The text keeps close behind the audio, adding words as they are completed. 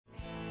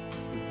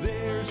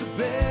a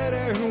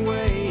better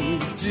way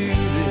to do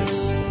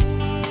this.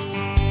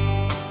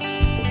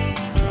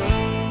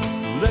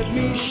 Let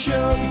me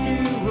show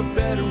you a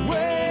better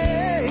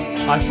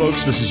way. Hi,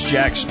 folks. This is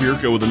Jack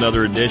Spirko with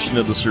another edition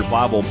of the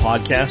Survival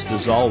Podcast.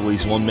 As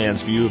always, one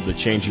man's view of the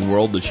changing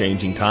world, the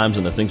changing times,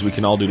 and the things we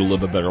can all do to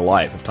live a better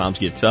life if times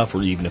get tough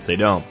or even if they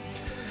don't.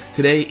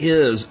 Today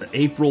is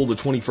April the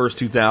 21st,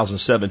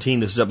 2017.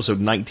 This is episode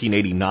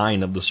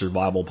 1989 of the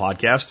Survival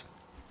Podcast.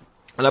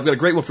 And I've got a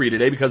great one for you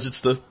today because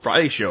it's the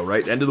Friday show,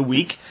 right? End of the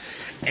week.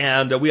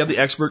 And we have the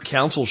Expert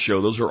Council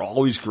show. Those are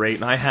always great.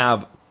 And I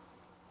have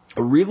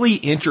a really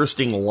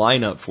interesting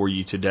lineup for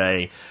you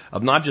today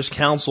of not just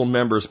council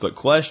members, but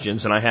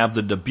questions. And I have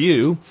the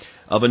debut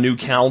of a new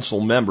council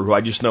member who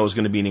I just know is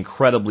going to be an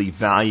incredibly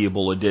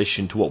valuable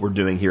addition to what we're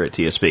doing here at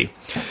TSP.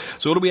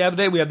 So what do we have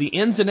today? We have the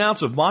ins and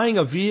outs of buying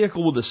a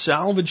vehicle with a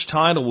salvage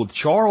title with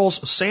Charles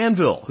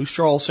Sandville. Who's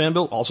Charles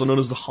Sandville? Also known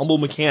as the Humble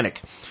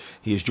Mechanic.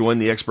 He has joined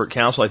the Expert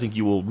Council. I think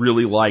you will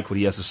really like what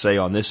he has to say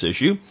on this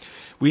issue.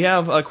 We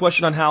have a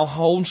question on how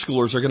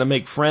homeschoolers are going to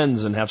make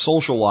friends and have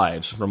social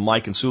lives from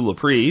Mike and Sue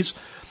Laprise.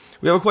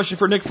 We have a question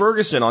for Nick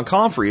Ferguson on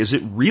Comfrey. Is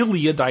it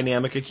really a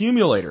dynamic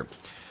accumulator?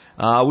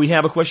 We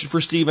have a question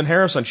for Stephen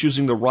Harris on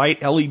choosing the right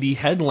LED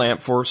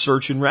headlamp for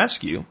search and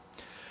rescue.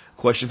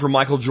 Question for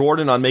Michael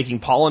Jordan on making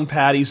pollen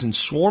patties and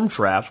swarm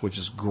traps, which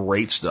is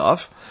great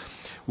stuff.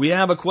 We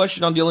have a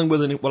question on dealing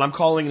with what I'm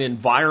calling an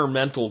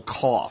environmental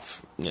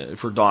cough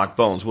for Doc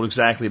Bones. What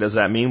exactly does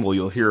that mean? Well,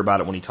 you'll hear about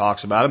it when he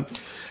talks about it.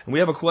 And we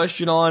have a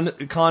question on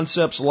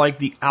concepts like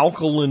the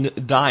alkaline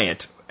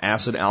diet,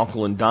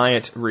 acid-alkaline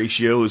diet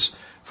ratios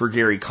for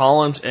Gary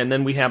Collins. And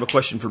then we have a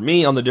question for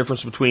me on the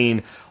difference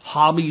between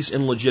hobbies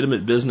and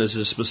legitimate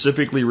businesses,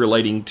 specifically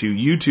relating to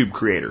YouTube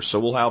creators.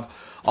 So we'll have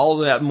all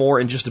of that more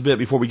in just a bit.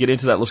 Before we get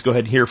into that, let's go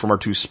ahead and hear from our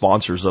two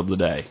sponsors of the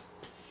day.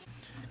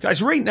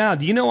 Guys, right now,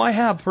 do you know I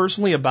have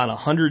personally about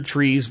 100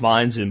 trees,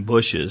 vines, and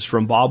bushes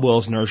from Bob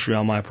Wells Nursery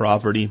on my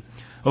property.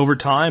 Over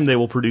time, they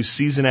will produce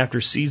season after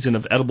season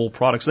of edible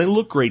products. They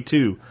look great,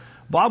 too.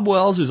 Bob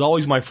Wells is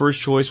always my first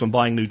choice when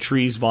buying new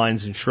trees,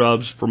 vines, and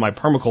shrubs for my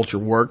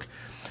permaculture work.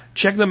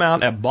 Check them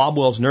out at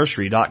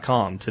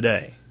bobwellsnursery.com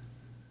today.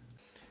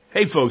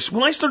 Hey, folks,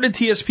 when I started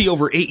TSP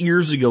over 8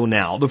 years ago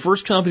now, the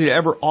first company to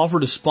ever offer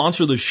to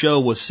sponsor the show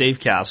was Safe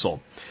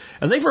Castle.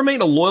 And they've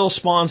remained a loyal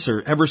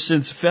sponsor ever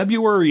since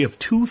February of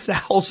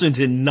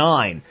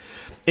 2009.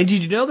 And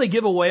did you know they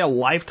give away a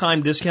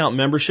lifetime discount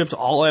membership to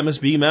all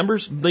MSB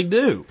members? They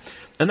do.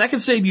 And that can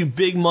save you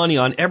big money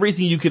on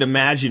everything you could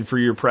imagine for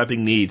your prepping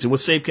needs. And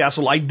with Safe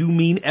Castle, I do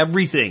mean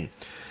everything.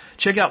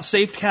 Check out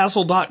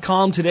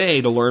safecastle.com today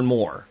to learn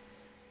more.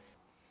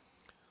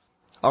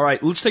 All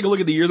right, let's take a look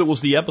at the year that was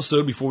the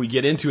episode before we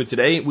get into it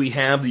today. We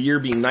have the year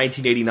being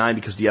 1989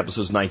 because the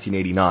episode is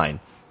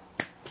 1989.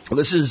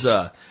 This is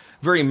a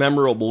very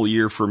memorable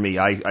year for me.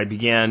 I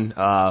began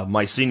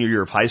my senior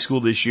year of high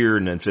school this year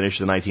and then finished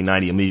in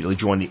 1990, immediately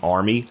joined the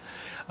Army.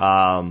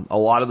 A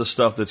lot of the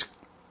stuff that's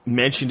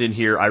mentioned in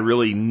here I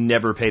really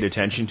never paid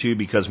attention to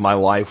because my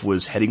life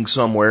was heading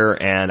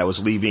somewhere and I was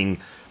leaving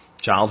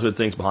childhood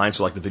things behind,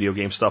 so like the video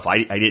game stuff.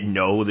 I didn't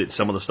know that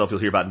some of the stuff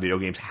you'll hear about in video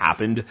games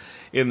happened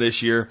in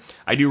this year.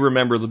 I do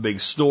remember the big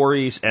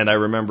stories, and I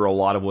remember a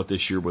lot of what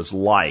this year was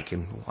like.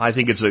 And I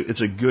think it's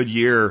a good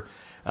year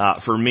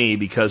for me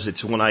because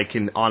it's when I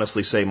can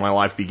honestly say my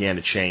life began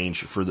to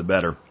change for the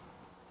better.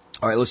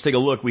 All right, let's take a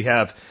look. We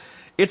have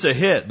It's a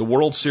Hit, the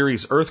World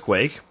Series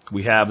earthquake.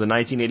 We have the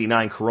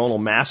 1989 coronal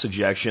mass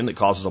ejection that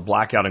causes a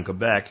blackout in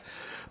Quebec.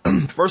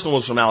 First one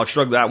was from Alex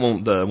Shrugged. That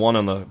one, the one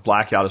on the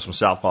blackout, is from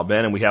Southpaw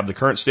Bend. And we have the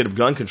current state of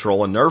gun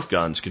control and Nerf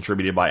guns,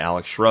 contributed by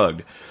Alex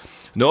Shrugged.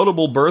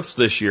 Notable births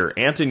this year.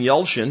 Anton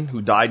Yelchin, who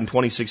died in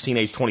 2016,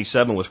 age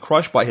 27, was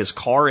crushed by his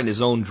car in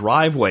his own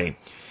driveway.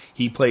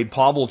 He played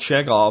Pavel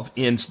Chekhov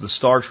in the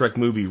Star Trek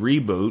movie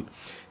reboot.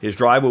 His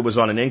driveway was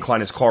on an incline.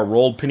 His car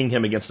rolled, pinning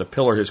him against a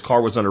pillar. His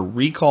car was under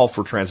recall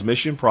for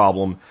transmission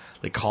problem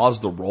that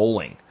caused the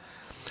rolling.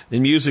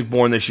 In music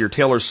born this year,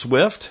 Taylor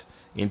Swift.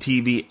 In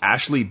TV,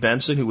 Ashley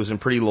Benson, who was in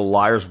Pretty Little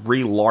Liars,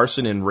 Brie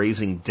Larson in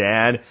Raising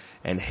Dad,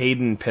 and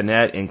Hayden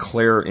Panette and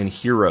Claire in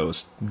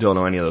Heroes. Don't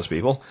know any of those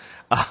people.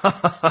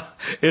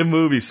 In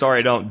movies, sorry,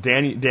 I don't.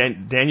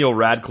 Daniel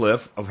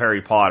Radcliffe of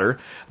Harry Potter.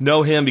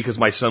 Know him because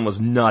my son was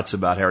nuts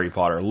about Harry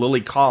Potter. Lily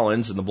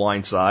Collins in The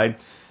Blind Side.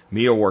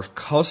 Mia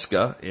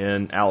Wasikowska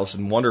in Alice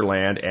in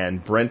Wonderland,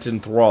 and Brenton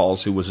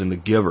Thralls, who was in The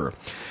Giver.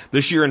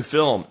 This year in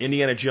film,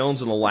 Indiana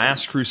Jones and the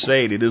Last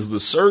Crusade. It is the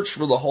search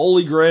for the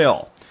Holy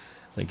Grail.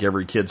 I think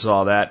every kid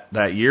saw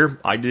that year.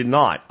 I did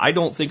not. I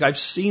don't think I've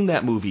seen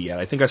that movie yet.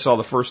 I think I saw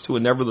the first two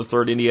and never the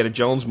third Indiana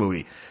Jones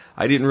movie.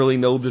 I didn't really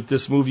know that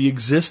this movie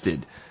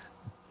existed.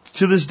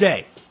 To this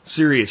day,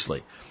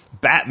 seriously.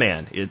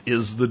 Batman, it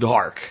is the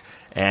dark.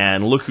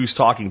 And Look Who's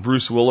Talking.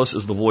 Bruce Willis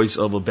is the voice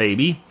of a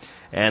baby.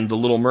 And The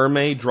Little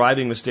Mermaid,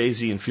 Driving Miss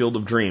Daisy, and Field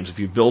of Dreams. If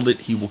you build it,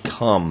 he will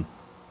come.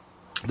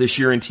 This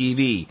year in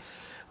TV,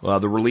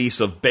 the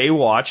release of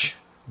Baywatch,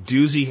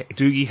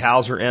 Doogie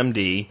Howser,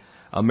 MD,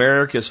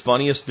 America's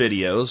Funniest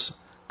Videos,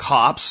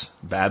 Cops,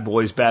 bad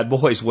boys,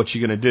 what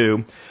you gonna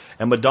do?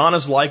 And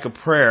Madonna's Like a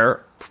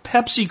Prayer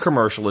Pepsi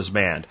commercial is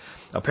banned.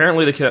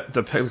 Apparently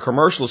the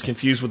commercial is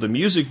confused with the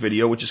music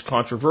video, which is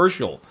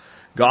controversial.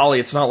 Golly,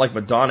 it's not like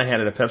Madonna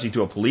handed a Pepsi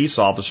to a police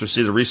officer.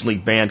 See the recently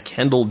banned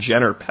Kendall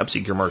Jenner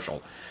Pepsi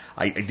commercial.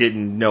 I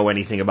didn't know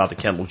anything about the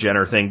Kendall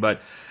Jenner thing,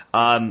 but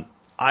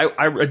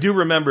I do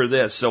remember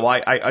this. So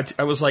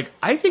I was like,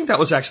 I think that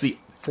was actually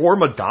for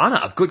Madonna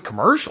a good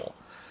commercial.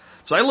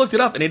 So I looked it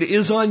up, and it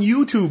is on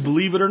YouTube,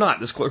 believe it or not,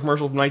 this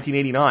commercial from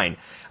 1989.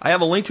 I have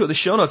a link to it in the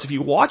show notes. If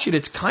you watch it,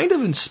 it's kind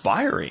of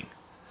inspiring.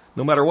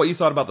 No matter what you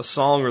thought about the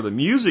song or the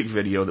music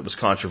video that was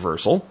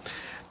controversial,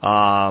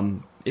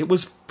 it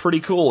was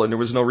pretty cool, and there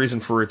was no reason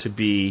for it to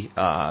be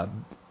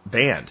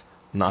banned.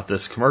 Not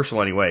this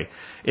commercial, anyway.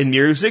 In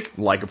music,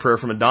 Like a Prayer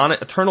from Madonna,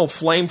 Eternal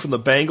Flame from the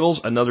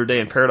Bangles, Another Day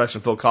in Paradise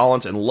from Phil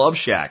Collins, and Love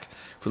Shack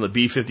from the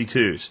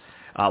B-52s.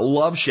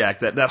 Love Shack,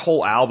 that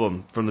whole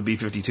album from the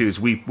B-52s,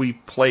 we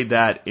played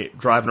that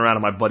driving around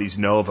in my buddy's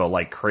Nova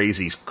like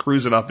crazies,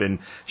 cruising up in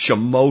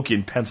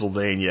Shamokin,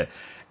 Pennsylvania.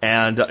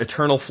 And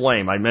Eternal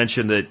Flame, I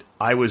mentioned that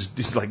I was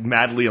like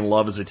madly in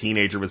love as a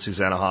teenager with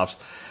Susanna Hoffs.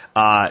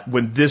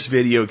 When this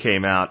video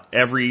came out,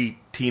 every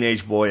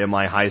teenage boy in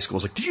my high school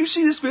was like, did you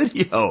see this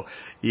video?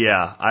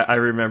 Yeah, I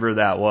remember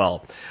that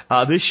well.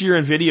 This year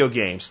in video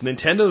games,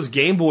 Nintendo's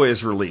Game Boy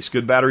is released.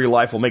 Good battery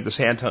life will make this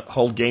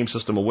handheld game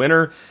system a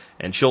winner,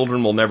 and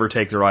children will never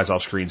take their eyes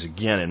off screens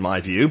again, in my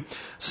view.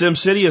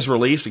 SimCity is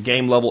released. A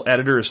game-level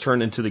editor is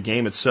turned into the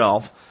game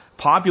itself.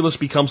 Populous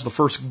becomes the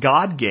first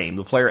God game.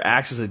 The player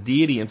acts as a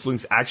deity,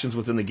 influencing actions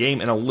within the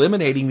game, and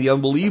eliminating the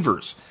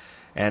unbelievers.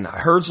 And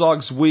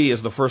Herzog's Wii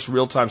is the first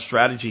real-time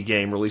strategy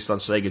game released on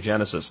Sega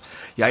Genesis.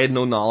 Yeah, I had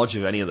no knowledge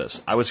of any of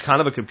this. I was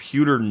kind of a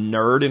computer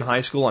nerd in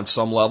high school on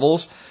some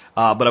levels,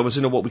 but I was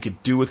into what we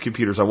could do with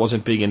computers. I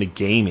wasn't big into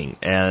gaming.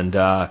 And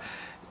I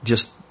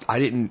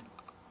didn't,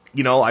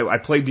 I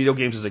played video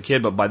games as a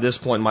kid, but by this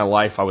point in my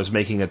life, I was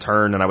making a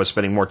turn and I was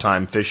spending more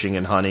time fishing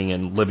and hunting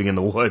and living in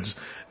the woods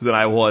than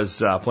I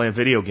was playing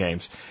video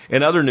games.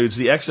 In other news,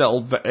 the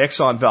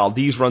Exxon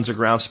Valdez runs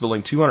aground,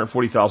 spilling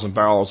 240,000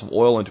 barrels of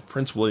oil into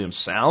Prince William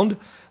Sound.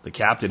 The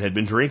captain had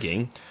been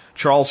drinking.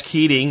 Charles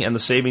Keating and the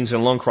savings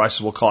and loan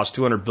crisis will cost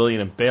 $200 billion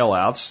in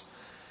bailouts.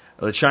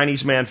 The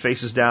Chinese man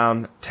faces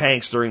down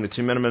tanks during the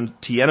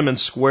Tiananmen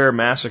Square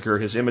massacre.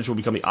 His image will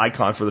become the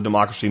icon for the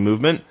democracy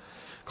movement.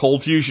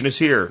 Cold fusion is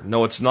here.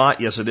 No, it's not.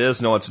 Yes, it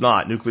is. No, it's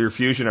not. Nuclear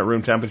fusion at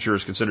room temperature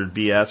is considered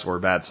BS or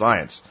bad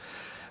science.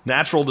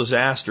 Natural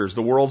disasters.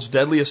 The world's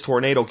deadliest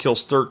tornado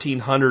kills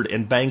 1,300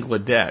 in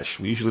Bangladesh.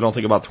 We usually don't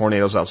think about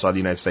tornadoes outside the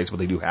United States, but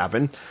they do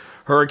happen.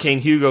 Hurricane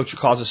Hugo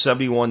causes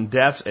 71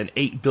 deaths and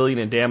 $8 billion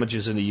in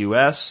damages in the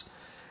U.S.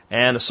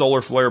 And a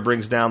solar flare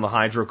brings down the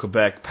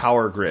Hydro-Quebec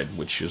power grid,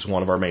 which is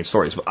one of our main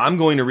stories. But I'm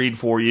going to read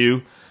for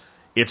you,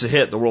 it's a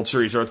hit, the World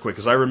Series earthquake,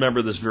 because I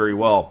remember this very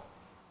well.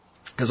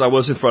 Because I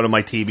was in front of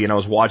my TV and I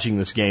was watching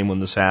this game when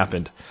this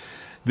happened.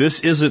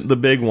 This isn't the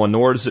big one,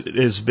 nor is it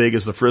as big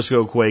as the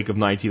Frisco quake of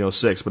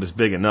 1906, but it's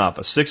big enough.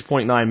 A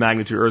 6.9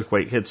 magnitude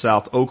earthquake hit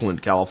South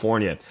Oakland,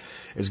 California,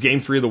 as Game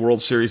 3 of the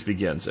World Series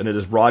begins, and it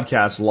is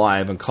broadcast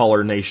live in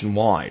color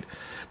nationwide.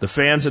 The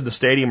fans at the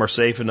stadium are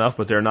safe enough,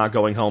 but they're not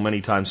going home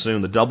anytime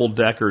soon. The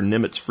double-decker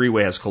Nimitz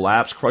Freeway has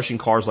collapsed, crushing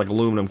cars like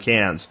aluminum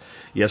cans.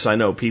 Yes, I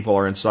know, people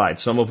are inside.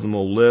 Some of them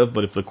will live,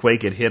 but if the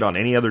quake had hit on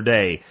any other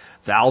day,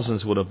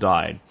 thousands would have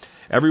died.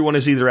 Everyone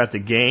is either at the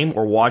game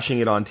or watching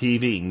it on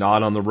TV,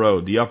 not on the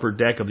road. The upper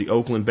deck of the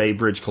Oakland Bay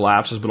Bridge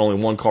collapses, but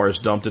only one car is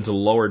dumped into the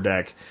lower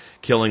deck,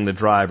 killing the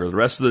driver. The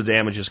rest of the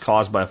damage is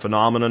caused by a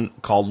phenomenon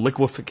called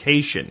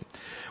liquefaction.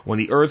 When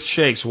the earth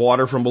shakes,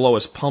 water from below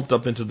is pumped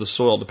up into the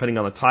soil. Depending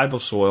on the type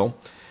of soil,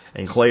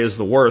 and clay is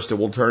the worst, it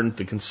will turn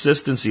the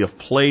consistency of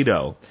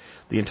Play-Doh.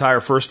 The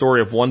entire first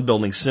story of one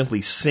building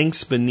simply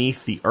sinks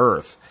beneath the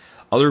earth.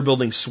 Other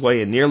buildings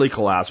sway and nearly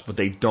collapse, but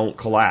they don't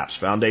collapse.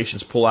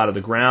 Foundations pull out of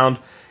the ground.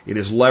 It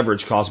is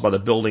leverage caused by the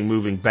building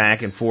moving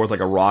back and forth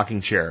like a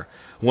rocking chair.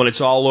 When it's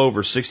all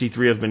over,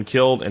 63 have been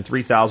killed and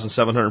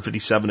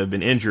 3,757 have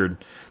been injured.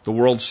 The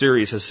World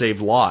Series has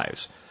saved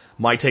lives.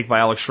 My take by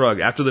Alex Shrug.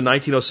 After the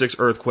 1906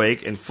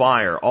 earthquake and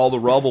fire, all the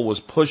rubble was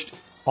pushed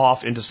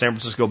off into San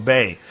Francisco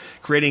Bay,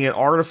 creating an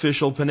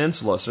artificial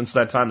peninsula. Since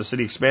that time, the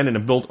city expanded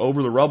and built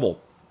over the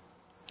rubble.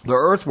 The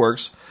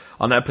earthworks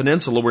on that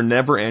peninsula were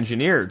never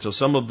engineered, so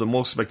some of the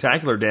most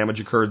spectacular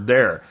damage occurred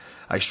there.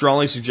 I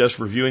strongly suggest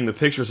reviewing the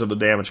pictures of the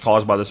damage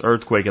caused by this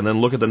earthquake and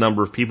then look at the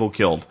number of people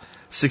killed.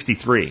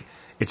 63.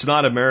 It's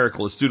not a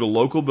miracle. It's due to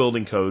local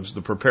building codes,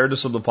 the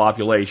preparedness of the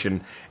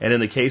population, and in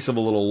the case of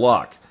a little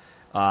luck.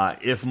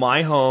 If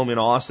my home in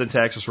Austin,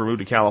 Texas were moved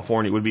to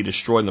California, it would be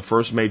destroyed in the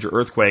first major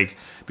earthquake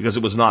because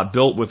it was not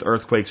built with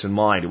earthquakes in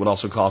mind. It would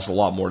also cost a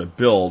lot more to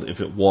build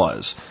if it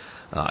was.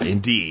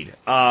 Indeed.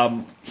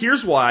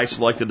 Here's why I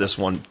selected this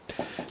one.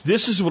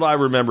 This is what I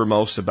remember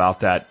most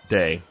about that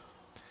day.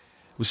 I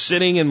was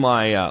sitting in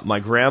my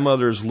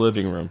grandmother's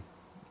living room,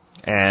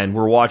 and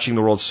we're watching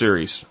the World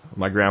Series.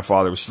 My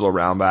grandfather was still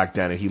around back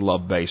then, and he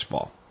loved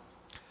baseball.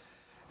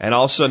 And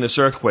all of a sudden, this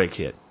earthquake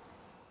hit.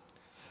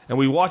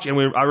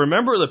 And I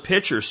remember the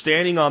pitcher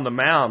standing on the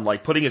mound,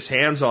 like putting his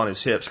hands on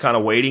his hips, kind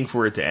of waiting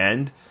for it to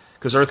end,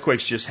 because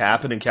earthquakes just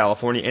happened in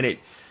California. And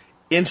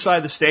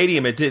inside the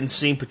stadium, it didn't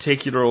seem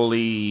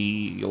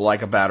particularly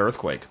like a bad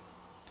earthquake.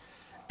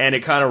 And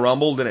it kind of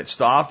rumbled and it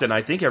stopped, and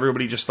I think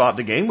everybody just thought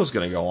the game was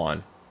going to go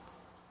on.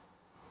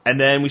 And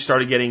then we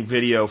started getting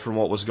video from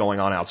what was going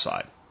on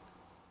outside.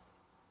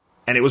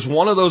 And it was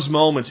one of those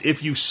moments,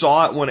 if you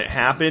saw it when it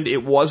happened,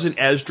 it wasn't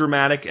as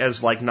dramatic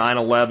as like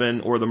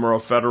 9/11 or the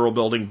Murrah Federal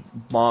Building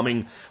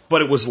bombing,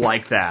 but it was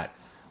like that.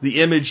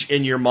 The image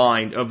in your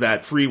mind of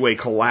that freeway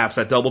collapse,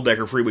 that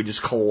double-decker freeway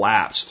just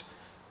collapsed.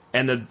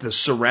 And the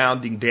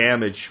surrounding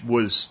damage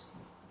was,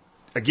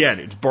 again,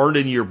 it's burned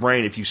into your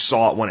brain if you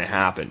saw it when it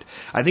happened.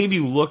 I think if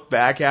you look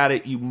back at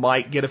it, you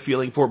might get a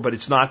feeling for it, but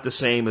it's not the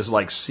same as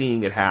like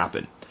seeing it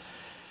happen.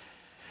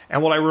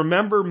 And what I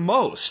remember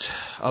most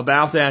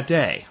about that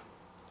day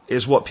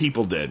is what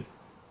people did.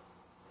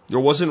 There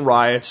wasn't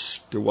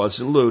riots, there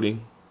wasn't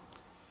looting.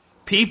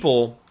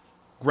 People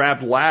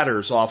grabbed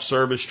ladders off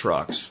service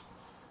trucks,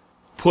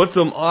 put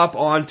them up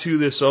onto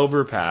this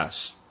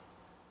overpass.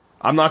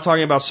 I'm not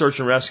talking about search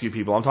and rescue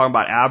people, I'm talking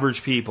about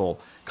average people,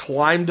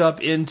 climbed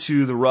up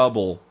into the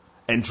rubble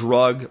and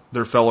drug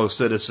their fellow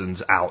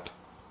citizens out.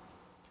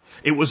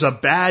 It was a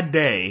bad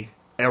day,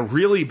 a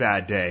really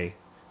bad day,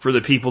 for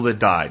the people that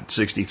died,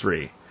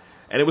 63.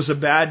 And it was a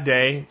bad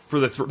day for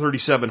the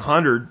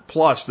 3,700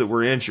 plus that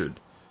were injured.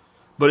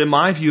 But in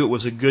my view, it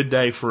was a good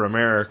day for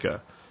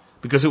America.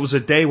 Because it was a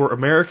day where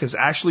Americans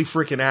actually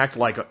freaking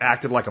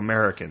acted like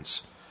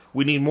Americans.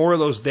 We need more of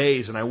those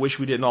days, and I wish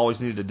we didn't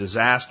always need a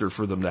disaster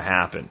for them to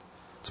happen.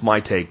 It's my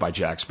take by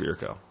Jack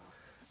Spirko. All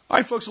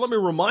right, folks, let me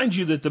remind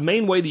you that the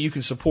main way that you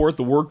can support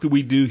the work that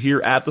we do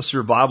here at the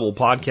Survival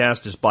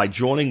Podcast is by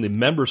joining the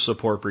Member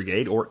Support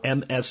Brigade, or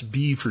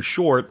MSB for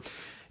short.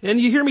 And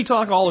you hear me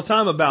talk all the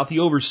time about the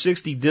over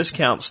 60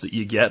 discounts that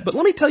you get, but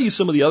let me tell you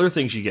some of the other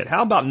things you get.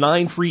 How about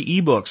 9 free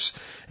ebooks,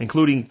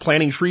 including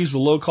Planting Trees the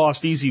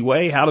Low-Cost Easy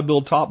Way, How to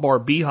Build Top Bar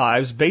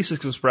Beehives,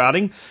 Basics of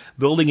Sprouting,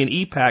 Building an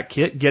EPAC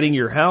Kit, Getting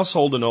Your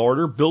Household in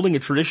Order, Building a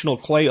Traditional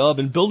Clay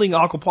Oven, Building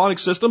Aquaponic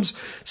Systems,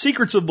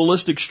 Secrets of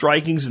Ballistic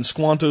Strikings, and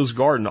Squanto's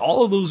Garden.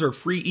 All of those are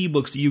free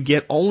ebooks that you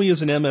get only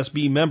as an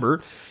MSB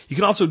member. You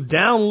can also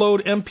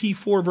download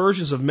MP4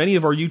 versions of many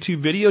of our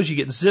YouTube videos. You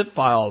get zip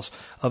files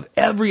of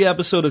every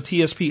episode of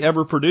TSP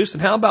ever produced.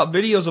 And how about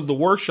videos of the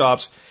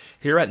workshops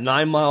here at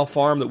 9 Mile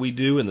Farm that we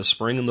do in the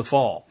spring and the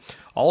fall?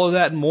 All of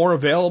that and more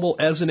available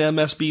as an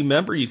MSB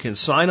member. You can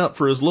sign up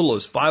for as little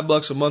as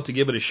 $5 a month to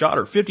give it a shot,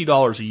 or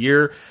 $50 a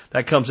year.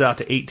 That comes out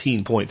to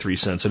 18.3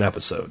 cents an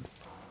episode.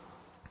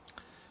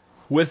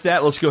 With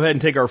that, let's go ahead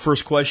and take our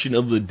first question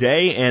of the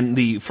day, and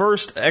the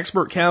first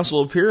expert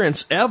council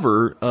appearance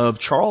ever of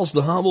Charles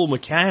the Humble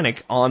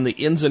Mechanic on the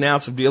ins and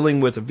outs of dealing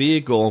with a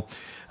vehicle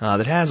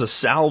that has a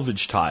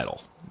salvage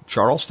title.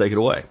 Charles, take it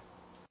away.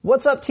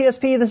 What's up,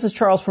 TSP? This is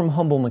Charles from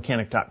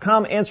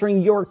HumbleMechanic.com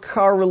answering your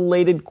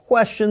car-related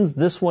questions.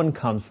 This one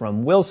comes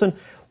from Wilson.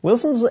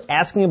 Wilson's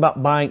asking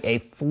about buying a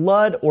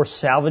flood or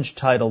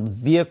salvage-titled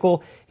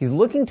vehicle. He's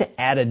looking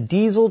to add a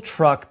diesel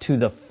truck to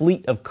the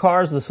fleet of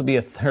cars. This will be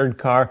a third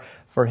car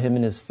for him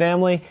and his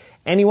family.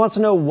 And he wants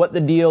to know what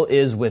the deal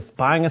is with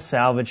buying a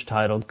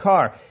salvage-titled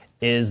car.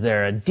 Is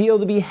there a deal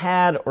to be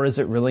had, or is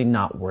it really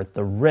not worth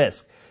the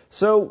risk?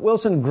 So,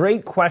 Wilson,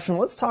 great question.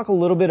 Let's talk a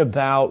little bit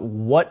about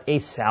what a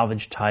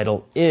salvage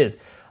title is.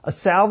 A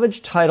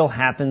salvage title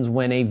happens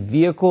when a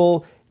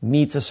vehicle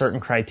meets a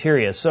certain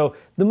criteria. So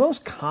the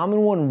most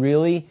common one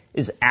really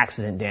is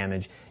accident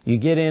damage. You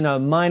get in a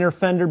minor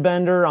fender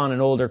bender on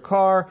an older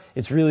car,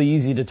 it's really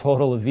easy to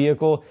total a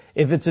vehicle.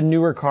 If it's a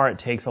newer car, it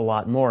takes a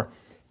lot more.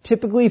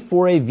 Typically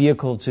for a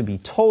vehicle to be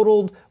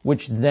totaled,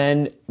 which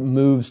then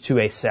moves to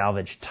a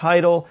salvage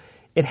title,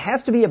 it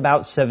has to be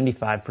about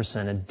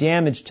 75% of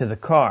damage to the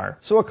car.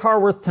 So a car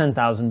worth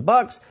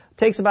 $10,000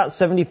 takes about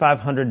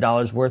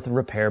 $7,500 worth of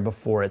repair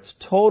before it's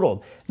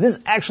totaled. This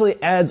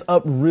actually adds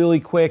up really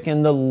quick,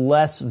 and the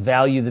less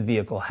value the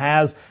vehicle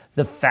has,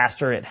 the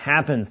faster it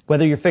happens.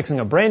 Whether you're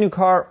fixing a brand new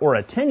car or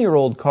a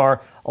 10-year-old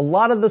car, a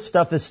lot of the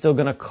stuff is still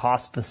going to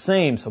cost the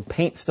same. So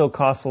paint still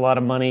costs a lot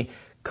of money.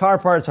 Car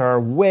parts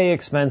are way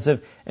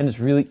expensive, and it's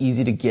really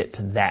easy to get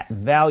to that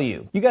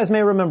value. You guys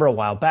may remember a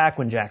while back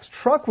when Jack's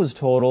truck was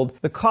totaled,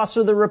 the cost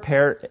of the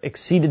repair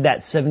exceeded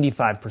that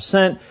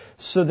 75%,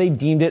 so they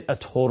deemed it a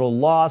total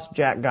loss.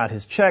 Jack got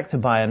his check to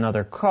buy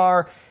another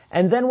car,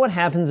 and then what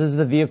happens is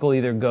the vehicle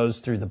either goes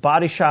through the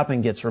body shop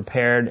and gets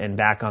repaired and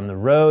back on the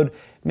road.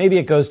 Maybe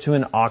it goes to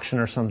an auction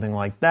or something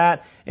like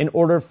that in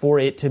order for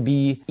it to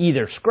be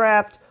either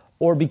scrapped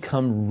or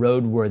become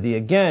roadworthy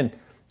again.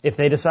 If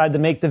they decide to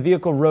make the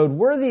vehicle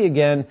roadworthy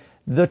again,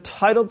 the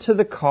title to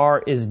the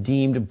car is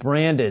deemed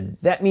branded.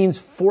 That means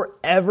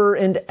forever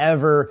and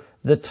ever,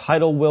 the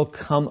title will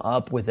come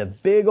up with a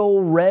big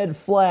old red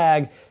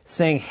flag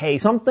saying, hey,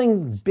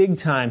 something big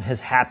time has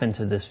happened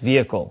to this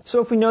vehicle.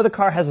 So if we know the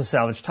car has a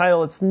salvage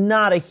title, it's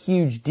not a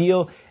huge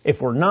deal.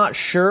 If we're not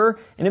sure,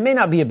 and it may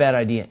not be a bad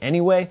idea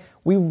anyway,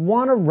 we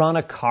want to run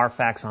a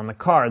Carfax on the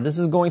car. This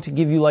is going to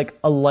give you like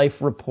a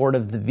life report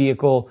of the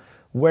vehicle,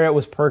 where it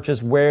was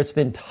purchased, where it's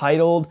been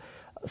titled.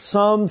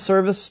 Some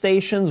service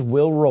stations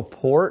will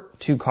report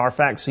to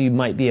Carfax, so you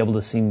might be able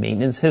to see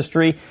maintenance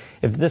history.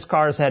 If this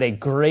car has had a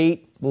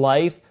great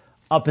life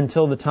up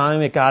until the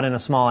time it got in a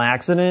small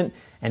accident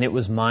and it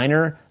was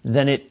minor,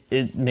 then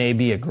it may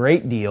be a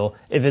great deal.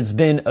 If it's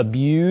been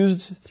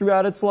abused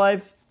throughout its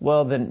life,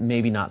 well, then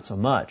maybe not so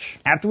much.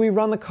 After we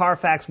run the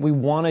Carfax, we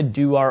want to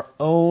do our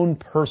own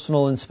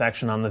personal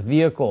inspection on the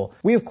vehicle.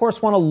 We, of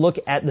course, want to look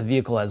at the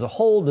vehicle as a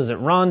whole. Does it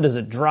run? Does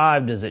it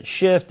drive? Does it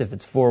shift? If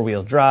it's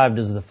four-wheel drive,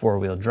 does the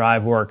four-wheel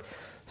drive work?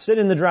 Sit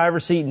in the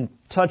driver's seat and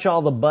touch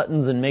all the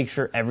buttons and make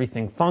sure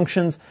everything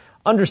functions.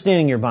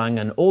 Understanding you're buying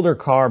an older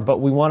car, but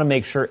we want to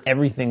make sure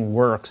everything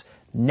works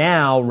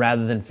now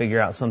rather than figure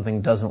out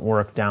something doesn't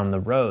work down the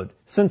road.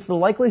 Since the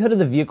likelihood of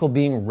the vehicle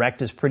being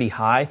wrecked is pretty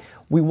high,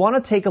 we want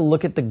to take a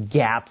look at the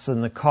gaps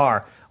in the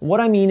car. What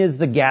I mean is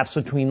the gaps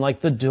between like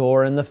the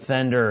door and the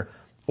fender,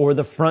 or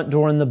the front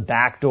door and the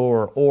back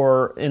door,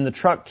 or in the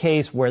truck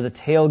case where the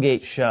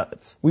tailgate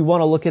shuts. We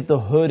want to look at the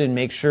hood and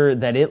make sure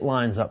that it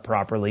lines up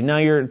properly. Now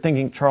you're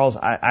thinking, Charles,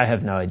 I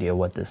have no idea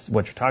what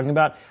you're talking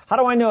about. How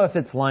do I know if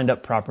it's lined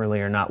up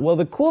properly or not? Well,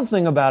 the cool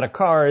thing about a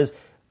car is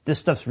this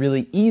stuff's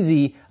really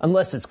easy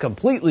unless it's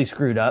completely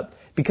screwed up,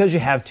 because you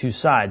have two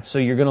sides. So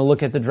you're going to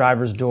look at the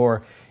driver's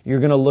door, you're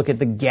going to look at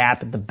the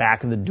gap at the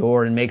back of the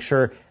door and make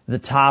sure the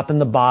top and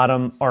the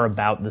bottom are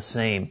about the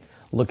same.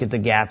 Look at the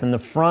gap in the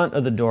front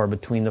of the door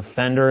between the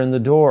fender and the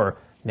door.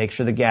 Make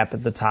sure the gap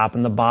at the top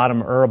and the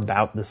bottom are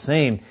about the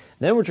same.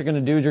 Then what you're going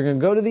to do is you're going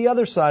to go to the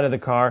other side of the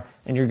car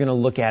and you're going to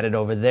look at it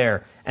over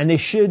there. And they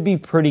should be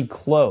pretty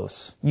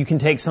close. You can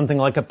take something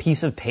like a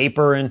piece of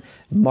paper and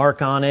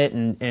mark on it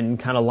and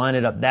kind of line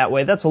it up that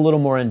way. That's a little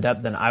more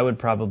in-depth than I would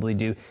probably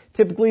do.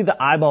 Typically,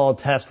 the eyeball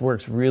test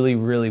works really,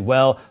 really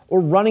well, or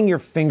running your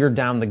finger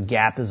down the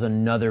gap is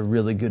another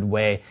really good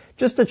way,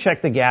 just to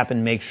check the gap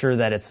and make sure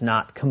that it's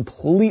not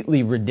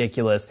completely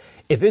ridiculous.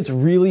 If it's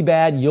really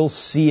bad, you'll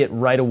see it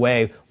right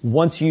away.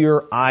 Once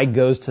your eye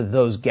goes to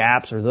those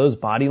gaps or those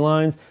body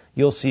lines,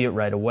 you'll see it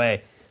right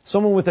away.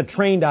 Someone with a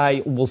trained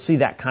eye will see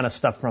that kind of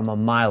stuff from a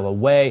mile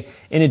away,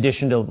 in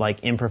addition to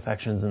like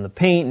imperfections in the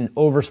paint and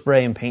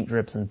overspray and paint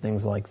drips and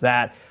things like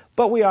that.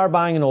 But we are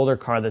buying an older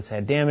car that's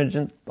had damage,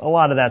 and a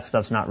lot of that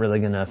stuff's not really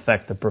going to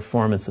affect the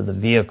performance of the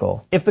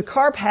vehicle. If the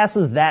car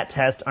passes that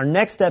test, our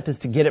next step is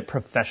to get it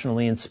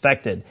professionally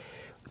inspected.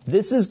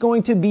 This is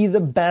going to be the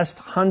best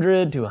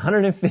 $100 to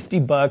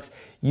 $150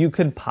 you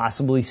could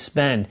possibly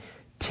spend.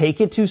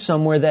 Take it to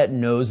somewhere that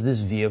knows this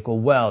vehicle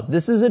well.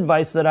 This is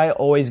advice that I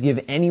always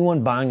give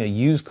anyone buying a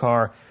used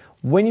car.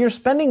 When you're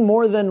spending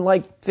more than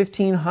like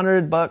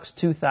 $1,500,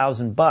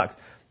 $2,000,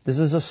 this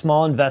is a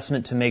small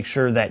investment to make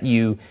sure that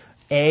you,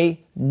 A,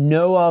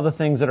 know all the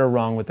things that are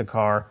wrong with the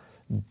car,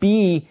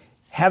 B,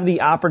 have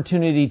the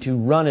opportunity to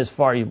run as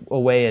far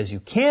away as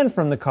you can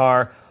from the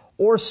car,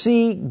 or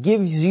C,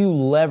 gives you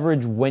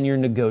leverage when you're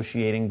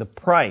negotiating the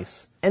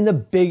price. And the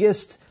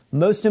biggest,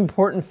 most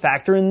important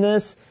factor in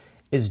this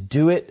is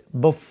do it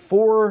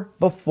before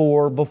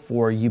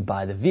you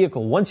buy the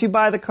vehicle. Once you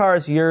buy the car,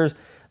 it's yours.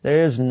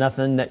 There's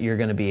nothing that you're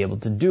going to be able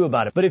to do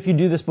about it. But if you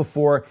do this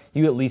before,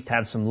 you at least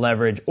have some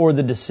leverage or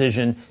the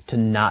decision to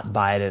not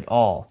buy it at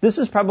all. This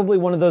is probably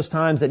one of those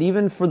times that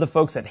even for the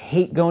folks that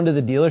hate going to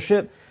the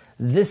dealership,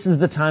 this is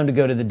the time to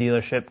go to the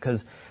dealership,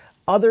 because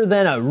other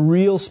than a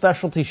real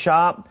specialty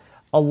shop,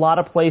 a lot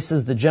of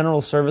places, the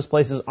general service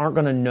places, aren't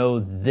going to know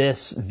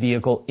this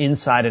vehicle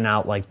inside and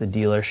out like the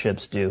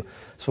dealerships do.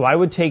 So I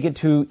would take it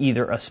to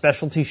either a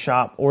specialty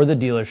shop or the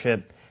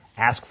dealership,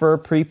 ask for a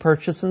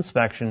pre-purchase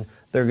inspection.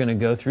 They're going to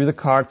go through the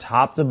car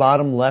top to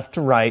bottom, left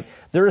to right.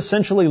 They're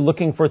essentially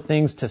looking for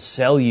things to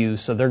sell you,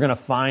 so they're going to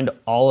find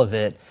all of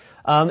it.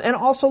 And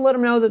also let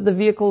them know that the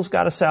vehicle's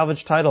got a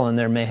salvage title and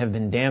there may have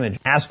been damage.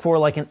 Ask for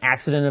like an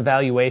accident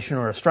evaluation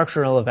or a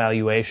structural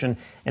evaluation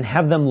and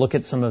have them look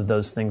at some of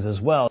those things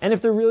as well. And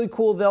if they're really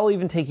cool, they'll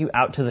even take you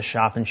out to the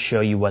shop and show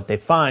you what they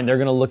find. They're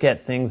going to look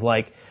at things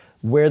like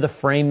where the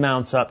frame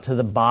mounts up to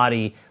the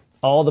body,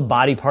 all the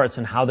body parts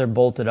and how they're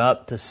bolted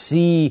up to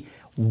see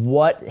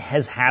what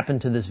has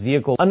happened to this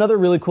vehicle. Another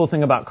really cool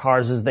thing about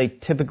cars is they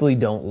typically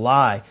don't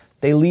lie.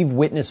 They leave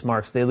witness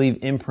marks. They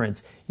leave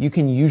imprints. You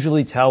can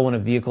usually tell when a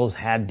vehicle's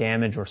had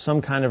damage or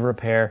some kind of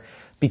repair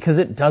because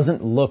it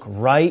doesn't look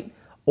right,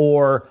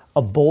 or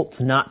a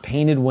bolt's not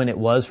painted when it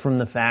was from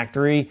the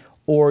factory,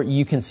 or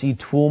you can see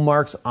tool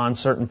marks on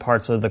certain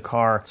parts of the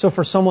car. So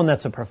for someone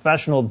that's a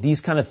professional,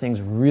 these kind of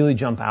things really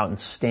jump out and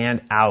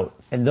stand out,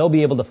 and they'll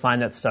be able to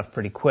find that stuff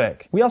pretty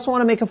quick. We also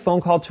want to make a phone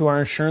call to our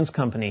insurance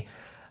company.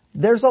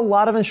 There's a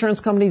lot of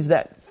insurance companies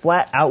that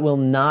flat out will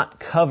not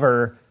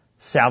cover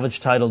salvage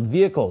titled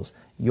vehicles.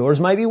 Yours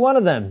might be one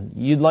of them.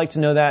 You'd like to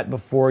know that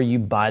before you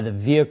buy the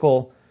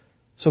vehicle.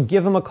 So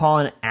give them a call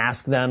and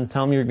ask them.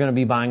 Tell them you're going to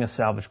be buying a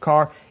salvage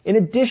car. In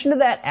addition to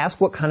that, ask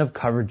what kind of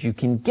coverage you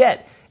can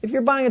get. If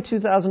you're buying a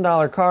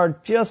 $2,000 car,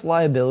 just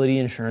liability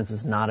insurance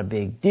is not a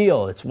big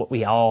deal. It's what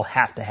we all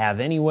have to have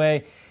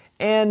anyway.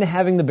 And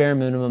having the bare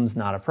minimum is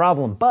not a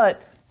problem.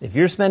 But if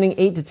you're spending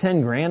 $8 to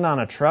 $10 grand on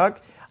a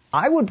truck,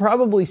 I would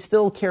probably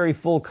still carry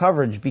full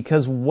coverage,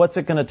 because what's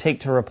it going to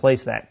take to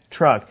replace that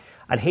truck?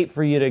 I'd hate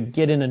for you to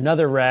get in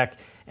another wreck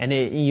and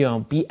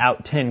it, be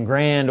out 10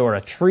 grand, or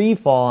a tree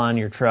fall on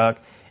your truck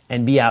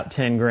and be out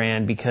 10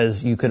 grand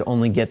because you could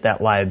only get that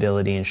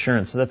liability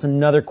insurance. So that's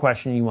another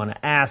question you want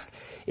to ask.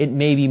 It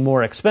may be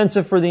more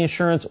expensive for the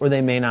insurance, or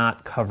they may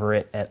not cover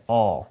it at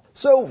all.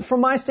 So from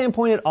my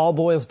standpoint, it all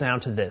boils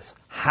down to this.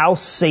 How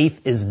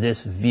safe is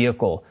this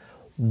vehicle?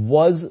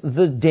 Was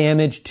the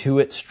damage to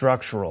it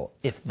structural?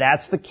 If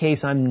that's the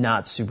case, I'm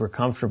not super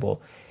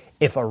comfortable.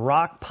 If a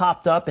rock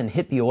popped up and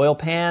hit the oil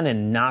pan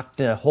and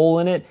knocked a hole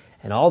in it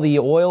and all the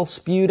oil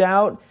spewed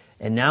out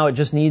and now it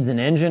just needs an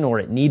engine, or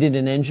it needed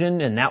an engine,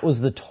 and that was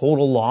the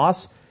total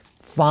loss,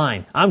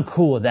 fine. I'm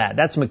cool with that.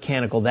 That's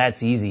mechanical.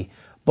 That's easy.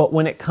 But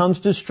when it comes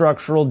to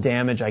structural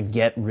damage, I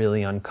get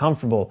really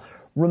uncomfortable.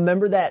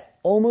 Remember that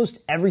almost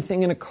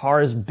everything in a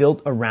car is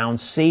built around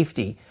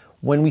safety.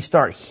 When we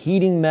start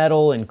heating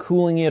metal and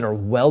cooling it or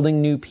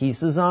welding new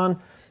pieces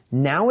on,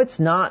 now it's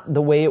not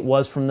the way it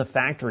was from the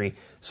factory.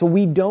 So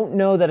we don't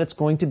know that it's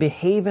going to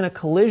behave in a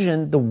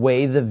collision the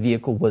way the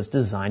vehicle was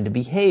designed to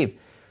behave.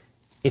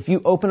 If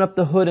you open up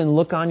the hood and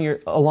look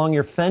along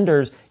your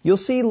fenders, you'll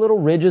see little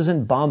ridges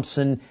and bumps,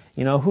 and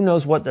who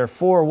knows what they're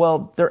for.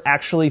 Well, they're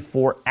actually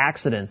for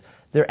accidents.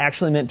 They're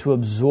actually meant to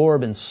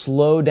absorb and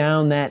slow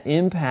down that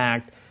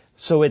impact,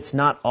 so it's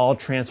not all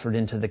transferred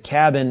into the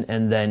cabin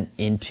and then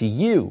into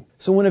you.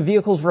 So when a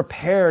vehicle's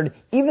repaired,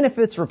 even if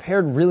it's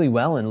repaired really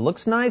well and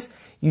looks nice,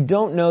 you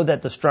don't know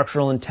that the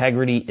structural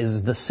integrity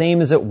is the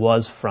same as it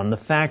was from the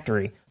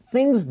factory.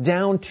 Things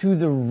down to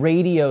the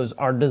radios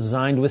are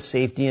designed with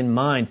safety in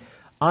mind.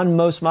 On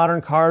most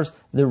modern cars,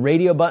 the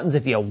radio buttons,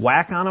 if you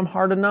whack on them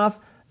hard enough,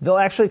 they'll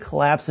actually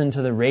collapse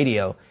into the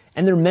radio.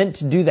 And they're meant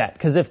to do that,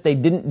 because if they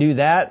didn't do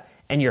that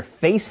and your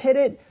face hit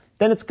it,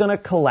 then it's going to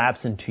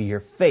collapse into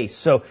your face.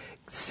 So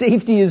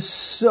safety is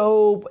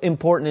so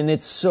important, and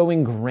it's so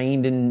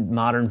ingrained in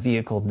modern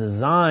vehicle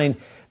design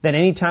that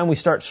anytime we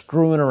start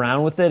screwing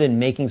around with it and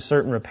making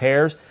certain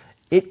repairs,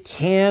 it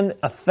can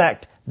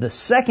affect the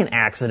second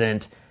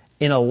accident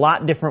in a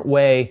lot different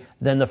way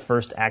than the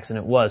first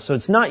accident was. So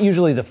it's not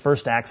usually the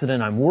first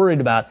accident I'm worried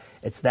about.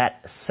 It's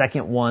that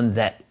second one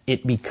that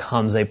it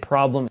becomes a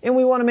problem. And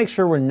we want to make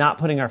sure we're not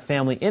putting our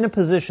family in a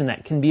position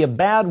that can be a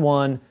bad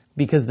one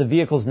because the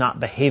vehicle's not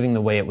behaving the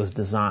way it was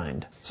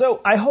designed.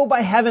 So I hope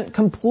I haven't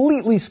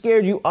completely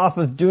scared you off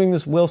of doing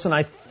this, Wilson.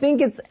 I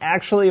think it's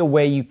actually a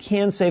way you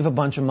can save a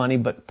bunch of money,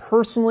 but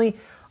personally,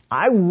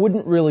 I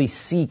wouldn't really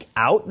seek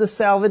out the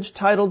salvage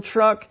titled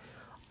truck.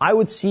 I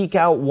would seek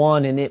out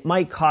one, and it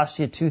might cost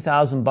you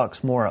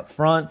 $2,000 more up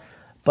front.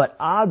 But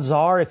odds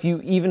are, if you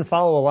even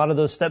follow a lot of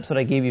those steps that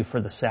I gave you for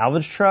the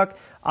salvage truck,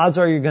 odds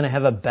are you're going to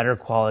have a better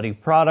quality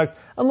product.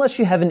 Unless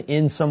you have an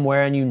in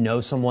somewhere and you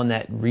know someone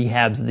that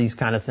rehabs these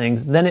kind of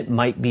things, then it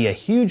might be a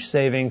huge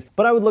savings.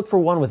 But I would look for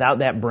one without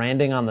that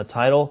branding on the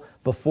title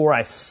before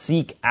I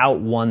seek out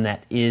one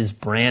that is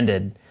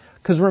branded.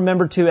 Because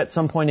remember too, at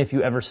some point if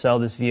you ever sell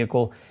this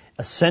vehicle,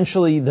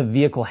 essentially the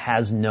vehicle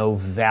has no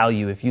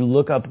value. If you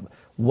look up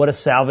what a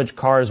salvage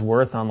car is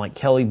worth on like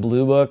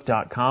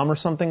kellybluebook.com or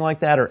something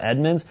like that, or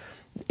Edmunds,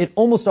 it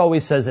almost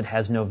always says it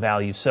has no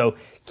value. So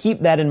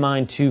keep that in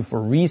mind too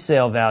for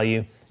resale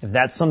value. If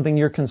that's something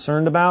you're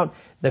concerned about,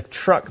 the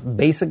truck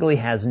basically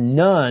has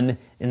none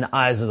in the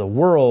eyes of the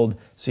world,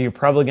 so you're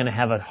probably going to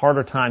have a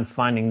harder time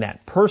finding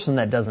that person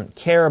that doesn't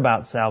care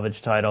about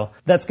salvage title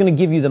that's going to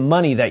give you the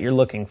money that you're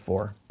looking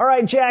for. All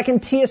right, Jack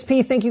and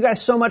TSP, thank you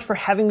guys so much for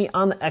having me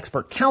on the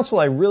Expert Council.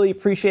 I really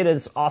appreciate it.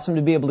 It's awesome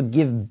to be able to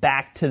give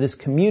back to this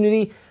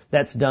community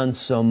that's done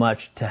so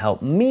much to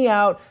help me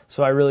out,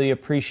 so I really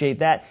appreciate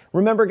that.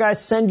 Remember, guys,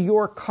 send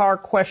your car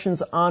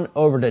questions on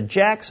over to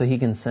Jack so he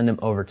can send them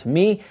over to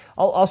me.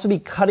 I'll also be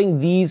cutting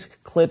these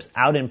clips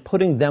out and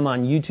putting them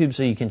on YouTube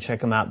so you can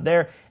check them out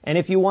there. And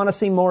if you want to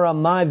see more of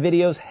my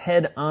videos,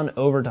 head on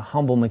over to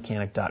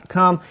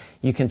humblemechanic.com.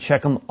 You can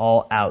check them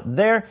all out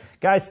there.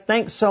 Guys,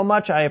 thanks so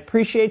much. I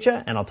appreciate you,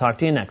 and I'll talk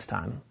to you next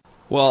time.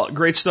 Well,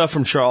 great stuff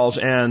from Charles,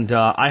 and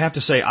I have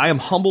to say I am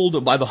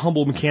humbled by the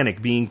Humble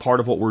Mechanic being part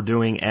of what we're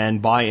doing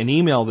and by an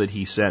email that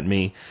he sent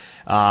me,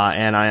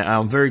 and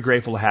I'm very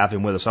grateful to have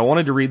him with us. I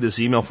wanted to read this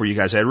email for you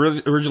guys. I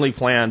originally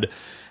planned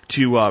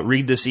to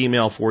read this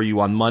email for you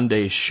on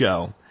Monday's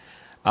show,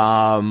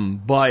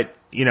 but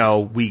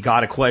we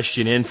got a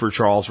question in for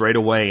Charles right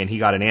away, and he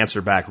got an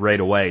answer back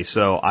right away.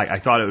 So I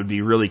thought it would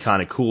be really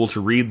kind of cool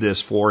to read this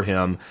for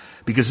him,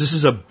 because this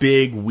is a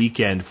big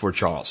weekend for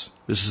Charles.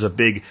 This is a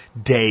big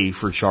day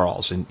for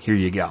Charles, and here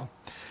you go.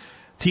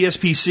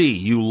 TSPC,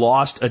 you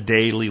lost a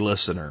daily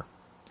listener.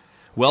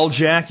 Well,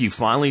 Jack, you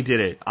finally did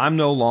it. I'm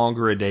no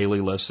longer a daily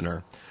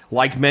listener.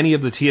 Like many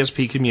of the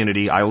TSP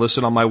community, I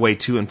listen on my way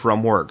to and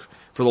from work.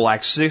 For the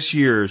last 6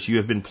 years, you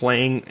have been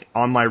playing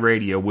on my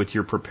radio with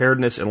your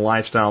preparedness and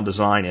lifestyle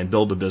design and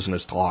build a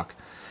business talk.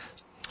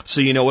 So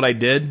you know what I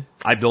did?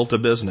 I built a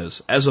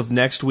business. As of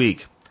next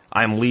week,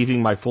 I'm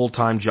leaving my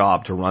full-time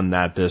job to run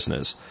that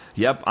business.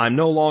 Yep, I'm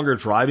no longer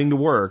driving to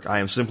work. I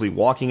am simply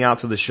walking out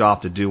to the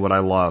shop to do what I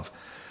love.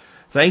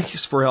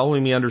 Thanks for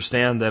helping me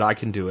understand that I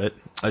can do it.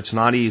 It's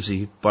not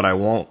easy, but I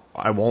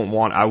wouldn't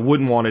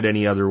want it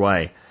any other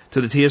way.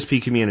 To the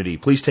TSP community,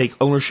 please take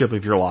ownership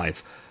of your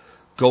life.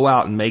 Go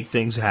out and make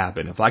things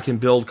happen. If I can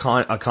build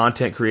a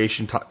content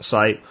creation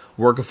site,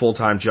 work a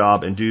full-time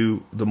job, and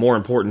do the more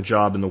important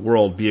job in the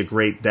world, be a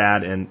great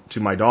dad and to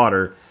my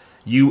daughter,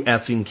 you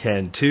effing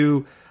can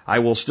too. I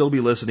will still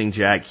be listening,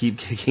 Jack. Keep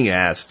kicking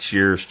ass.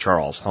 Cheers,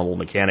 Charles.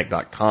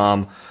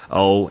 HumbleMechanic.com.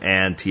 Oh,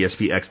 and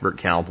TSP Expert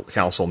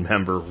Council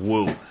member.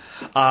 Woo.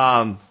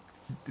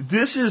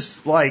 This is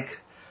why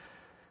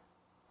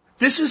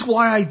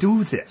I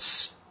do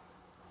this.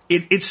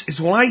 It's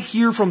when I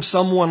hear from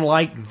someone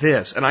like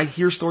this, and I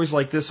hear stories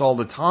like this all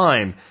the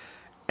time,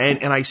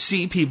 and I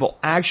see people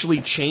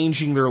actually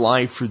changing their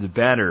life for the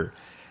better.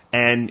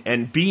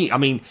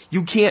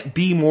 You can't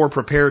be more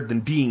prepared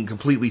than being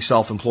completely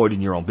self-employed in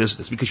your own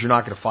business because you're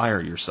not going to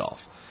fire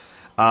yourself.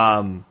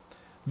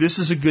 This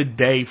is a good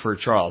day for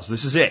Charles.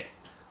 This is it.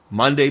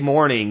 Monday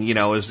morning,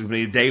 is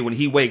the day when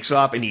he wakes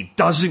up and he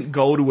doesn't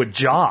go to a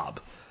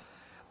job.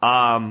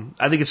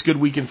 I think it's a good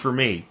weekend for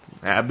me.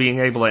 Being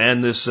able to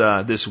end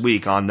this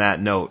week on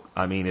that note,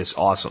 it's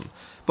awesome.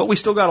 But we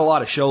still got a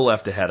lot of show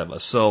left ahead of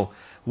us. So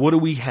what do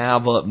we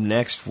have up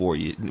next for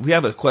you? We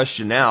have a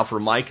question now for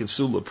Mike and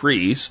Sue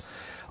Laprise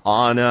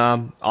on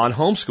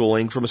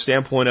homeschooling from a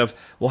standpoint of,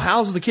 well,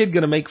 how's the kid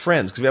going to make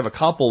friends? Because we have a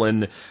couple,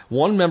 and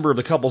one member of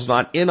the couple's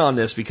not in on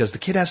this because the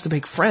kid has to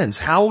make friends.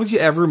 How would you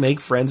ever make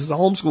friends as a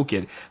homeschool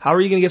kid? How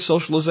are you going to get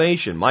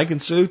socialization? Mike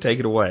and Sue, take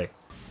it away.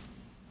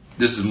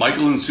 This is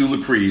Michael and Sue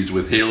Laprise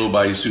with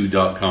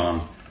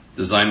HaloBySue.com,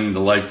 designing the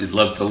life you'd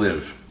love to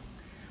live.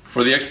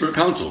 For the Expert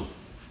Council.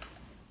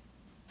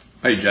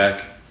 Hi,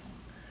 Jack.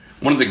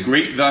 One of the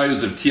great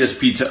values of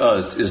TSP to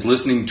us is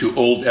listening to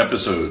old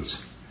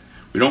episodes.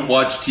 We don't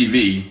watch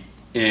TV,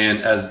 and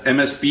as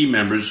MSB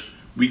members,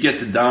 we get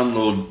to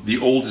download the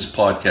oldest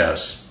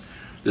podcasts.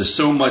 There's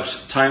so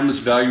much timeless,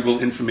 valuable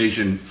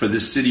information for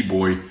this city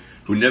boy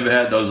who never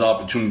had those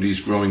opportunities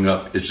growing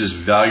up. It's just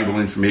valuable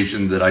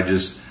information that I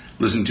just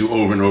listen to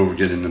over and over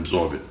again and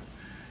absorb it.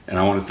 And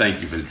I want to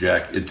thank you for it,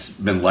 Jack. It's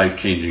been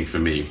life-changing for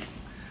me.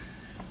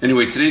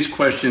 Anyway, today's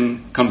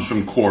question comes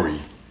from Corey.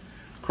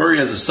 Corey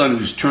has a son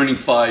who's turning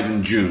 5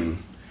 in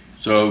June,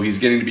 so he's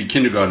getting to be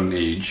kindergarten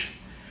age.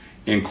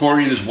 And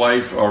Corey and his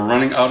wife are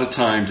running out of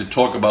time to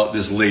talk about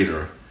this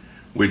later,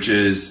 which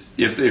is,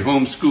 if they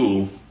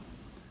homeschool,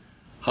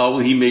 how will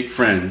he make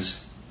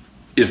friends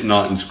if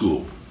not in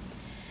school?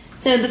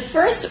 So the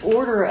first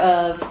order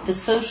of the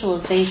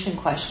socialization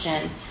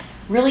question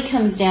really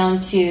comes down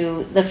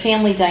to the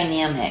family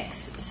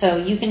dynamics. So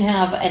you can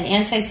have an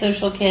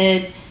antisocial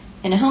kid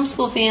in a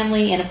homeschool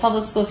family, in a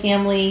public school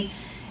family,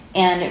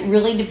 and it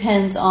really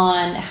depends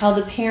on how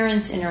the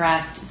parents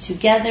interact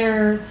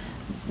together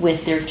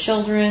with their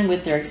children,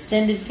 with their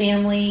extended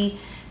family.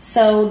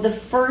 So the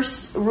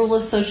first rule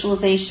of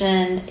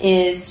socialization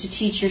is to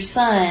teach your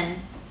son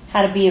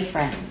how to be a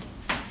friend.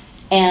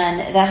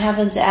 And that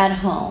happens at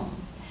home.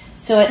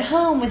 So at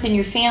home, within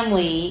your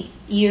family,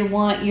 you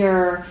want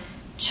your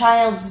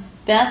child's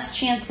best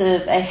chance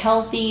of a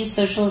healthy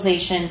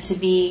socialization to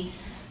be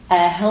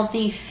a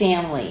healthy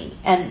family.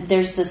 And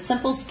there's the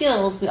simple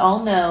skills we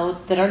all know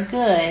that are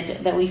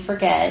good that we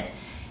forget,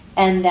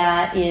 and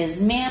that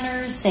is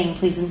manners, saying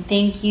please and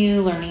thank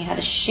you, learning how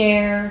to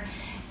share.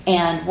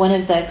 And one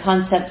of the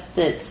concepts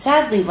that's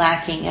sadly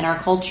lacking in our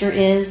culture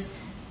is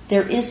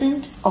there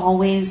isn't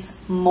always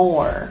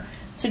more.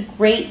 It's a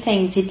great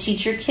thing to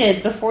teach your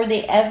kid before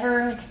they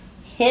ever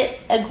hit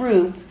a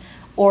group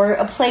or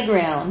a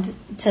playground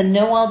to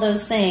know all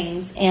those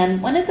things.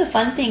 And one of the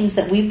fun things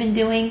that we've been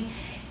doing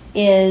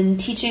in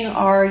teaching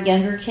our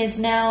younger kids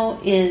now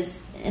is,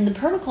 in the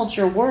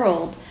permaculture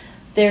world,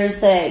 there's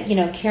the,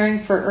 caring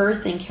for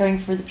earth and caring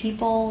for the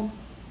people.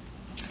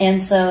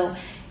 And so,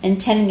 and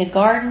tending a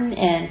garden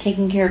and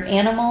taking care of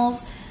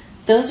animals,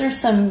 those are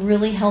some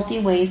really healthy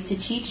ways to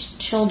teach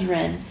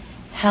children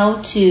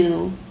how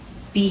to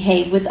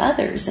behave with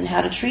others and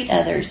how to treat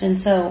others. And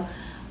so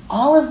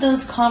all of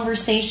those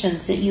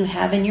conversations that you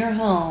have in your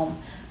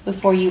home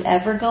before you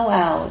ever go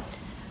out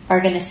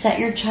are going to set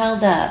your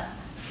child up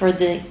for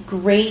the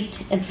great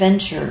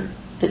adventure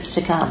that's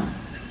to come.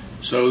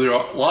 So there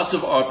are lots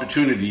of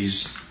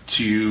opportunities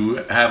to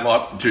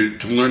have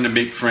to learn to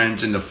make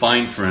friends and to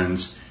find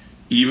friends,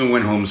 even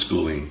when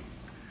homeschooling.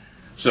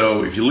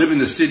 So if you live in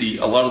the city,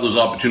 a lot of those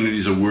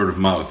opportunities are word of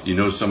mouth. You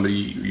know somebody,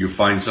 you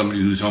find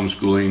somebody who's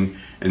homeschooling,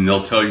 and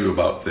they'll tell you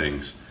about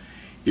things.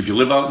 If you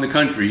live out in the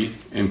country,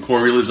 and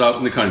Corey lives out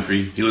in the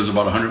country, he lives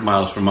about 100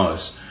 miles from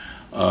us,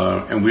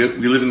 and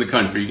we live in the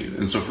country,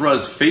 and so for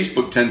us,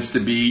 Facebook tends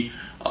to be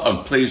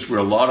a place where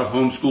a lot of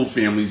homeschool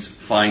families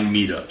find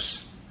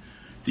meetups.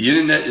 The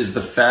internet is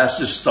the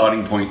fastest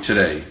starting point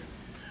today.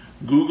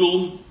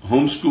 Google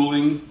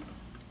homeschooling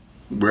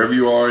wherever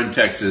you are in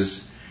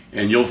Texas,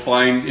 and you'll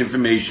find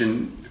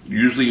information,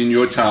 usually in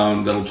your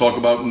town, that'll talk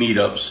about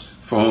meetups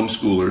for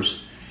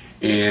homeschoolers,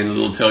 and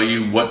it'll tell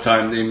you what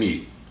time they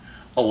meet.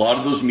 A lot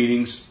of those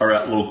meetings are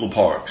at local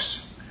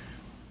parks.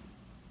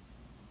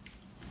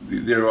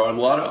 There are a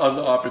lot of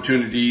other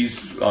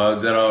opportunities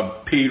that are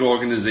paid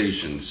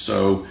organizations,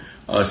 so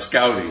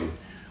scouting.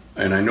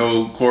 And I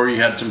know Corey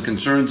had some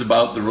concerns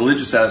about the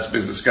religious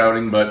aspects of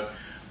scouting, but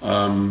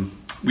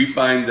we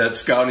find that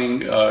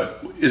scouting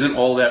isn't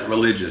all that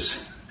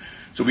religious.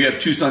 So we have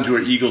two sons who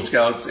are Eagle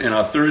Scouts, and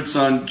our third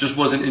son just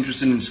wasn't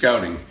interested in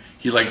scouting.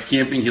 He liked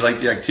camping, he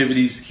liked the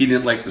activities, he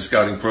didn't like the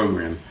scouting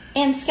program.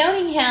 And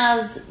scouting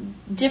has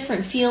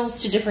different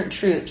feels to different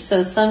troops.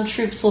 So some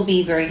troops will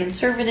be very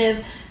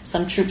conservative,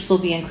 some troops will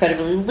be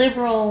incredibly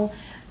liberal.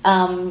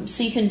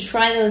 So you can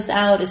try those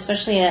out,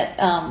 especially at,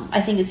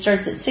 I think it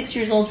starts at 6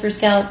 years old for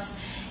scouts,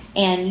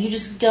 and you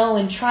just go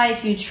and try a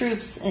few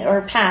troops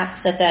or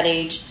packs at that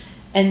age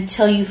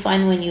until you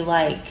find one you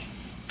like.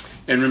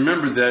 And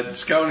remember that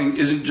scouting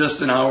isn't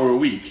just an hour a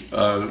week. There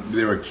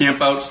are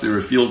campouts, there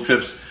are field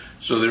trips,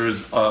 so there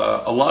is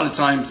a lot of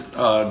times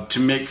to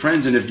make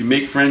friends, and if you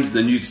make friends,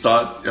 then you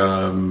start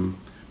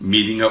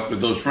meeting up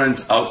with those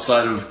friends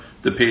outside of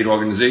the paid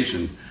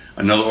organization.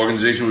 Another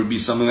organization would be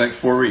something like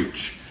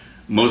 4-H.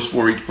 Most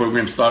 4-H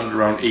programs started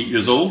around 8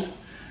 years old.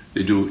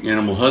 They do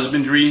animal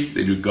husbandry,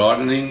 they do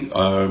gardening.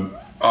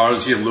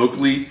 Ours here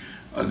locally,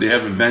 they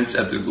have events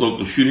at the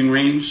local shooting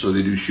range, so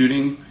they do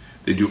shooting,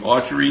 they do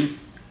archery.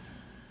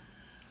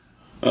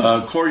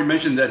 Corey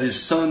mentioned that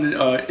his son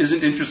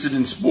isn't interested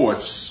in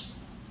sports,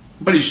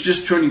 but he's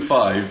just turning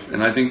 5,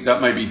 and I think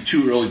that might be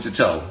too early to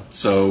tell.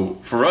 So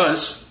for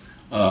us,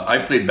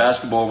 I played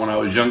basketball when I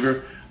was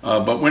younger,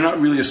 but we're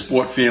not really a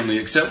sport family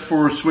except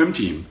for a swim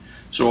team.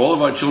 So all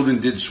of our children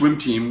did swim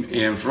team,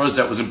 and for us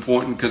that was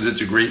important because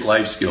it's a great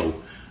life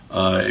skill.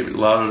 It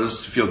allowed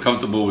us to feel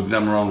comfortable with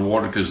them around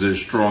water because they're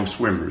strong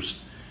swimmers.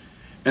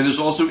 And there's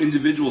also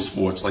individual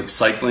sports like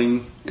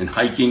cycling and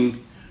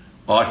hiking,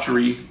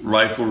 archery,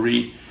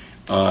 riflery.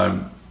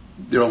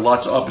 There are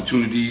lots of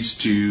opportunities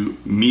to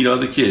meet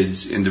other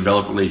kids and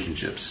develop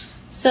relationships.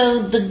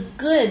 So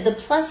the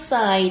plus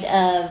side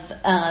of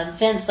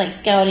events like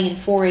scouting and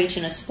 4-H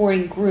and a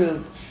sporting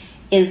group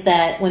is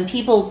that when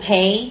people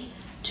pay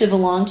to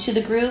belong to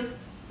the group,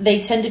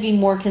 they tend to be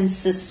more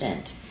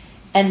consistent.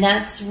 And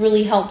that's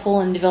really helpful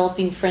in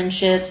developing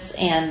friendships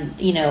and,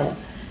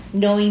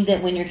 knowing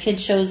that when your kid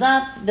shows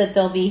up, that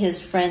there'll be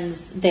his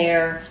friends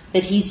there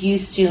that he's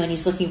used to and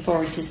he's looking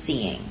forward to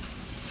seeing.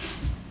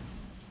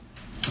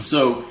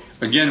 So,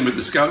 again, with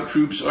the scout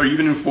troops or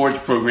even in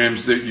 4-H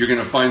programs, that you're going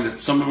to find that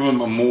some of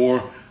them are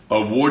more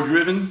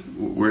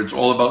award-driven, where it's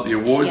all about the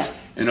awards,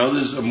 and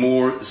others are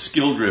more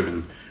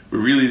skill-driven,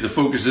 where really the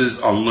focus is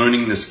on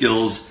learning the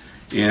skills,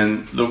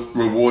 and the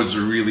rewards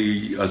are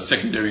really a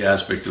secondary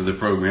aspect of the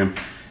program.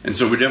 And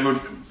so whatever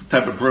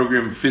type of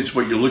program fits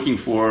what you're looking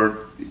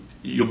for,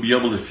 you'll be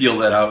able to feel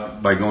that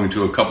out by going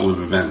to a couple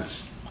of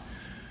events.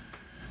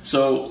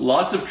 So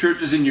lots of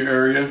churches in your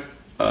area.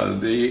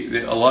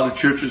 A lot of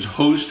churches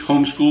host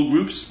homeschool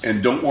groups,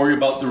 and don't worry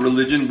about the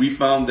religion. We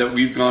found that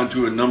we've gone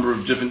to a number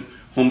of different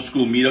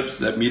homeschool meetups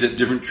that meet at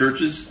different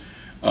churches.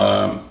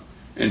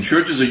 And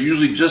churches are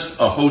usually just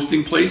a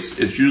hosting place.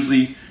 It's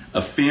usually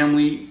a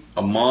family,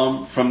 a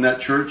mom from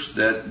that church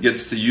that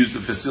gets to use the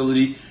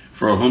facility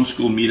for a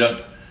homeschool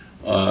meetup.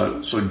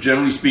 So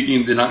generally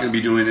speaking, they're not going to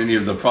be doing any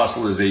of the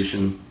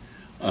proselytization.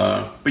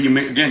 But you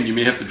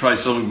may have to try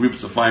several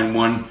groups to find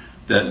one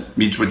that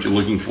meets what you're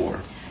looking for.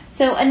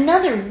 So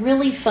another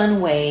really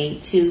fun way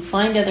to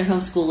find other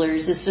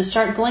homeschoolers is to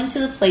start going to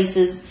the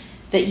places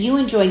that you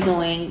enjoy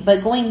going,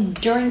 but going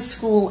during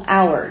school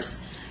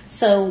hours.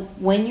 So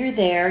when you're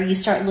there, you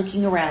start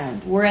looking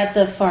around. We're at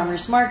the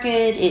farmer's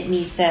market. It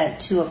meets at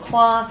 2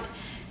 o'clock.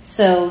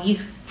 So you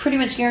pretty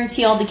much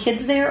guarantee all the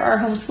kids there are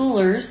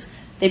homeschoolers.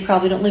 They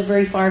probably don't live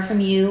very far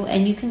from you,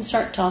 and you can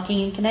start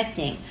talking and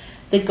connecting.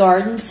 The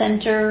garden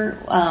center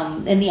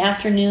in the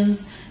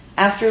afternoons,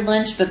 after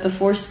lunch, but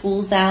before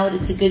school's out,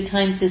 it's a good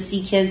time to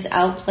see kids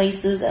out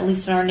places, at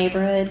least in our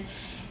neighborhood.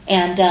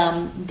 And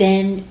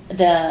then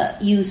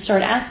you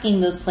start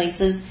asking those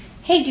places,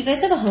 hey, do you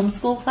guys have a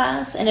homeschool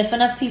class? And if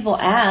enough people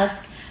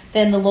ask,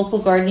 then the local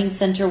gardening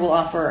center will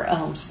offer a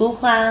homeschool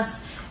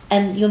class,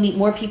 and you'll meet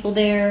more people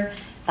there.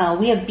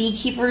 We have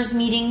beekeepers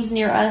meetings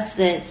near us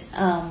that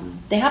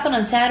they happen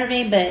on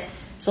Saturday, but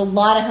it's a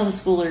lot of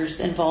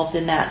homeschoolers involved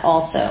in that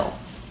also.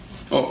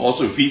 Oh,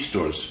 also feed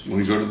stores. When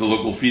we go to the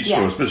local feed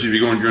store, especially if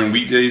you're going during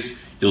weekdays,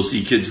 you'll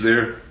see kids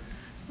there.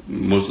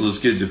 Most of those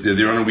kids, if they're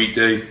there on a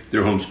weekday,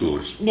 they're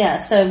homeschoolers. Yeah,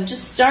 so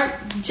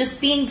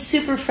just being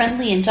super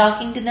friendly and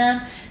talking to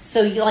them.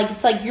 So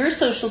it's like your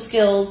social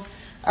skills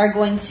are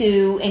going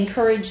to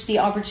encourage the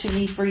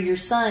opportunity for your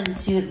son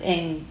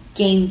to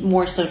gain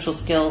more social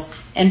skills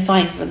and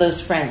find for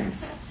those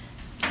friends.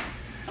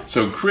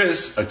 So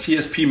Chris, a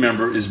TSP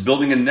member, is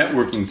building a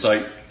networking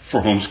site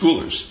for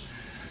homeschoolers.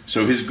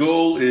 So his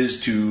goal is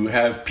to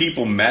have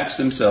people match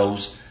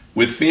themselves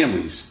with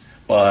families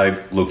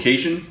by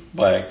location,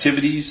 by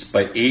activities,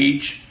 by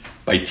age,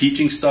 by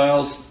teaching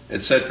styles,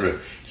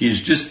 etc.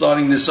 He's just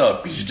starting this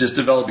up. He's just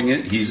developing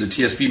it. He's a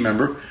TSP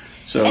member.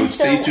 So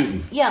stay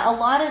tuned. Yeah, a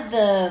lot of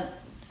the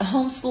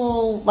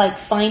homeschool, like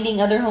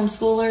finding other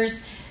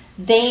homeschoolers,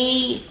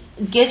 they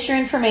get your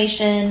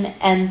information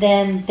and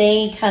then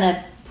they kind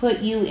of put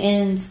you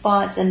in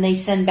spots and they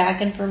send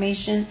back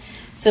information.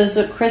 So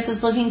what Chris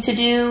is looking to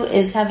do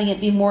is having it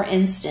be more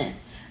instant,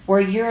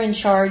 where you're in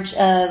charge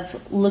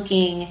of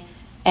looking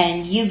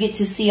and you get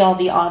to see all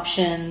the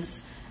options.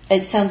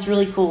 It sounds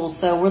really cool.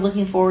 So we're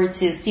looking forward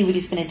to see what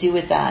he's going to do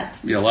with that.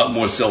 Yeah, a lot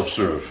more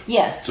self-serve.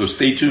 Yes. So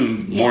stay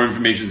tuned. More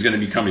information is going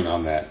to be coming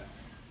on that.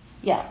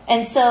 Yeah.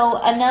 And so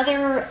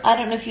another, I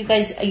don't know if you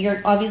guys,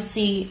 you're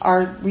obviously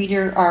our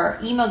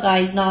email guy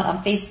is not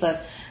on Facebook,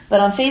 but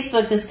on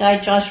Facebook, this guy,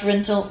 Josh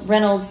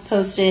Reynolds,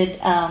 posted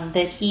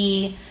that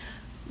he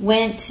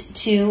went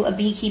to a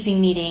beekeeping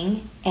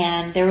meeting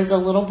and there was a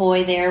little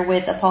boy there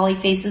with a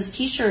Polyfaces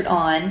t-shirt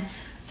on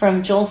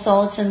from Joel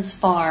Salatin's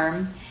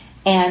farm.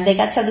 And they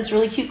got to have this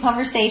really cute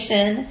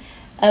conversation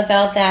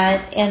about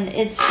that. And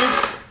it's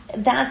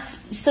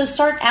just, so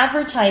start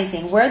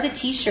advertising. Wear the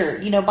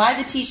t-shirt,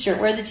 buy the t-shirt,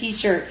 wear the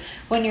t-shirt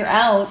when you're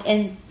out.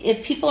 And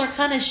if people are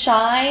kind of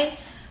shy,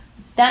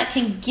 that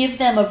can give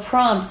them a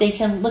prompt. They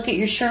can look at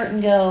your shirt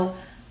and go,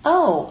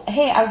 oh,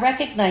 hey, I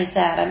recognize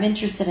that. I'm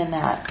interested in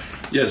that.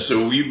 Yeah,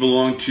 so we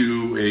belong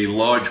to a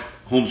large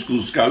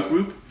homeschool scout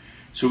group.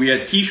 So we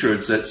had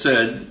t-shirts that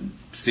said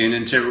San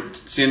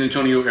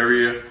Antonio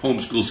area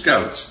homeschool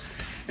scouts.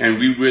 And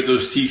we wear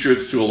those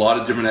t-shirts to a lot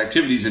of different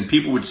activities, and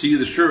people would see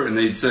the shirt and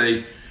they'd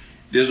say,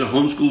 there's a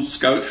homeschool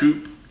scout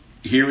troop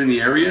here in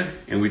the area?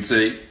 And we'd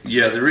say,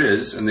 yeah, there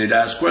is. And they'd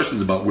ask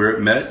questions about where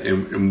it met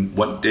and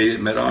what day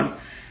it met on.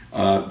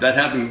 That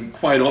happened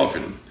quite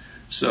often.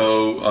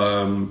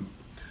 So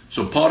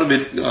part of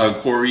it,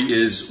 Corey,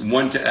 is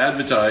one, to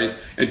advertise,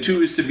 and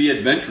two, is to be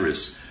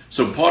adventurous.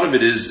 So part of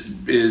it is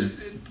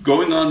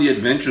going on the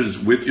adventures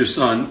with your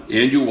son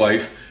and your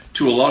wife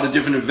to a lot of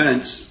different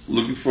events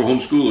looking for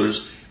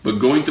homeschoolers, but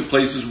going to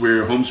places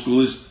where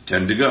homeschoolers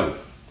tend to go.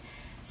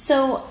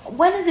 So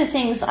one of the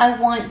things I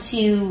want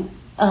to,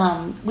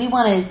 we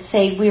want to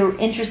say, we're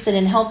interested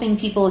in helping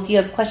people. If you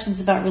have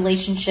questions about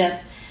relationship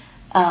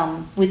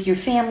with your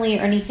family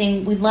or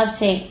anything, we'd love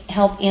to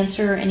help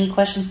answer any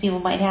questions people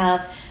might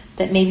have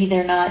that maybe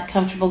they're not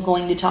comfortable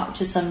going to talk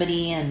to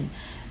somebody and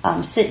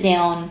sit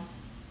down.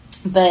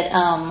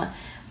 But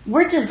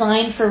we're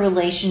designed for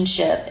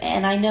relationship,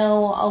 and I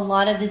know a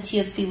lot of the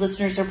TSP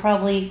listeners are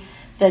probably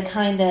the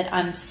kind that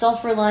I'm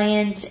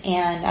self-reliant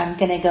and I'm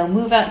going to go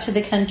move out to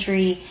the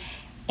country.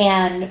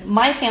 And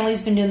my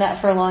family's been doing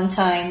that for a long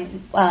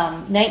time.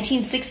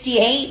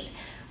 1968,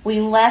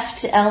 we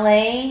left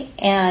LA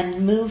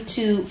and moved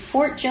to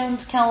Fort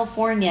Jones,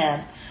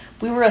 California.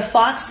 We were a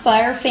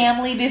Foxfire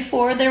family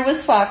before there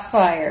was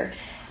Foxfire.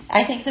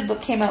 I think the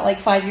book came out like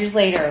 5 years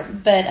later,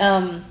 but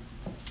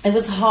it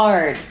was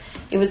hard.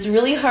 It was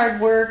really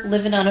hard work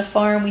living on a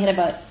farm. We had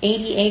about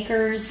 80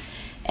 acres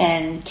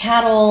and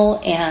cattle,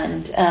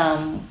 and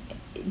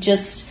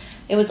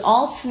it was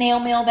all snail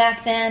mail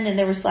back then, and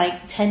there was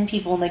like 10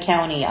 people in the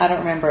county. I don't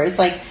remember. It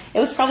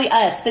was probably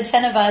us, the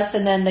 10 of us,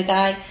 and then the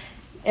guy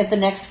at the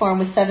next farm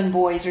with 7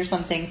 boys or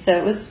something. So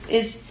it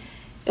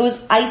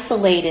was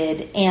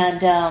isolated,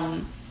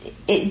 and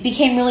it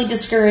became really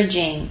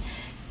discouraging.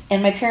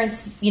 And my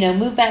parents,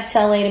 moved back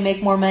to LA to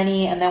make more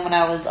money, and then when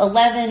I was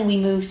 11, we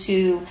moved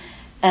to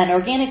an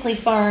organically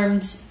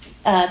farmed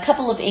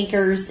couple of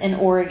acres in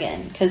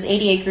Oregon, because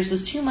 80 acres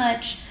was too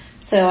much.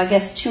 So I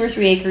guess 2 or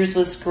 3 acres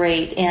was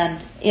great,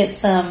 and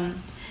it's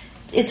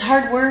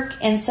hard work.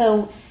 And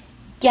so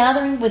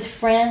gathering with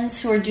friends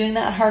who are doing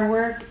that hard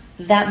work,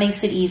 that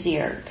makes it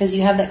easier, because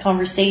you have that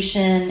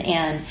conversation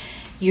and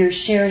you're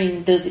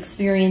sharing those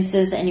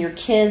experiences, and your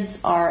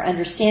kids are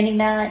understanding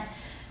that.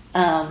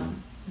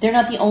 They're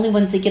not the only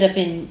ones that get up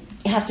and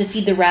have to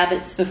feed the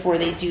rabbits before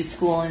they do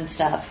school and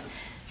stuff.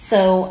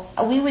 So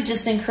we would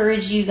just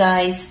encourage you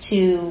guys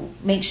to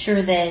make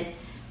sure that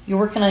you're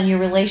working on your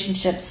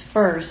relationships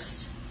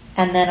first,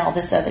 and then all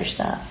this other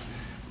stuff.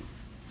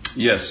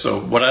 Yes, so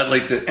what I'd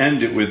like to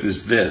end it with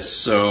is this.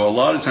 So a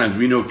lot of times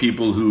we know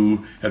people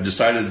who have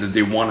decided that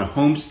they want to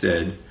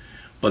homestead,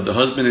 but the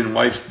husband and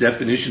wife's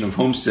definition of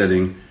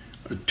homesteading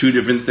are 2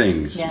 different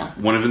things. Yeah.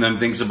 One of them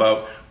thinks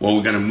about, well,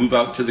 we're going to move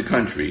out to the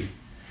country.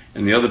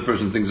 And the other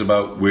person thinks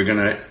about, we're going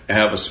to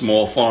have a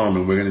small farm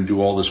and we're going to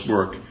do all this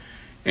work.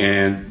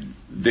 And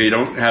they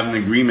don't have an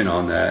agreement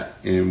on that.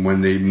 And when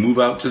they move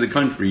out to the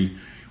country,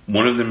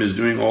 one of them is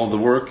doing all the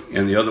work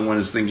and the other one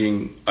is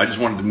thinking, I just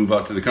wanted to move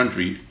out to the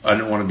country. I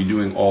don't want to be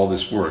doing all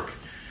this work.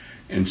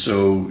 And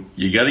so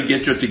you got to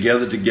get your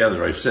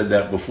together. I've said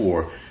that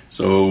before.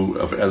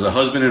 So as a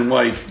husband and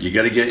wife, you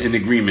got to get in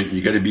agreement.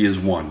 You got to be as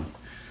one.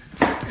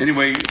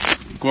 Anyway,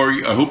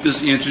 Corey, I hope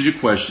this answers your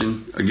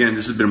question. Again,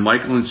 this has been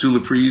Michael and Sue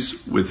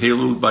Laprise with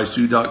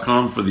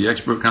HaloBySue.com for the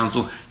Expert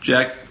Council.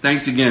 Jack,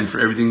 thanks again for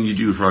everything you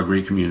do for our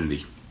great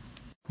community.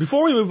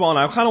 Before we move on,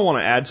 I kind of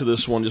want to add to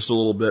this one just a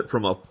little bit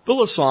from a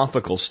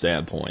philosophical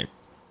standpoint.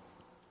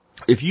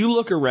 If you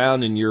look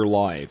around in your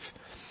life,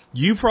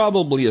 you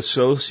probably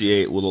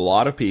associate with a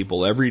lot of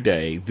people every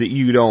day that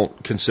you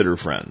don't consider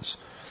friends.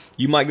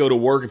 You might go to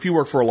work, if you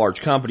work for a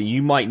large company,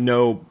 you might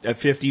know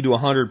 50 to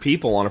 100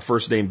 people on a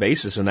first name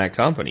basis in that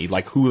company,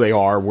 like who they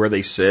are, where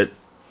they sit,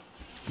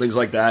 things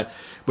like that.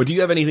 But do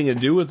you have anything to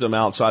do with them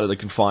outside of the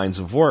confines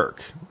of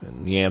work?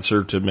 And the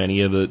answer to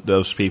many of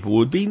those people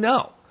would be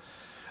no.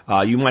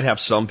 You might have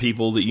some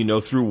people that you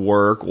know through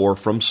work or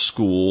from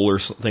school or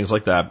things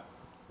like that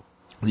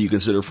you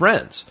consider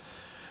friends.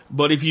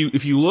 But if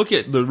you look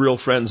at the real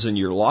friends in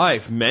your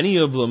life, many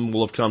of them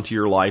will have come to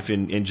your life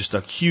in just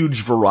a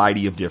huge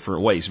variety of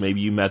different ways.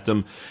 Maybe you met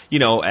them,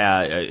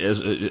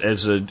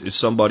 as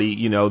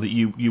somebody,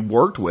 that you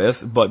worked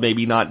with, but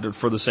maybe not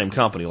for the same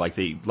company.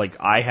 Like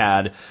I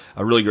had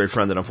a really great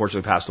friend that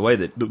unfortunately passed away.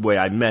 That the way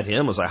I met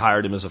him was I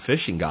hired him as a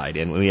fishing guide,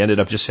 and we ended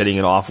up just hitting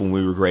it off when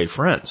we were great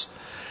friends.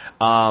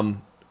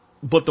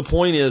 But the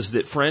point is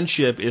that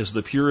friendship is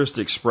the purest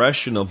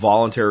expression of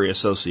voluntary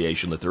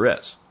association that there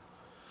is.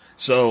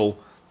 So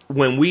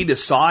when we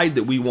decide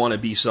that we want to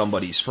be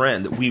somebody's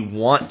friend, that we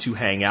want to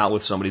hang out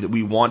with somebody, that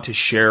we want to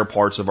share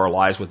parts of our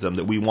lives with them,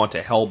 that we want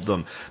to help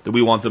them, that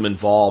we want them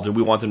involved, and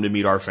we want them to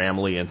meet our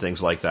family and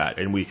things like that.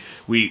 And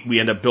we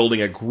end up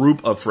building a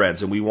group of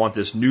friends, and we want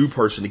this new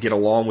person to get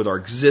along with our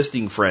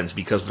existing friends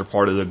because they're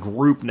part of the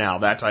group now,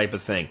 that type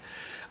of thing.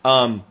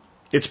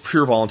 It's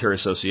pure voluntary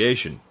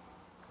association.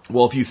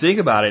 Well, if you think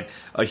about it,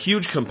 a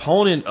huge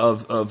component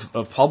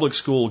of public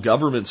school,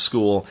 government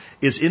school,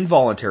 is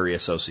involuntary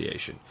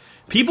association.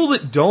 People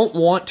that don't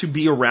want to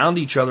be around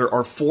each other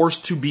are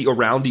forced to be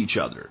around each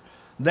other.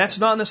 That's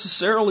not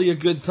necessarily a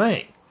good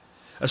thing,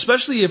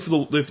 especially if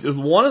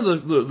one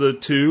of the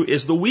two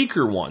is the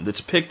weaker one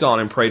that's picked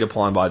on and preyed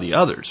upon by the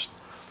others.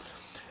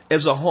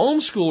 As a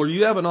homeschooler,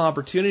 you have an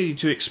opportunity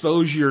to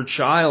expose your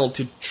child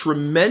to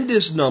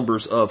tremendous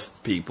numbers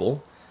of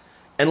people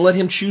and let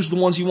him choose the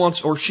ones he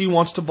wants or she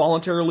wants to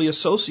voluntarily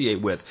associate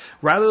with,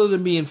 rather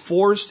than being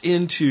forced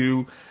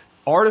into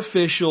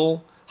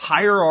artificial,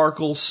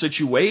 hierarchical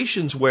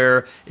situations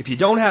where if you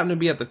don't happen to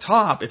be at the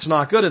top, it's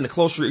not good, and the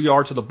closer you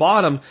are to the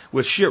bottom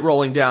with shit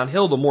rolling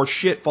downhill, the more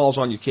shit falls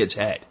on your kid's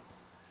head.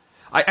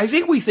 I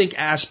think we think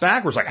ass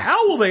backwards, like,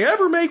 how will they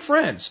ever make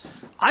friends?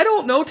 I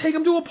don't know, take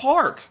them to a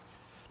park.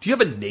 Do you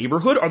have a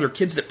neighborhood? Are there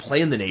kids that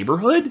play in the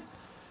neighborhood?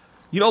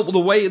 The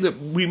way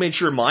that we made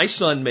sure my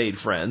son made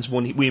friends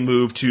when we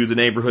moved to the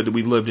neighborhood that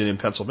we lived in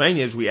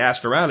Pennsylvania is we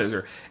asked around, is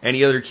there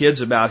any other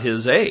kids about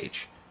his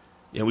age?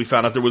 We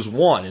found out there was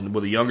one, and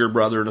with a younger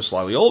brother and a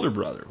slightly older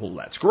brother. Well,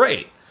 that's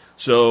great.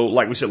 So,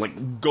 like we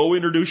said, go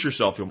introduce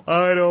yourself to him.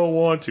 I don't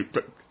want to.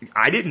 But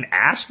I didn't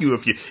ask you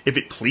if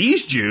it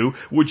pleased you,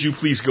 would you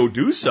please go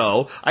do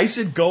so? I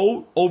said,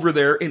 go over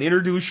there and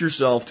introduce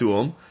yourself to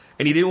him.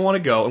 And he didn't want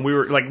to go, and we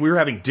were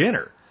having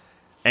dinner.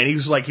 And he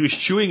was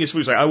chewing his food.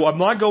 He's like, I'm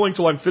not going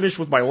till I'm finished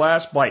with my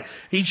last bite.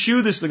 He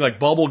chewed this thing like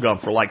bubble gum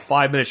for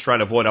 5 minutes trying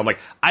to avoid it. I'm like,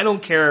 I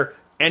don't care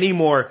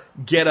anymore.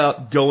 Get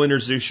up, go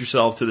introduce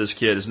yourself to this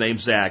kid. His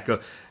name's Zach.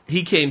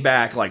 He came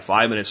back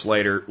 5 minutes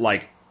later,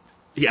 I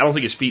don't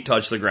think his feet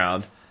touched the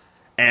ground,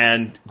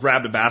 and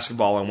grabbed a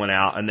basketball and went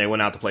out, and they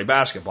went out to play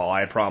basketball.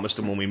 I had promised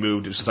him when we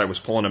moved, since I was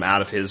pulling him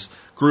out of his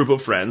group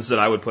of friends, that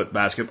I would put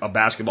a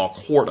basketball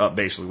court up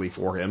basically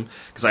for him,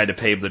 because I had to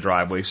pave the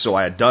driveway, so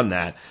I had done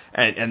that.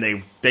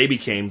 And they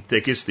became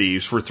thick as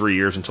thieves for 3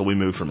 years until we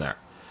moved from there.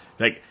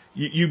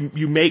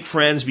 You make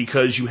friends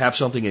because you have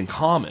something in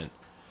common,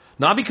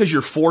 not because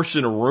you're forced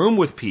in a room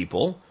with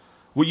people.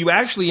 What you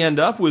actually end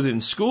up with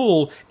in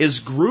school is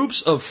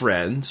groups of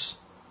friends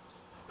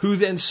who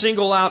then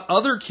single out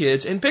other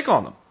kids and pick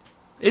on them.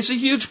 It's a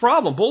huge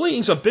problem.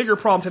 Bullying's a bigger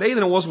problem today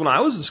than it was when I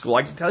was in school.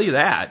 I can tell you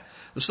that.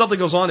 The stuff that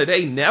goes on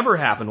today never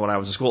happened when I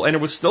was in school, and there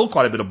was still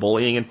quite a bit of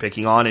bullying and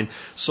picking on and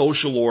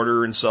social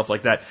order and stuff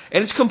like that.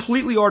 And it's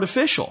completely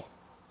artificial.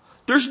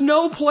 There's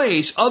no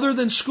place other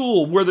than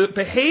school where the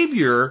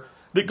behavior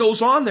that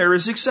goes on there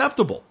is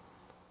acceptable.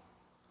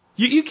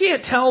 You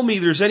can't tell me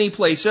there's any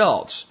place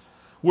else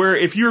where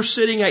if you're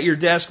sitting at your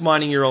desk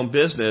minding your own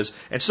business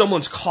and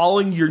someone's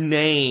calling your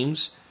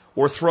names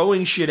or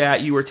throwing shit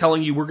at you or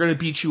telling you we're going to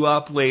beat you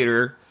up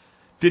later,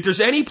 that there's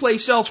any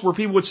place else where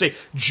people would say,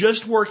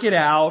 just work it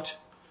out,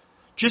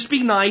 just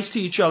be nice to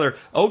each other.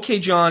 Okay,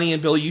 Johnny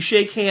and Billy, you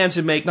shake hands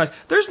and make nice.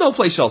 There's no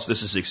place else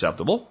this is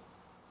acceptable.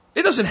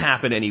 It doesn't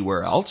happen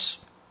anywhere else.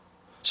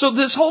 So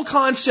this whole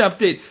concept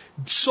that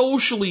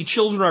socially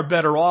children are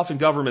better off in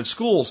government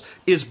schools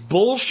is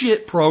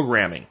bullshit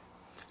programming.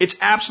 It's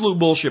absolute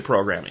bullshit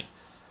programming.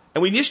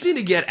 And we just need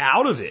to get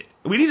out of it.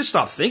 We need to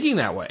stop thinking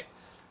that way.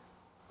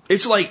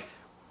 It's like,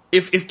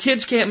 if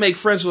kids can't make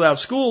friends without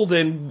school,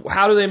 then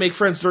how do they make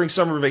friends during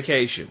summer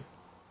vacation?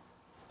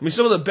 I mean,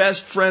 some of the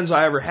best friends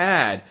I ever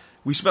had,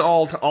 we spent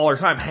all our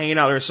time hanging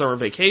out during summer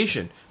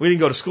vacation. We didn't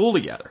go to school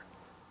together.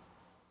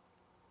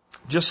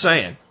 Just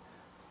saying.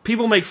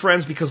 People make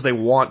friends because they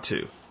want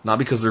to, not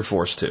because they're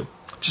forced to.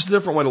 Just a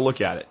different way to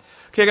look at it.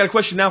 Okay, I got a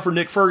question now for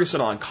Nick Ferguson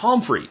on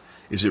comfrey.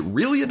 Is it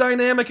really a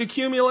dynamic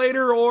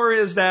accumulator, or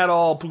is that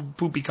all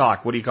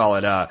poopycock? What do you call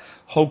it?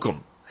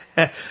 Hokum.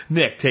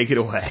 Nick, take it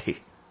away.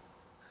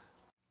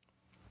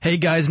 Hey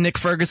guys, Nick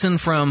Ferguson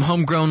from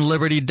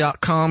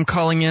homegrownliberty.com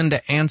calling in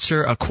to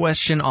answer a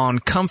question on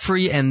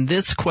comfrey, and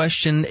this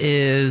question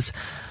is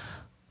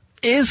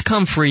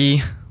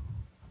comfrey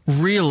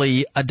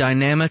really a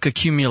dynamic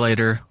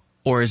accumulator,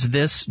 or is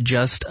this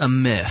just a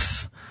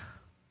myth?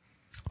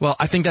 Well,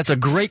 I think that's a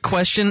great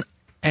question,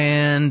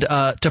 and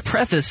to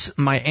preface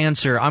my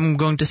answer, I'm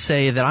going to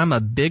say that I'm a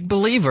big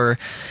believer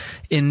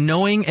in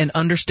knowing and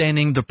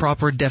understanding the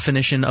proper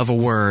definition of a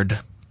word.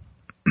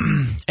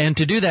 And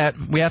to do that,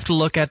 we have to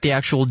look at the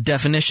actual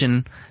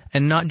definition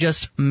and not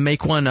just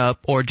make one up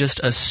or just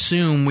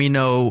assume we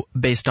know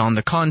based on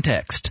the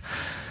context.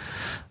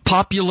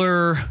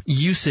 Popular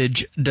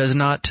usage does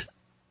not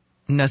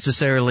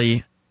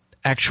necessarily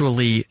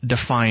actually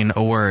define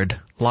a word.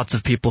 Lots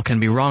of people can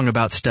be wrong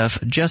about stuff.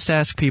 Just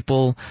ask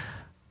people,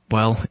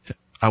 well,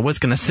 I was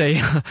going to say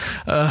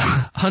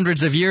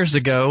hundreds of years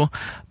ago,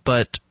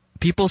 but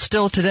people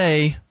still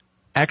today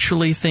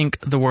actually think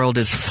the world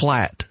is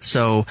flat.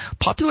 So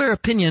popular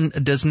opinion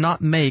does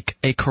not make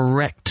a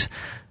correct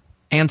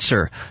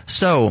answer.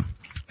 So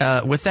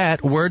with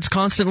that, words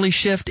constantly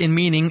shift in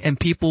meaning, and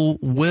people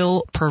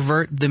will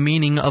pervert the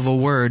meaning of a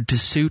word to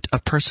suit a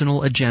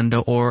personal agenda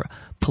or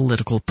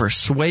political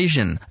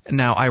persuasion.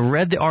 Now, I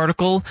read the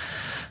article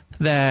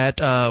that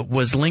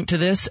was linked to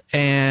this,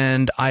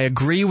 and I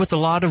agree with a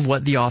lot of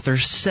what the author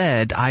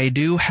said. I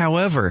do,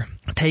 however,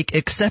 take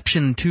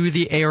exception to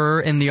the error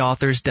in the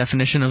author's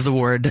definition of the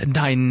word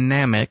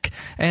dynamic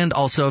and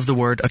also of the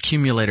word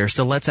accumulator.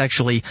 So let's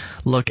actually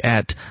look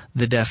at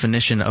the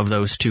definition of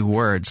those two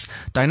words.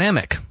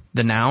 Dynamic,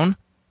 the noun,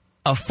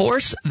 a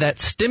force that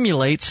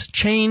stimulates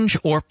change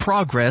or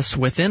progress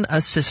within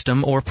a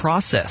system or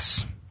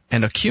process.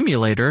 And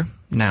accumulator,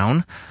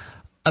 noun,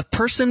 a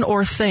person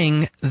or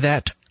thing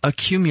that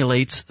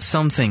accumulates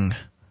something.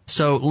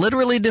 So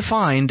literally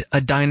defined, a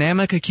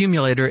dynamic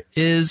accumulator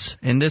is,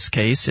 in this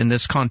case, in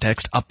this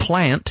context, a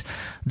plant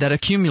that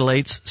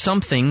accumulates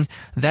something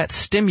that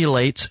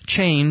stimulates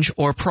change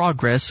or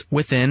progress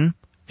within,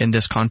 in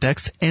this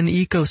context, an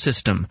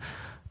ecosystem.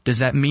 Does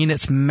that mean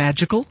it's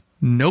magical?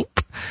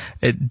 Nope.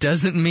 It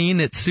doesn't mean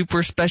it's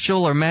super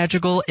special or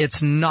magical.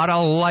 It's not a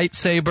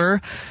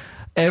lightsaber.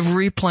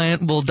 Every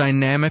plant will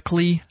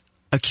dynamically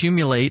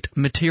accumulate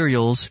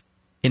materials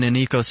in an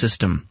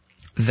ecosystem.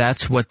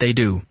 That's what they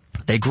do.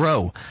 They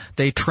grow.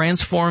 They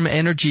transform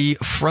energy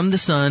from the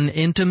sun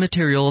into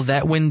material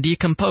that, when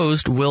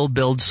decomposed, will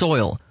build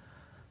soil.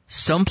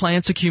 Some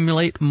plants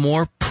accumulate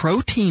more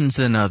proteins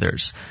than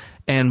others.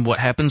 And what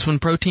happens when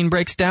protein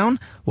breaks down?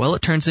 Well,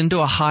 it turns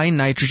into a high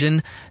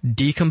nitrogen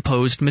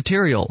decomposed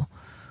material.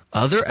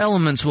 Other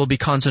elements will be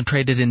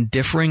concentrated in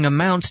differing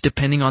amounts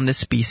depending on the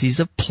species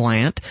of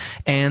plant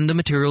and the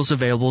materials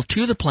available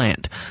to the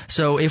plant.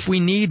 So if we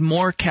need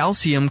more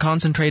calcium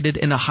concentrated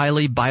in a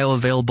highly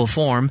bioavailable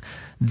form,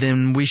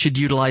 then we should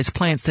utilize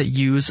plants that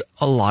use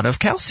a lot of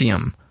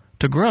calcium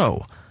to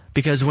grow.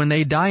 Because when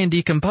they die and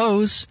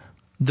decompose,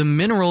 the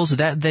minerals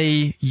that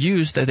they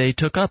used, that they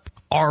took up,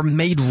 are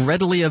made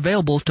readily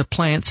available to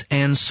plants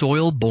and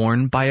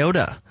soil-borne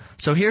biota.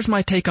 So here's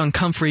my take on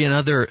comfrey and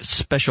other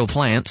special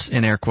plants,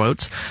 in air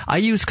quotes. I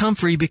use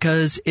comfrey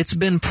because it's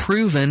been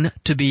proven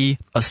to be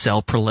a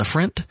cell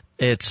proliferant.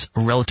 It's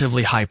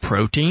relatively high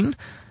protein.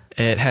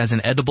 It has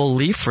an edible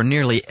leaf for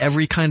nearly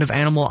every kind of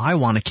animal I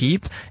want to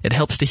keep. It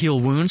helps to heal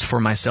wounds for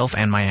myself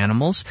and my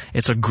animals.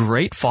 It's a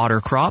great fodder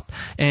crop.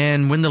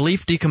 And when the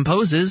leaf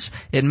decomposes,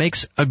 it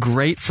makes a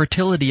great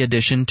fertility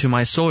addition to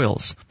my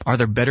soils. Are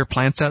there better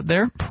plants out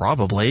there?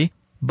 Probably.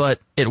 But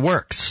it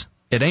works.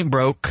 It ain't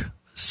broke.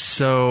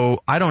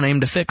 So I don't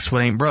aim to fix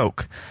what ain't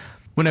broke.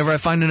 Whenever I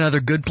find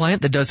another good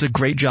plant that does a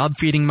great job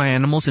feeding my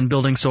animals and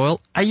building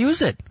soil, I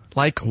use it.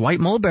 Like white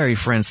mulberry,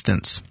 for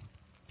instance.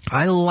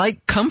 I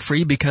like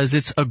comfrey because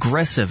it's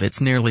aggressive.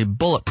 It's nearly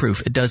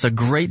bulletproof. It does a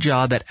great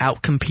job at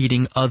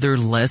outcompeting other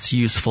less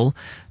useful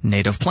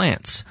native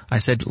plants. I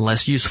said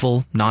less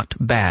useful, not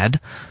bad.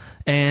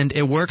 And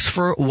it works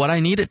for what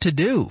I need it to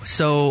do.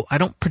 So I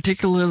don't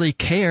particularly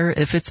care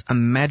if it's a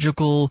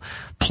magical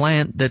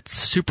plant that's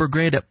super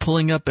great at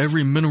pulling up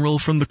every mineral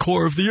from the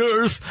core of the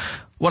earth.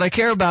 What I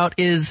care about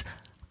is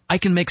I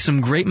can make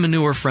some great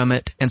manure from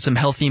it and some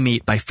healthy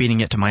meat by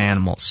feeding it to my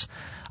animals.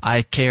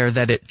 I care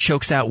that it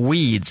chokes out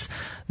weeds,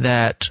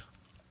 that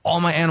all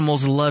my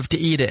animals love to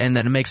eat it, and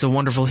that it makes a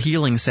wonderful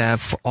healing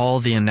salve for all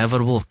the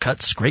inevitable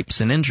cuts,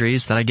 scrapes, and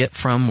injuries that I get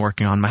from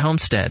working on my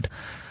homestead.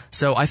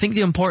 So I think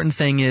the important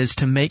thing is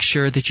to make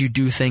sure that you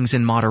do things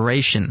in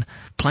moderation.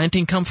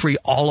 Planting comfrey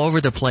all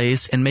over the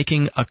place and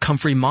making a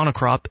comfrey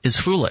monocrop is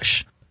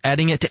foolish.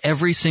 Adding it to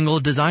every single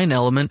design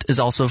element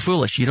is also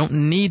foolish. You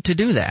don't need to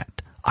do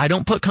that. I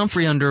don't put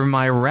comfrey under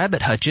my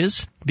rabbit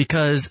hutches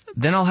because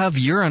then I'll have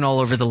urine all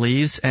over the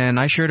leaves, and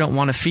I sure don't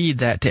want to feed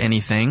that to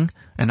anything,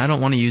 and I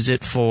don't want to use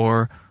it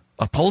for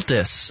a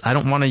poultice. I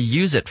don't want to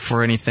use it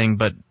for anything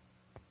but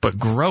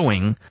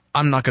growing.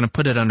 I'm not going to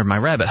put it under my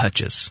rabbit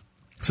hutches.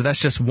 So that's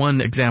just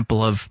one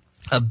example of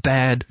a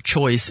bad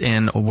choice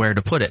in where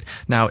to put it.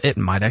 Now, it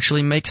might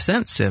actually make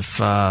sense if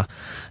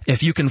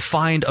you can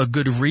find a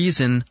good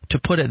reason to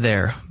put it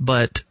there,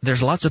 but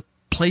there's lots of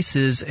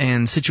places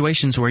and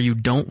situations where you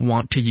don't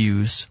want to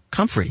use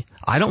comfrey.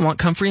 I don't want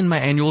comfrey in my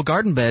annual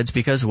garden beds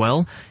because,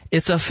 well,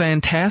 it's a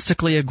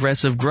fantastically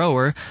aggressive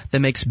grower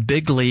that makes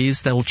big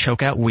leaves that will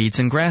choke out weeds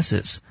and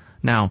grasses.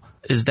 Now,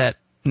 does that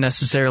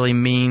necessarily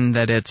mean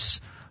that it's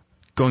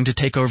going to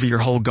take over your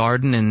whole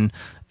garden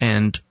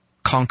and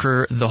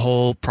conquer the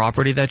whole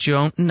property that you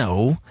own?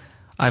 No.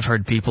 I've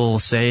heard people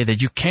say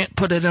that you can't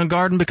put it in a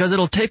garden because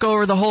it'll take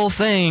over the whole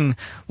thing.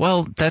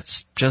 Well,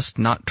 that's just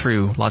not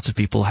true. Lots of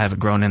people have it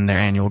grown in their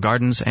annual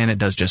gardens, and it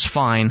does just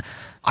fine.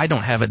 I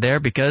don't have it there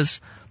because,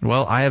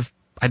 well, I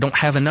don't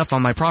have enough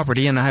on my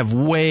property, and I have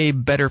way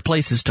better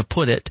places to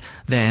put it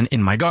than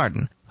in my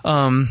garden.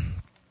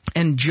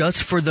 And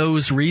just for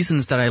those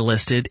reasons that I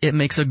listed, it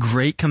makes a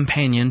great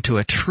companion to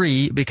a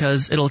tree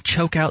because it'll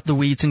choke out the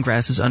weeds and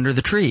grasses under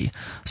the tree.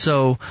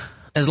 So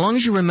as long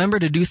as you remember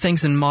to do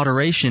things in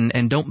moderation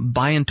and don't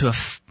buy into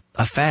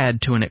a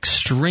fad to an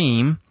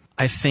extreme,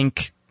 I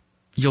think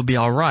you'll be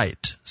all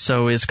right.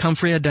 So is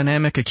comfrey a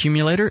dynamic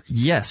accumulator?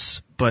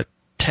 Yes, but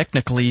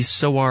technically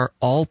so are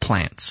all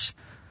plants.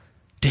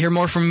 To hear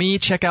more from me,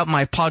 check out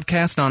my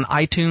podcast on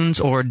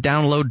iTunes or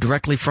download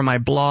directly from my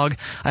blog.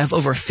 I have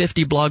over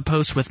 50 blog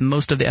posts with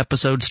most of the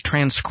episodes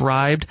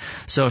transcribed.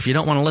 So if you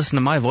don't want to listen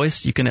to my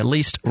voice, you can at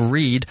least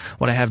read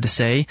what I have to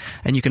say.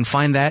 And you can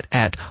find that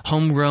at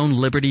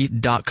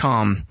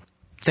homegrownliberty.com.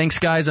 Thanks,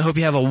 guys. I hope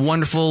you have a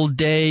wonderful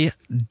day.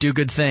 Do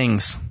good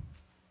things.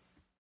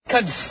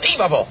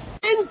 Conceivable!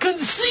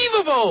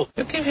 Inconceivable!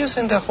 You keep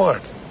using that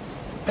word.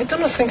 I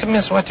don't think it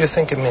means what you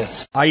think it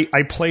means.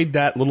 I played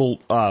that little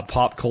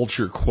pop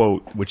culture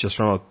quote, which is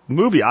from a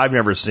movie I've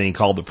never seen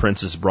called The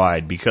Princess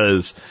Bride,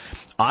 because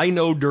I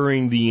know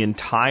during the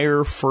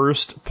entire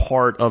first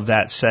part of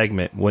that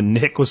segment, when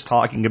Nick was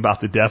talking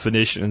about the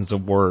definitions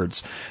of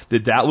words,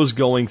 that was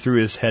going through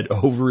his head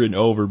over and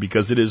over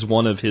because it is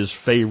one of his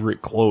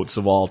favorite quotes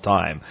of all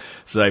time.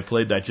 So I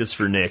played that just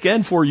for Nick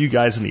and for you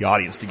guys in the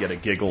audience to get a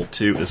giggle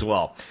too as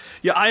well.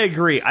 Yeah, I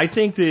agree. I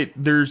think that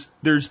there's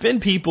been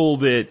people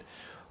that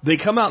they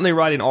come out and they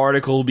write an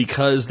article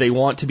because they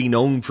want to be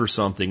known for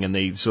something,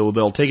 and so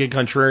they'll take a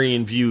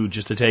contrarian view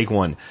just to take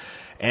one.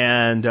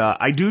 And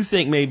I do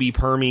think maybe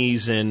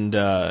permies and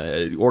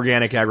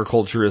organic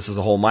agriculturists as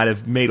a whole might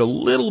have made a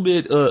little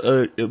bit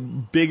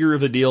bigger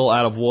of a deal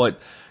out of what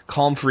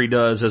comfrey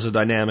does as a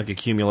dynamic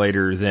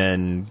accumulator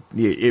than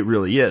it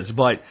really is.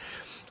 But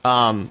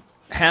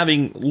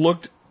having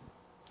looked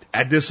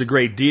at this a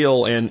great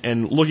deal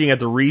and looking at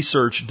the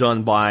research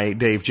done by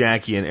Dave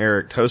Jackie and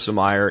Eric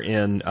Tosemeyer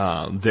in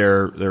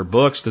their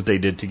books that they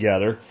did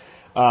together,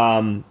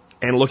 and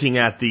looking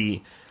at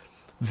the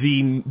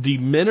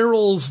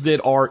minerals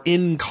that are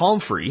in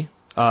comfrey,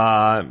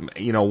 when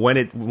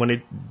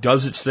it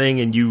does its thing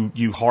and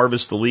you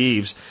harvest the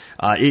leaves,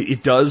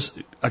 it does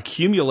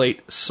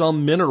accumulate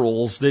some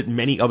minerals that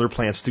many other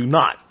plants do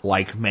not,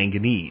 like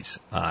manganese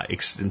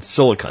and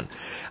silicon.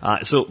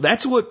 So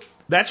that's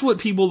what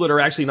people that are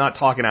actually not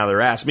talking out of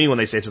their ass mean when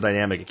they say it's a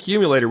dynamic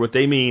accumulator. What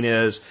they mean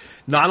is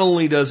not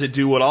only does it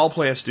do what all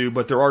plants do,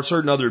 but there are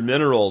certain other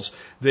minerals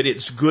that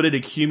it's good at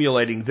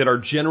accumulating that are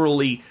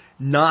generally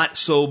not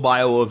so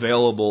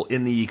bioavailable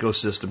in the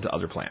ecosystem to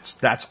other plants.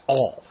 That's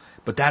all.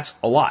 But that's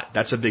a lot.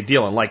 That's a big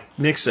deal. And like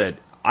Nick said,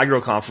 I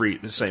grow comfrey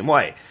the same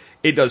way.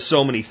 It does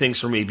so many things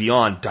for me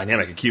beyond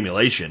dynamic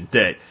accumulation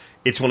that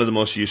it's one of the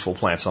most useful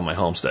plants on my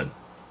homestead.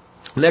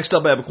 Next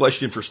up, I have a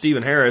question for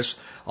Stephen Harris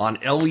on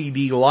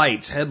LED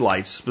lights,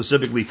 headlights,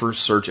 specifically for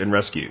search and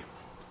rescue.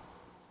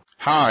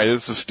 Hi,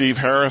 this is Steve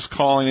Harris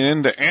calling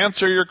in to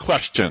answer your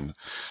question.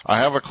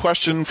 I have a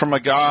question from a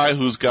guy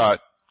who's got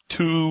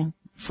 2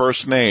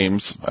 first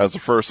names as a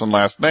first and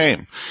last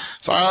name.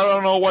 So I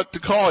don't know what to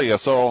call you,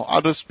 so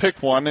I'll just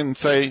pick one and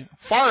say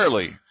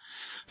Farley.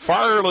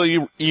 Farley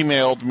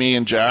emailed me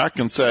and Jack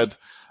and said,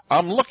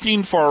 I'm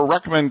looking for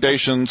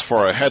recommendations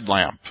for a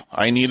headlamp.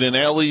 I need an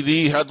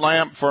LED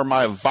headlamp for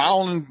my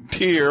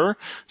volunteer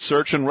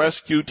search and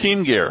rescue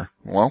team gear.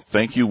 Well,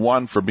 thank you,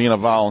 one, for being a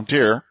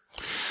volunteer.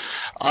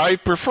 I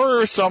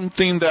prefer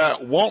something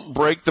that won't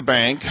break the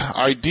bank,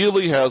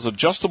 ideally has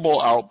adjustable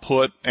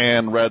output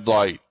and red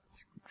light.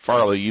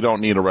 Farley, you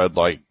don't need a red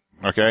light,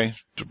 okay?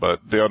 But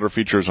the other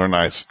features are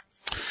nice.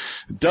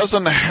 It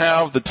doesn't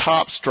have the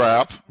top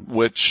strap,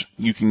 which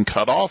you can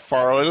cut off,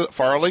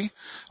 Farley.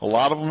 A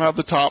lot of them have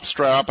the top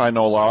strap. I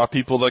know a lot of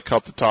people that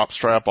cut the top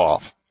strap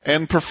off.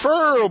 And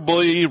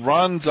preferably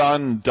runs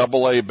on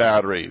AA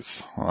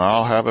batteries.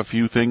 I'll have a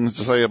few things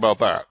to say about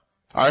that.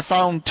 I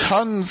found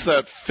tons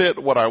that fit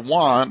what I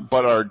want,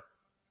 but are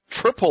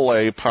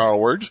AAA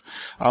powered.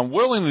 I'm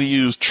willing to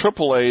use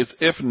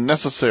AAAs if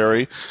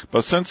necessary,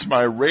 but since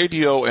my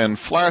radio and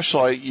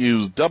flashlight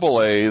use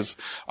AAs,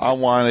 I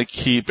want to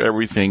keep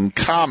everything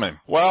common.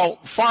 Well,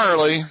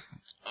 Farley,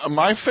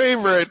 my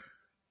favorite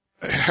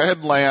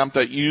headlamp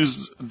that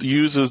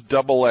uses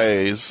double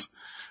A's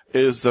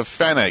is the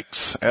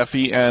Phoenix,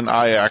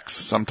 F-E-N-I-X,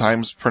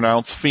 sometimes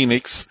pronounced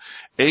Phoenix,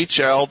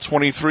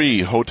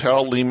 HL23,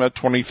 Hotel Lima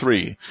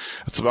 23.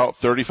 It's about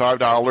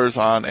 $35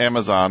 on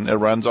Amazon. It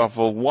runs off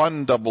of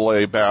one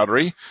AA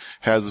battery,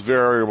 has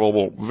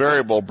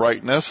variable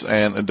brightness,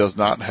 and it does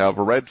not have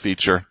a red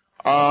feature.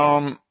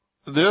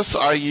 This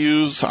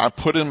I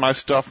put in my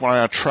stuff when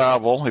I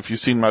travel. If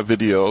you've seen my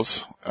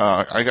videos,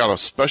 I got a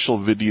special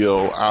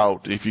video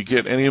out. If you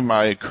get any of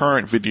my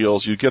current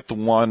videos, you get the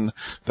one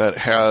that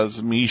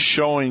has me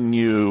showing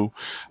you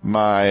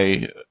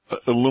my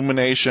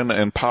illumination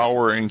and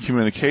power and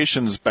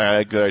communications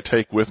bag that I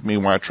take with me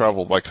when I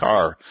travel by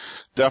car.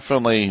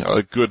 Definitely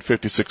a good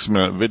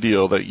 56-minute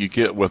video that you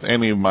get with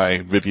any of my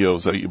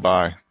videos that you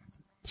buy.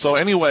 So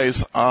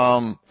anyways,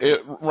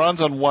 it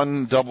runs on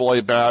one AA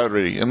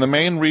battery, and the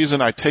main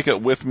reason I take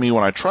it with me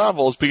when I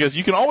travel is because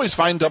you can always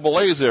find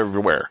AA's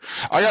everywhere.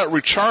 I got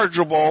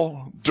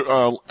rechargeable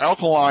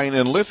alkaline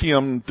and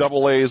lithium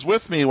AA's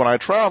with me when I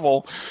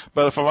travel,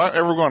 but if I'm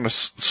ever going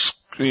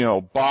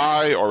to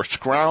buy or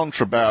scrounge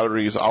for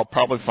batteries, I'll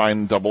probably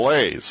find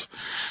AA's,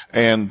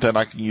 and then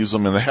I can use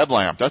them in the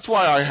headlamp. That's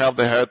why I have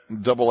the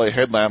AA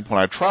headlamp when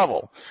I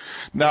travel.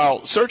 Now,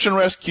 search and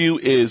rescue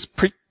is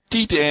pretty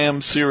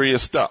damn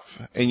serious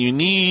stuff, and you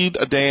need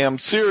a damn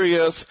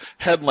serious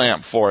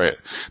headlamp for it.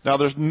 Now,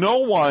 there's no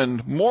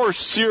one more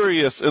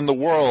serious in the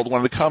world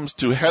when it comes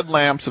to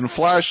headlamps and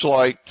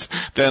flashlights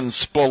than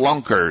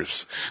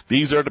spelunkers.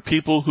 These are the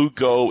people who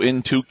go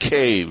into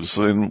caves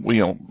and,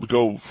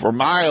 go for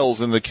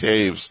miles in the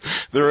caves.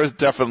 There is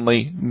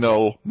definitely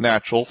no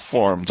natural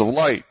forms of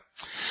light.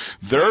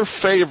 Their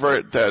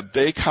favorite that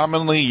they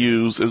commonly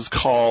use is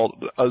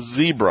called a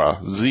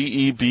zebra,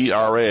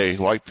 Z-E-B-R-A,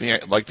 like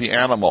the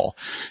animal.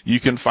 You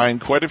can find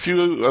quite a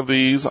few of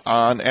these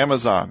on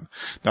Amazon.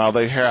 Now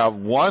they have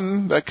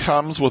one that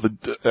comes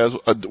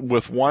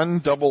with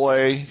one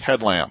AA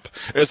headlamp.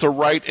 It's a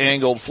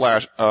right-angled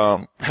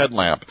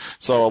headlamp,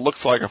 so it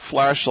looks like a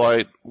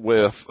flashlight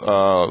with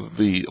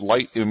the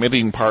light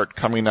emitting part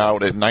coming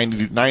out at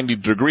 90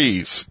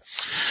 degrees.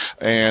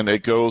 And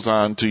it goes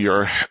onto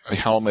your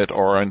helmet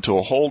or into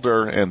a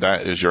holder, and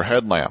that is your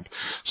headlamp.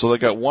 So they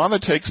got one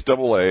that takes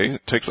AA,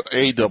 takes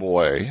a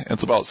AA, and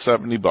it's about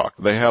 $70.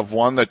 They have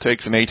one that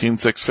takes an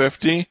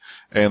 18650,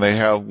 and they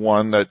have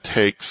one that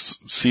takes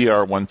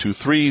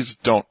CR123s.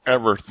 Don't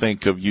ever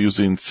think of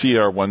using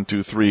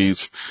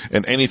CR123s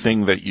in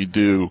anything that you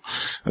do.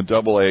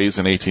 AA's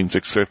and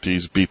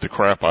 18650s beat the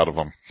crap out of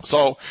them.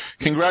 So,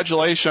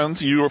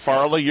 congratulations,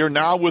 Farley. You're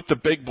now with the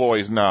big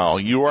boys now.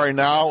 You are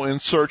now in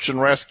search and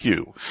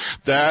rescue.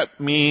 That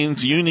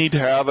means you need to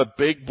have a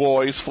big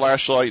boy's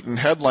flashlight and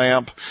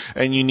headlamp,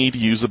 and you need to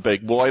use a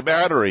big boy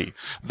battery.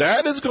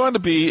 That is going to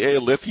be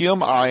a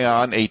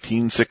lithium-ion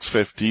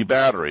 18650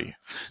 battery.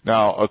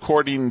 Now,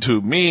 according to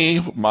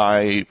me,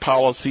 my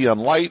policy on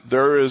light,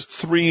 there is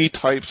 3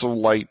 types of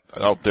light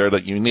out there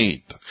that you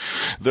need.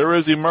 There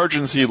is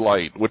emergency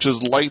light, which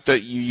is light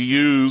that you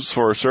use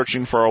for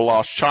searching for a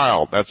lost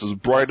child. That's as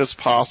bright as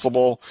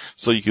possible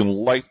so you can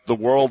light the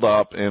world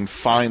up and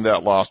find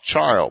that lost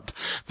child.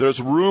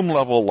 There's room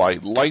level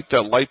light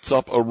that lights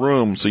up a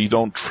room so you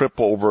don't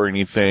trip over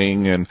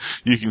anything and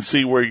you can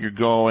see where you're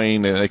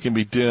going, and it can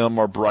be dim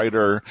or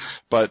brighter,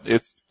 but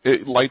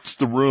it lights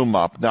the room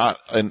up, not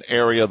an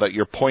area that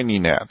you're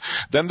pointing at.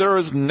 Then there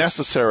is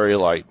necessary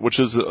light, which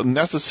is a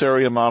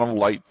necessary amount of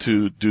light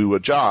to do a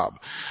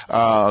job.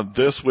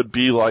 This would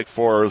be like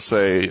for,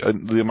 say,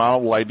 the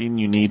amount of lighting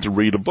you need to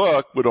read a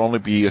book would only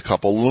be a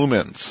couple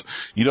lumens.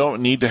 You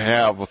don't need to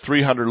have a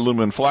 300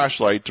 lumen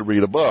flashlight to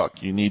read a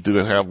book. You need to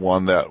have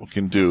one that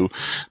can do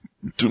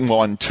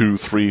 1, 2,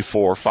 3,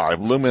 4, 5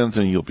 lumens,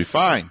 and you'll be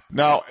fine.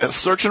 Now,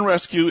 search and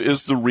rescue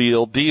is the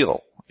real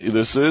deal.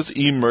 This is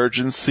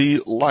emergency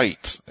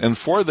light. And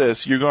for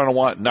this, you're going to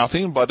want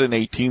nothing but an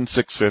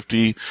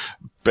 18650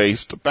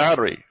 based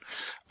battery.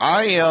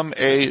 I am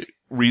a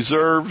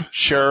reserve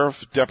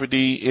sheriff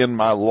deputy in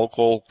my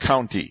local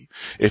county.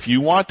 If you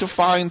want to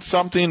find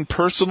something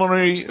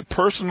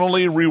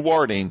personally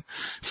rewarding,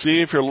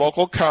 see if your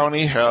local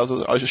county has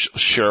a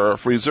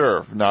sheriff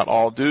reserve. Not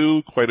all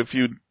do,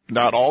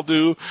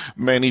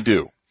 many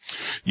do.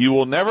 You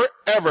will never,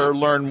 ever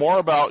learn more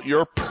about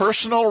your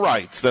personal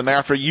rights than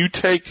after you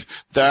take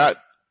that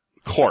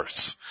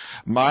course.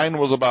 Mine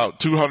was about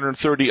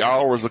 230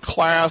 hours of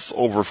class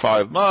over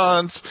 5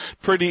 months.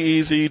 Pretty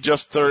easy,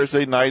 just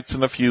Thursday nights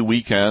and a few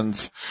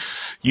weekends.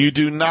 You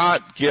do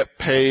not get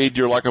paid.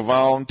 You're like a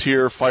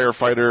volunteer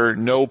firefighter,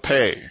 no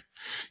pay.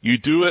 You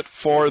do it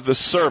for the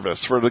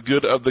service, for the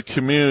good of the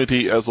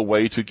community as a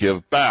way to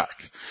give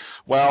back.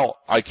 Well,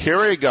 I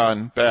carry a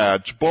gun,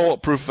 badge,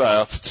 bulletproof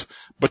vest,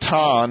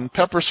 baton,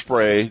 pepper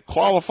spray,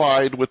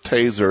 qualified with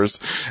tasers,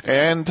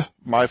 and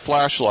my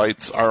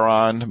flashlights are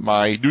on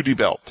my duty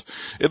belt.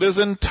 It is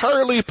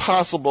entirely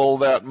possible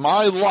that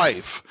my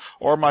life,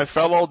 or my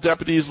fellow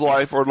deputy's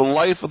life, or the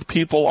life of the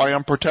people I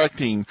am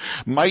protecting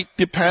might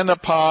depend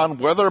upon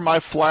whether my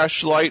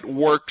flashlight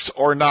works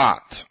or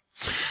not.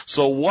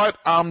 So what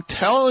I'm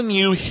telling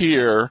you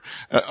here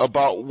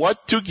about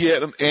what to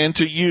get and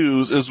to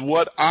use is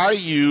what I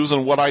use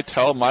and what I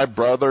tell my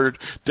brother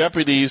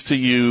deputies to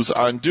use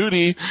on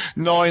duty,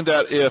 knowing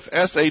that if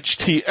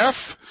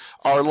SHTF,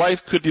 our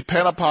life could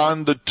depend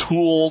upon the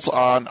tools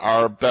on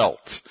our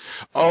belt.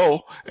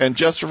 Oh, and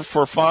just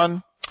for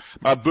fun,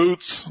 my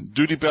boots,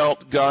 duty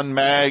belt, gun,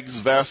 mags,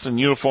 vest, and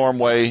uniform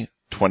weigh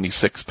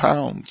 26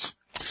 pounds.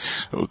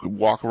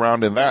 Walk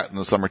around in that in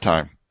the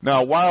summertime.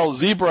 Now, while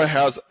Zebra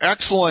has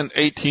excellent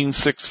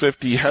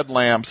 18650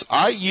 headlamps,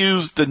 I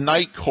use the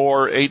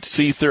Nitecore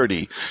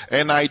HC30,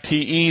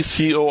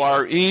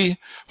 Nitecore,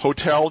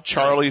 Hotel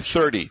Charlie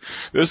 30.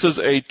 This is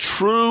a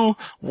true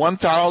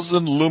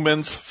 1000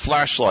 lumens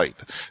flashlight,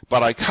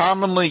 but I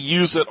commonly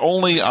use it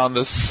only on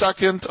the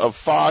second of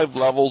 5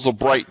 levels of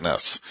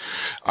brightness.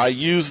 I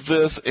use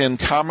this in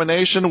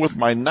combination with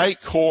my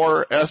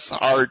Nitecore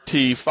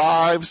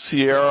SRT5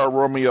 Sierra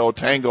Romeo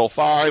Tango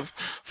 5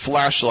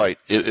 flashlight.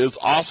 It is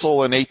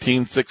also an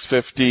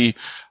 18650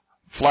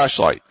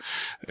 flashlight.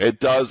 It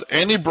does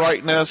any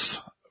brightness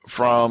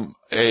from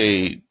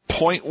a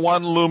 0.1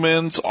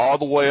 lumens all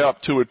the way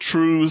up to a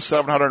true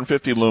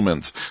 750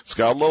 lumens. It's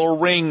got a little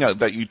ring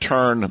that you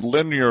turn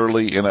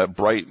linearly and it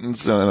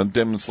brightens and it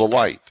dims the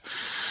light.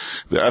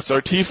 The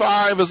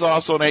SRT5 is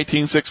also an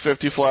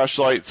 18650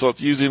 flashlight, so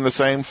it's using the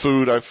same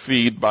food I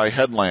feed my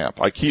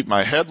headlamp. I keep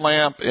my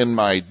headlamp in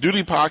my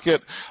duty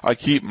pocket. I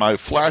keep my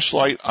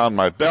flashlight on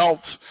my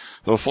belt.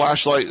 The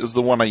flashlight is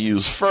the one I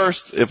use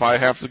first. If I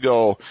have to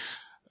go,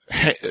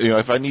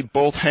 if I need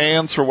both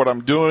hands for what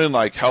I'm doing,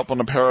 like helping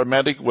a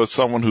paramedic with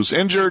someone who's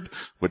injured,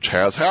 which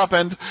has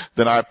happened,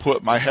 then I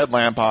put my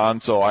headlamp on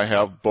so I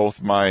have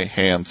both my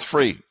hands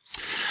free.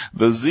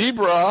 The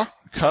Zebra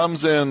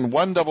comes in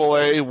 1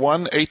 AA,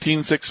 1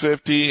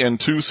 18650, and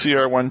 2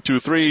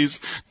 CR123s.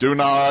 Do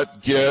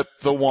not get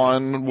the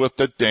one with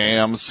the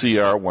damn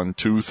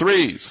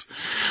CR123s.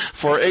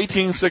 For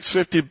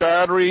 18650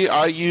 battery,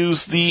 I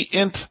use the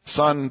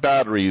INT-SUN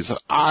batteries.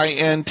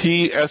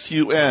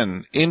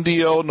 INTSUN.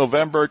 Indio,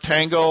 November,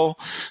 Tango,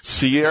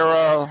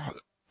 Sierra,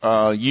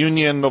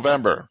 Union,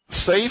 November.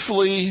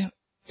 Safely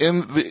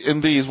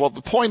in these, well,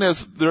 the point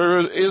is there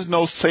is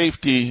no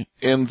safety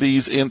in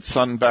these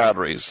INT-SUN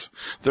batteries.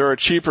 They're a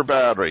cheaper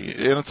battery,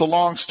 and it's a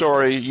long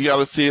story. You got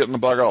to see it in the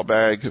bug out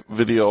bag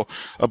video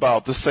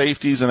about the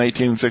safeties in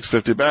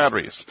 18650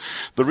 batteries.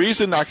 The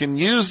reason I can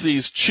use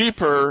these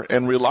cheaper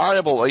and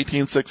reliable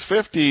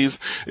 18650s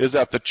is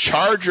that the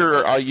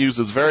charger I use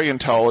is very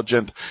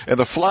intelligent, and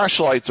the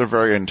flashlights are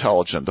very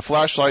intelligent. The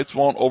flashlights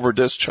won't over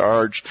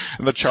discharge,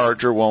 and the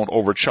charger won't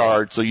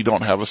overcharge, so you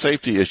don't have a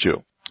safety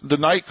issue. The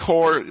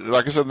Nitecore,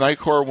 like I said, the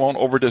Nitecore won't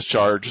over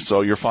discharge,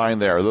 so you're fine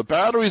there. The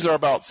batteries are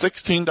about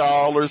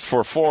 $16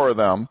 for 4 of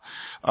them.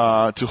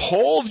 To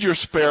hold your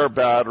spare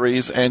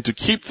batteries and to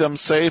keep them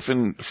safe,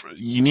 and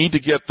you need to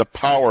get the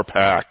power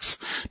packs.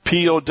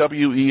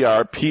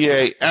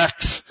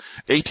 POWERPAX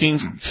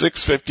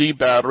 18650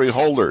 battery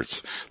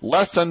holders.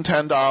 Less than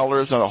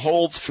 $10, and it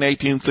holds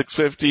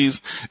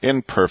 18650s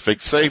in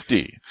perfect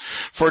safety.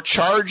 For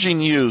charging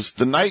use,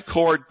 the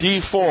Nitecore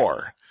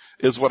D4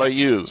 is what I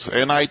use.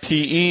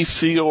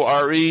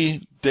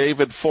 NITECORE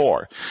David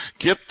 4.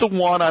 Get the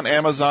one on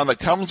Amazon that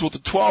comes with the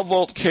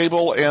 12-volt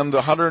cable and the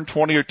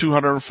 120 or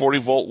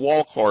 240-volt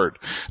wall cord.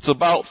 It's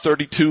about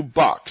 $32.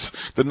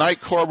 The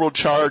Nitecore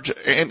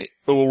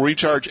will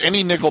recharge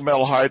any nickel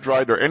metal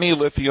hydride or any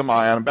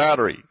lithium-ion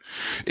battery.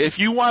 If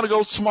you want to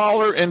go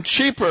smaller and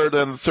cheaper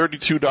than the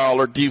 $32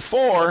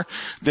 D4,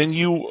 then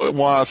you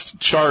want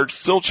to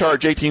still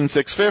charge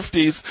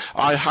 18650s.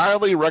 I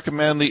highly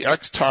recommend the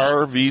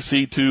XTAR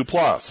VC2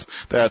 Plus.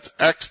 That's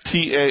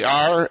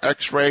XTAR,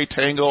 X-Ray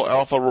Tango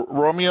Alpha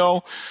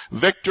Romeo,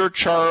 Victor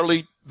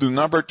Charlie, the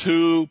number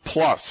 2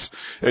 plus.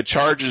 It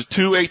charges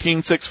 2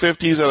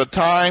 18650s at a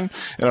time,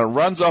 and it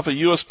runs off a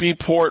USB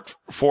port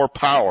for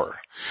power.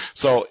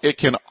 So it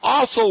can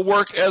also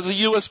work as a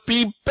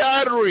USB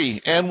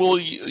battery, and will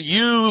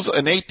use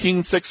an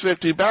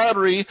 18650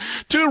 battery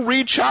to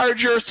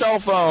recharge your cell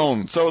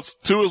phone. So it's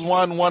 2 is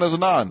 1, 1 is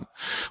none.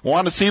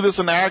 Want to see this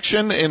in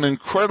action in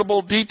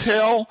incredible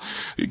detail?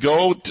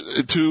 Go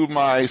to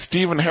my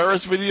Stephen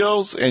Harris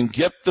videos and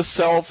get the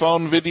cell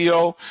phone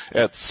video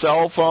at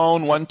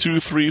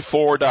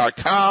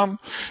cellphone1234.com.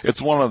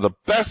 It's one of the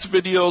best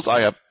videos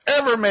I have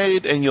ever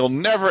made, and you'll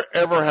never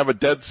ever have a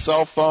dead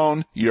cell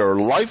phone, your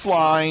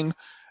lifeline,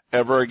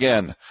 ever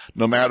again,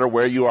 no matter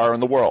where you are in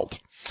the world.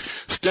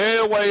 Stay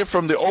away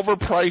from the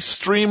overpriced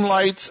stream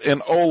lights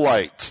and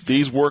O-lights.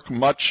 These work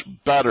much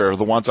better,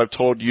 the ones I've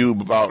told you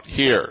about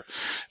here.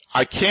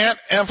 I can't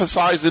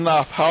emphasize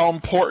enough how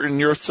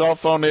important your cell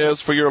phone is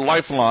for your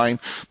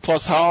lifeline,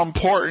 plus how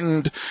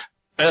important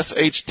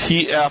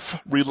SHTF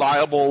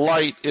reliable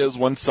light is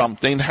when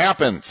something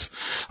happens.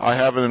 I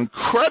have an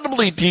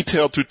incredibly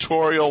detailed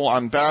tutorial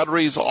on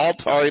batteries, all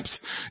types,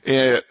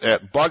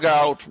 at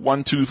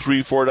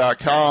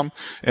bugout1234.com,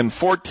 and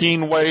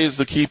 14 ways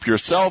to keep your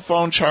cell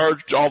phone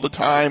charged all the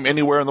time,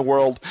 anywhere in the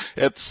world,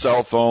 at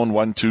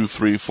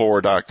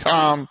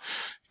cellphone1234.com.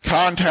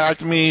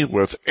 Contact me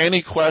with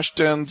any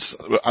questions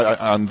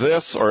on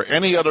this or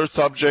any other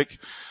subject.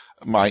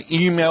 My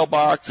email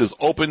box is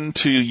open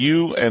to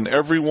you and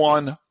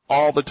everyone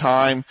all the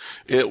time.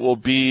 It will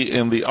be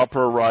in the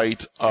upper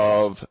right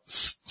of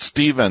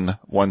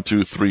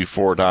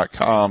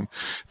Stephen1234.com.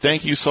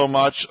 Thank you so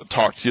much.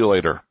 Talk to you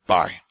later.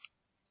 Bye.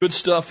 Good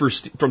stuff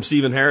from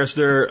Stephen Harris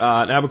there.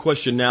 I have a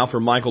question now for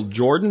Michael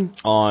Jordan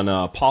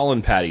on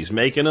pollen patties,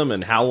 making them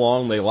and how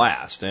long they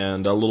last,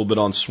 and a little bit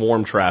on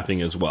swarm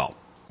trapping as well.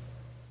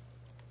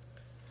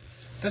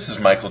 This is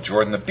Michael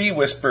Jordan, the Bee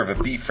Whisperer of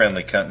a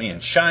bee-friendly company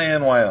in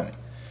Cheyenne, Wyoming.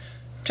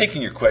 I'm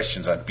taking your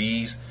questions on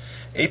bees,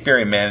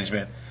 apiary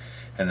management,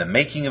 and the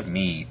making of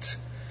meads.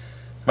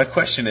 My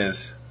question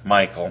is,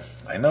 Michael,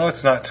 I know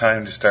it's not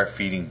time to start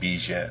feeding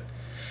bees yet.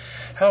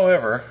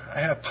 However,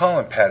 I have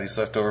pollen patties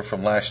left over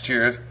from last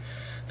year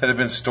that have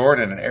been stored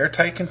in an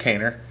airtight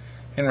container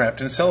and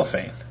wrapped in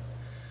cellophane.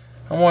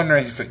 I'm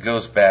wondering if it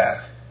goes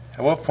bad.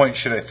 At what point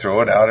should I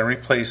throw it out and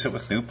replace it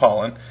with new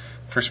pollen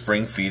for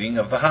spring feeding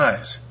of the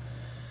hives?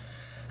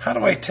 How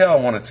do I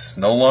tell when it's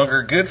no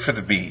longer good for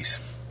the bees?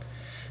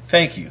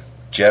 Thank you,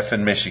 Jeff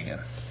in Michigan.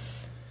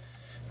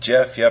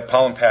 Jeff, you have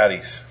pollen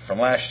patties from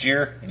last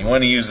year and you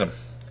want to use them.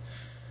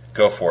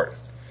 Go for it.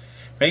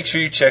 Make sure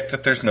you check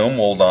that there's no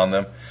mold on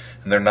them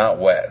and they're not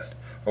wet,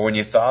 or when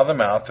you thaw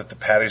them out that the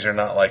patties are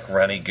not like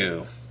runny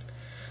goo.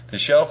 The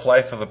shelf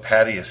life of a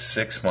patty is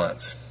 6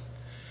 months,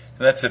 and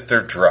that's if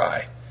they're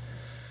dry.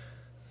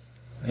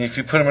 If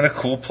you put them in a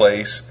cool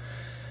place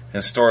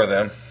and store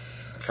them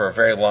for a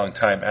very long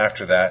time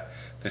after that,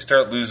 they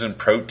start losing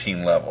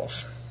protein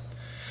levels.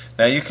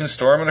 Now you can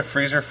store them in a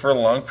freezer for a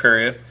long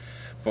period,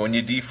 but when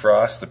you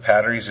defrost, the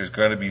patties are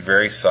going to be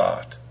very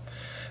soft.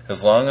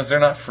 As long as they're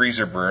not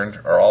freezer burned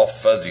or all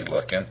fuzzy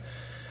looking,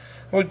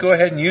 I would go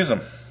ahead and use them.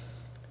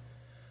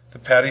 The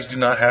patties do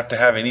not have to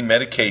have any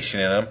medication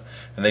in them,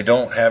 and they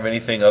don't have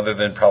anything other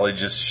than probably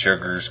just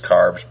sugars,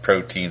 carbs,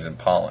 proteins, and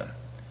pollen.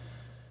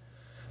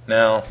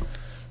 Now,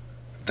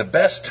 the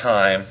best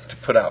time to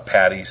put out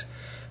patties,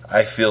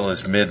 I feel,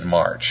 is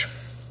mid-March.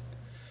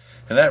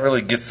 And that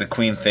really gets the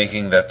queen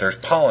thinking that there's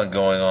pollen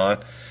going on,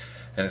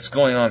 and it's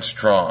going on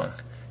strong,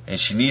 and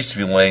she needs to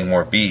be laying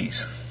more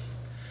bees.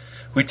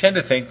 We tend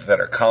to think that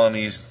our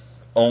colonies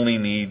only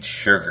need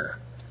sugar,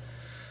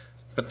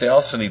 but they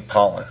also need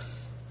pollen.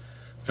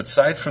 But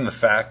aside from the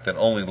fact that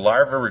only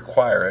larvae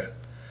require it,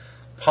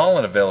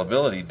 pollen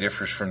availability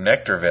differs from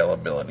nectar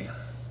availability.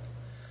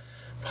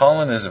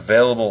 Pollen is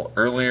available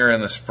earlier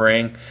in the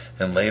spring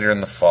and later in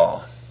the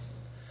fall.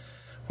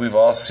 We've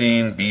all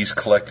seen bees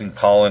collecting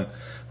pollen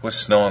with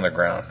snow on the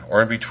ground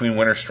or in between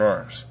winter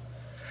storms.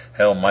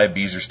 Hell, my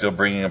bees are still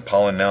bringing in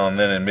pollen now and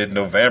then in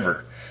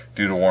mid-November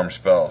due to warm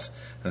spells.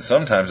 And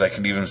sometimes I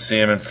can even see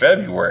them in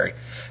February,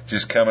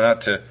 just coming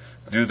out to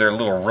do their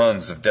little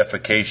runs of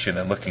defecation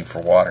and looking for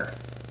water.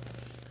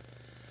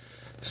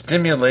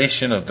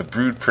 Stimulation of the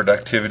brood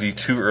productivity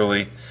too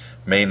early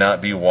may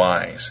not be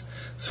wise,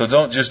 so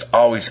don't just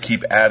always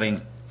keep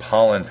adding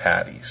pollen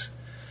patties.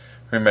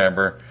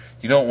 Remember,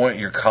 you don't want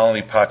your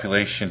colony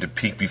population to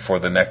peak before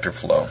the nectar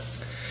flow.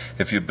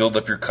 If you build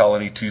up your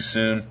colony too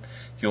soon,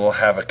 you will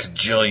have a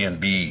cajillion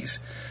bees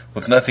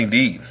with nothing to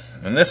eat,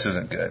 and this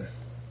isn't good.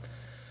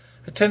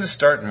 I tend to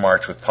start in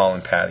March with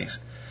pollen patties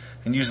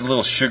and use a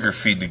little sugar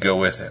feed to go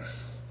with it.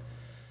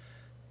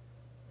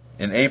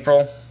 In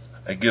April,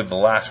 I give the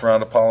last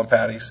round of pollen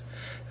patties,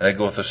 and I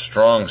go with a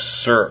strong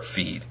syrup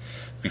feed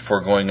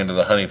before going into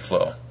the honey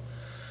flow.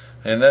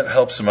 And that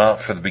helps them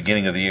out for the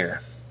beginning of the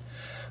year.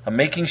 I'm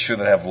making sure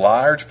that I have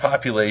large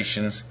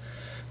populations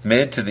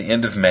mid to the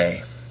end of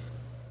May.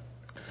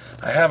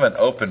 I have an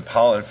open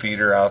pollen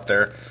feeder out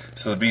there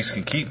so the bees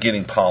can keep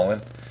getting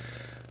pollen,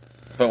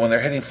 but when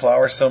they're hitting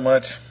flowers so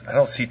much, I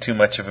don't see too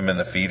much of them in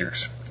the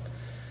feeders.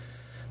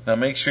 Now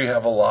make sure you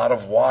have a lot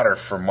of water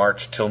from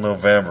March till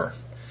November.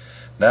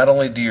 Not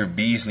only do your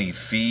bees need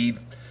feed,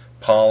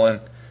 pollen,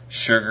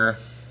 sugar,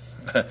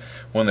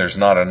 when there's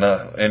not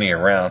any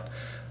around,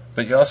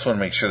 but you also want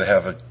to make sure they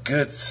have a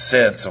good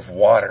sense of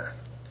water.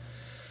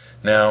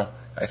 Now,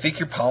 I think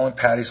your pollen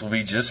patties will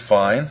be just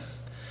fine.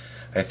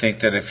 I think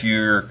that if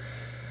you're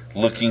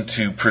looking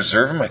to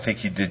preserve them, I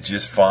think you did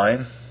just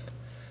fine.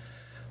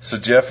 So,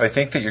 Jeff, I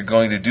think that you're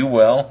going to do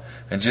well,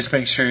 and just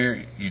make sure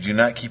you do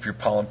not keep your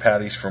pollen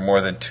patties for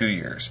more than 2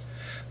 years.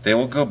 They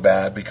will go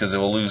bad because they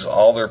will lose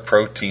all their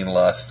protein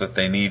loss that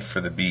they need for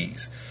the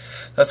bees.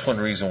 That's one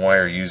reason why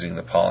you're using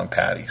the pollen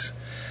patties,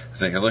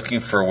 is that you're looking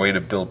for a way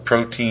to build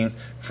protein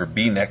for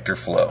bee nectar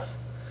flow.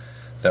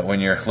 That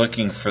when you're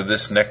looking for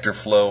this nectar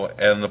flow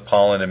and the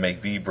pollen to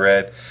make bee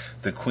bread,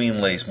 the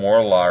queen lays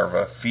more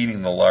larvae,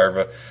 feeding the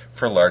larvae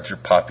for larger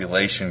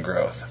population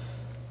growth.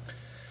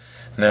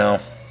 Now,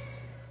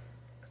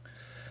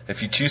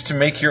 if you choose to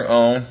make your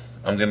own,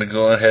 I'm going to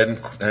go ahead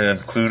and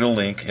include a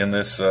link in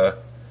this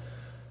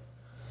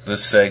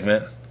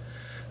segment,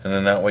 and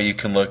then that way you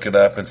can look it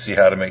up and see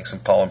how to make some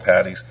pollen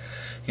patties.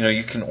 You know,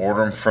 you can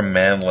order them from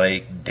Man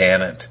Lake,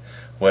 Dannett,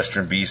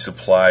 Western Bee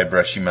Supply,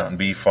 Brushy Mountain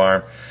Bee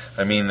Farm.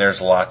 I mean,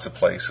 there's lots of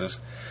places.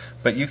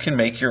 But you can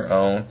make your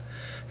own,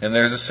 And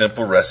there's a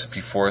simple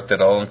recipe for it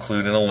that I'll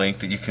include in a link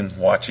that you can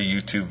watch a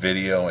YouTube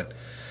video and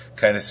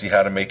kind of see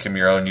how to make them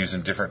your own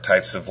using different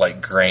types of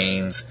like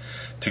grains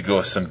to go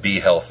with some bee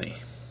healthy.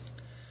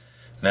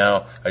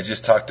 Now, I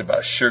just talked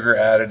about sugar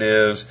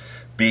additives,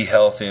 bee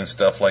healthy and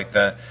stuff like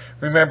that.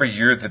 Remember,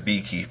 you're the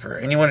beekeeper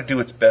and you want to do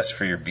what's best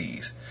for your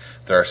bees.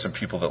 There are some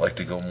people that like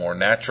to go more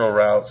natural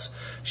routes,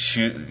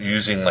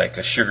 using like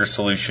a sugar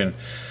solution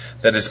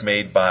that is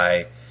made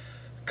by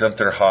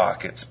Gunther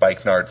Hawk at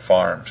Spikenard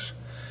Farms.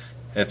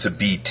 It's a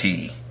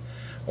BT.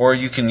 Or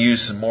you can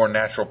use some more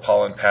natural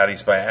pollen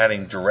patties by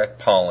adding direct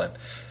pollen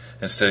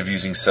instead of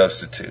using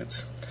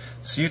substitutes.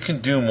 So you can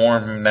do more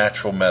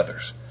natural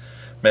measures.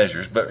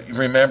 But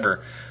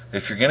remember,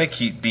 if you're going to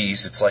keep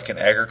bees, it's like an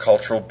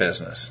agricultural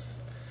business.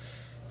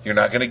 You're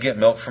not going to get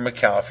milk from a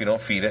cow if you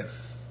don't feed it.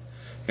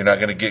 You're not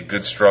going to get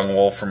good strong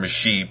wool from a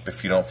sheep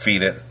if you don't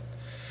feed it.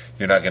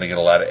 You're not going to get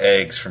a lot of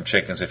eggs from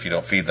chickens if you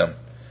don't feed them.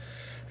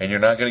 And you're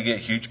not going to get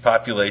huge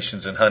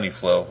populations in honey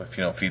flow if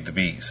you don't feed the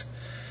bees.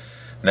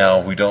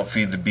 Now, we don't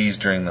feed the bees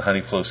during the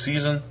honey flow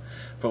season,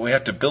 but we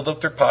have to build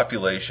up their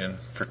population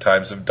for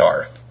times of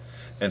dearth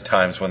and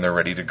times when they're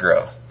ready to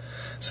grow.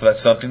 So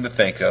that's something to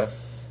think of.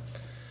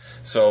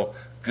 So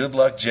good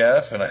luck,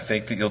 Jeff, and I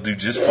think that you'll do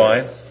just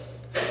fine.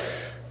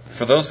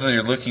 For those that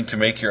are looking to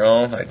make your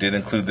own, I did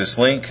include this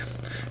link,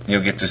 and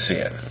you'll get to see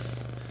it.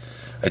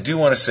 I do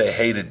want to say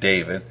hey to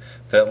David,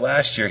 that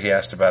last year he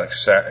asked about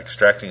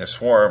extracting a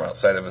swarm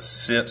outside of a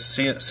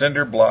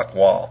cinder block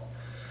wall.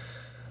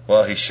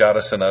 Well, he shot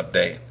us an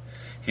update.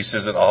 He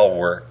says it all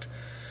worked.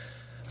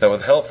 That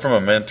with help from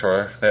a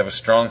mentor, they have a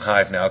strong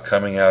hive now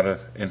coming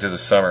into the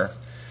summer,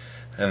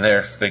 and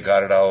they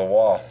got it out of the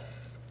wall.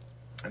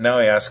 Now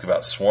he asks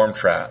about swarm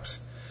traps.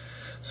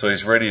 So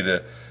he's ready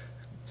to,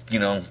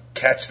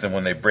 catch them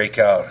when they break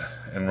out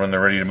and when they're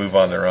ready to move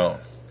on their own.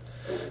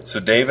 So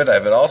David,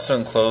 I've also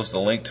enclosed a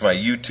link to my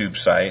YouTube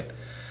site,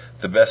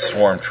 The Best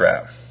Swarm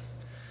Trap.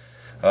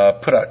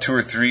 Put out 2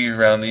 or 3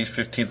 around these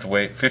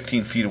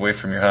 15 feet away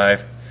from your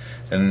hive.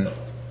 And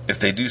if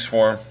they do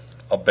swarm,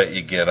 I'll bet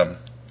you get them.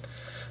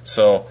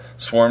 So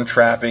swarm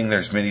trapping,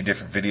 there's many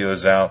different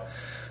videos out.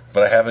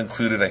 But I have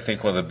included, I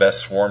think, one of the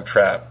best swarm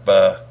trap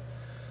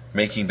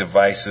making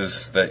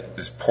devices that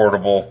is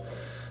portable,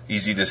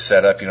 easy to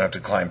set up. You don't have to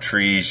climb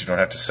trees. You don't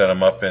have to set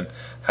them up in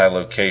high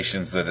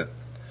locations. That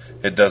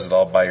it does it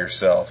all by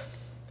yourself.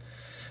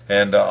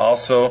 And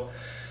also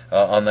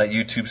on that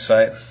YouTube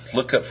site,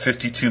 look up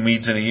 52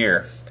 meads in a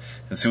year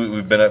and see what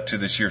we've been up to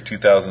this year,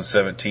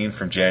 2017,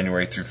 from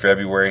January through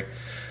February.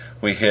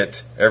 We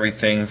hit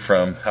everything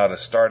from how to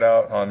start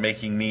out on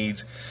making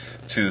meads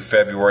to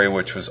February,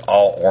 which was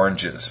all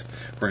oranges.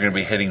 We're going to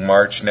be hitting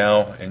March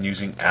now and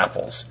using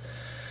apples.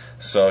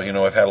 So,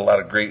 I've had a lot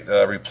of great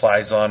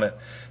replies on it.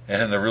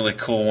 And the really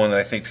cool one that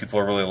I think people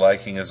are really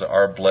liking is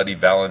our Bloody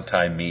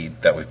Valentine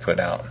mead that we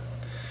put out.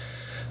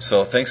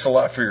 So thanks a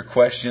lot for your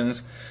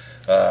questions.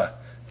 You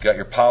got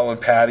your pollen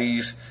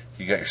patties,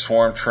 you got your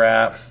swarm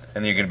trap,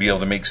 and you're going to be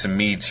able to make some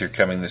meads here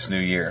coming this new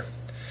year.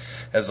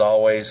 As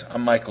always,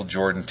 I'm Michael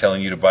Jordan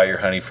telling you to buy your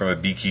honey from a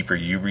beekeeper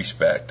you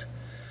respect.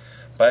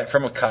 Buy it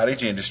from a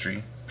cottage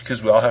industry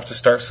because we all have to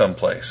start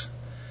someplace.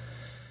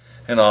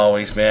 And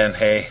always, man,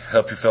 hey,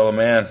 help your fellow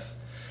man.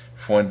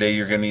 If one day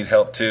you're going to need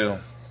help too.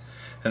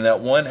 And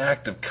that one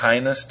act of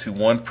kindness to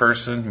one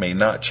person may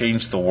not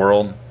change the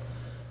world,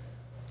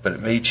 but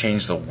it may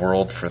change the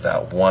world for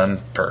that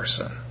one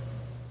person.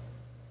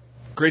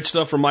 Great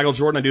stuff from Michael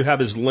Jordan. I do have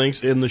his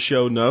links in the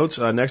show notes.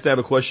 Next, I have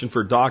a question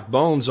for Doc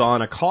Bones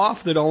on a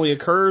cough that only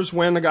occurs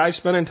when the guy's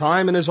spending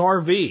time in his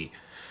RV.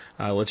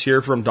 Let's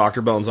hear from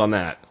Dr. Bones on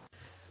that.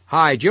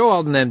 Hi, Joe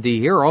Alden, MD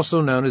here,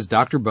 also known as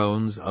Dr.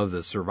 Bones of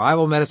the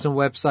survival medicine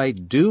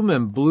website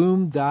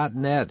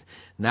doomandbloom.net,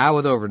 now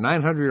with over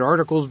 900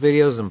 articles,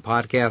 videos, and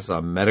podcasts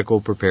on medical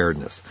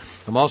preparedness.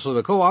 I'm also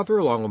the co-author,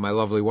 along with my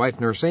lovely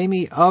wife, Nurse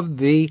Amy, of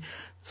the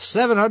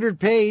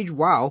 700-page,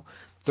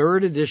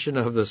 third edition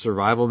of the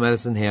Survival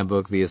Medicine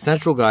Handbook, the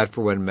essential guide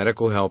for when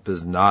medical help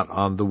is not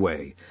on the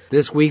way.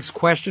 This week's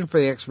question for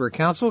the Expert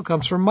Council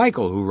comes from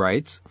Michael, who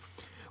writes,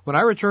 when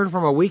I return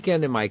from a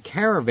weekend in my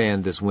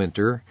caravan this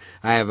winter,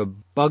 I have a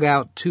bug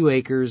out 2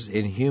 acres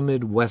in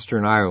humid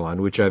Western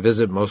Ireland, which I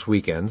visit most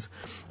weekends.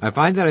 I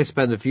find that I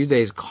spend a few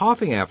days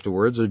coughing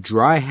afterwards, a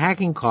dry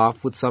hacking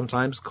cough with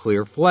sometimes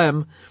clear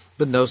phlegm,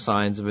 but no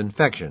signs of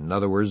infection. In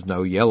other words,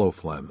 no yellow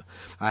phlegm.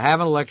 I have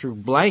an electric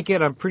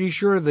blanket. I'm pretty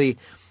sure the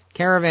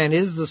caravan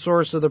is the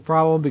source of the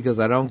problem because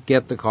I don't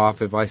get the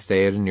cough if I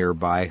stay at a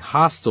nearby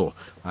hostel.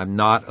 I'm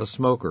not a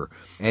smoker.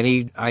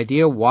 Any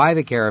idea why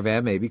the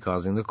caravan may be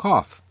causing the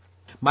cough?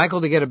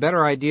 Michael, to get a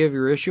better idea of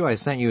your issue, I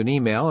sent you an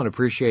email and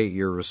appreciate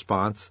your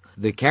response.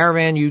 The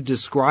caravan you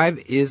describe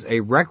is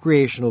a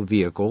recreational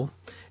vehicle,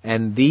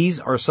 and these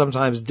are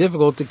sometimes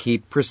difficult to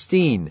keep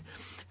pristine.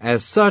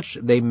 As such,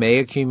 they may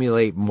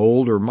accumulate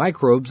mold or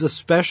microbes,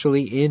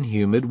 especially in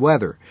humid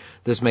weather.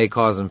 This may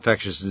cause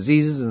infectious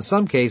diseases in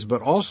some cases,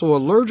 but also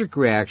allergic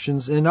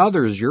reactions in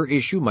others. Your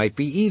issue might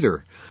be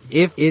either.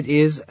 If it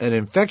is an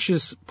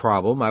infectious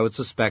problem, I would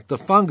suspect a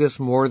fungus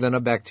more than a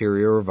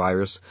bacteria or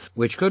virus,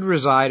 which could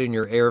reside in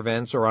your air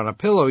vents or on a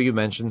pillow you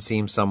mentioned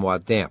seems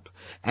somewhat damp.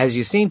 As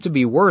you seem to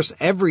be worse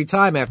every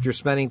time after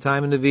spending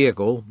time in the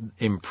vehicle,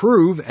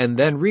 improve, and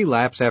then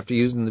relapse after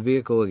using the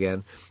vehicle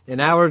again,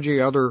 an allergy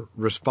or other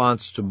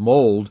response to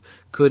mold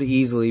could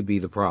easily be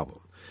the problem.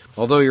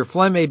 Although your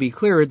phlegm may be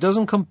clear, it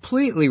doesn't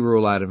completely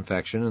rule out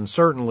infection, and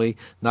certainly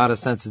not a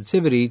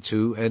sensitivity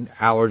to an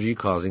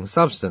allergy-causing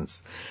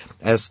substance.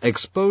 As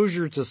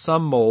exposure to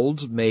some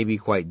molds may be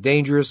quite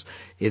dangerous,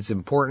 it's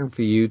important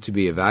for you to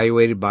be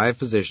evaluated by a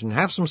physician.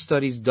 Have some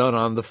studies done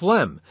on the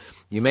phlegm.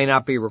 You may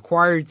not be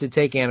required to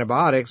take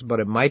antibiotics,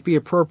 but it might be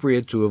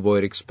appropriate to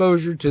avoid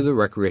exposure to the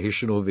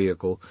recreational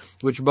vehicle,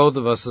 which both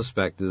of us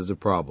suspect is the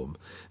problem.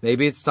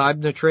 Maybe it's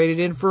time to trade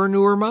it in for a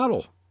newer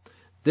model.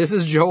 This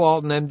is Joe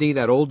Alton, MD,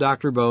 that old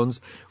Dr.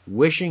 Bones,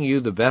 wishing you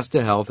the best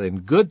of health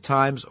in good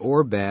times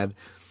or bad.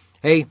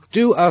 Hey,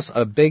 do us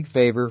a big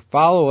favor.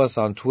 Follow us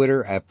on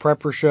Twitter at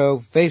Prepper Show,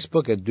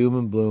 Facebook at Doom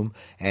and Bloom,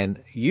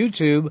 and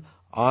YouTube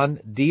on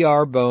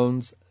Dr.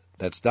 Bones.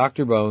 That's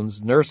Dr.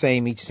 Bones, Nurse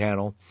Amy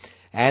channel.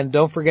 And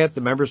don't forget, the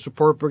Member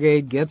Support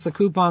Brigade gets a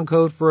coupon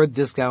code for a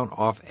discount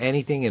off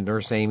anything in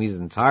Nurse Amy's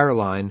entire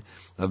line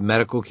of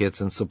medical kits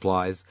and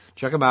supplies.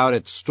 Check them out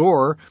at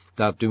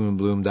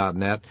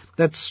store.doomandbloom.net.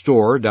 That's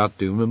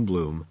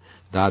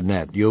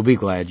store.doomandbloom.net. You'll be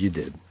glad you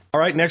did. All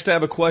right, next I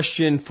have a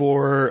question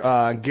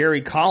for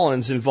Gary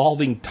Collins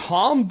involving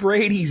Tom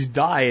Brady's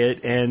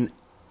diet and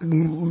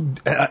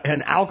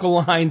an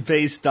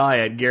alkaline-based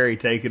diet. Gary,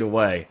 take it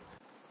away.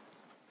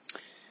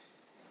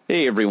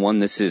 Hey everyone,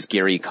 this is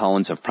Gary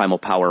Collins of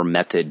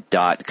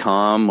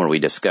PrimalPowerMethod.com, where we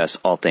discuss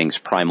all things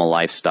primal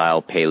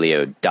lifestyle,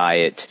 paleo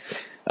diet,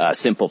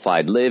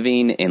 simplified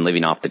living, and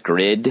living off the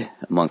grid,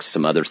 amongst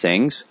some other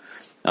things.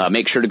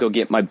 Make sure to go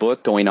get my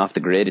book, Going Off the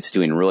Grid. It's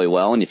doing really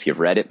well, and if you've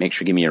read it, make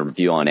sure to give me a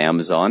review on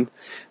Amazon.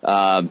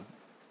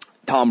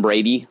 Tom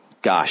Brady,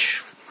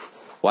 gosh,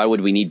 why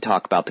would we need to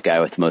talk about the guy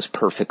with the most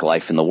perfect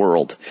life in the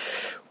world?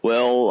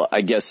 Well,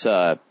 I guess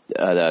the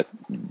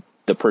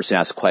person who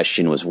asked the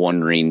question was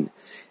wondering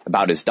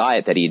about his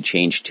diet, that he had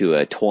changed to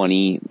a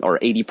 20 or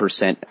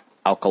 80%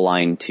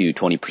 alkaline to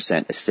 20%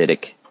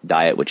 acidic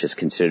diet, which is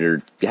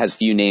considered, it has a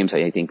few names.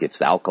 I think it's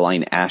the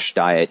alkaline ash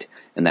diet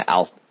and the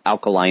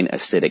alkaline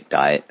acidic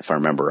diet, if I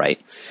remember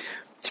right.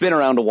 It's been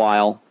around a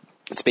while.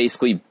 It's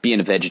basically being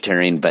a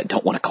vegetarian, but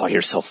don't want to call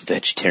yourself a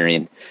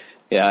vegetarian.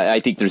 Yeah, I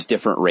think there's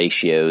different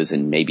ratios,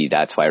 and maybe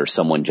that's why, or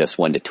someone just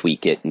wanted to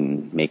tweak it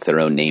and make their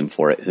own name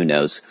for it. Who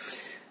knows?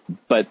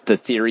 But the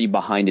theory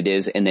behind it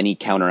is, and then he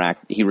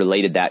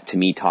related that to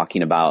me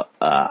talking about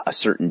a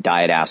certain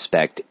diet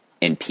aspect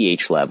and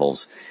pH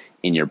levels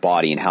in your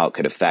body and how it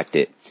could affect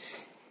it.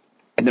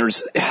 And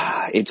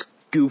it's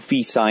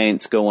goofy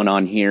science going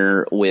on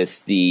here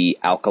with the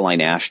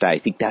alkaline ash diet. I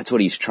think that's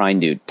what he's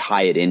trying to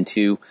tie it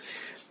into.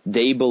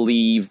 They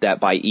believe that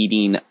by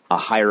eating a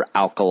higher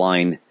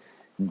alkaline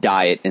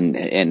diet,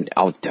 and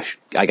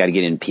I got to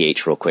get in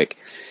pH real quick.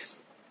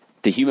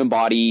 The human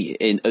body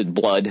in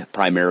blood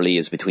primarily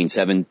is between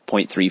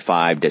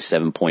 7.35 to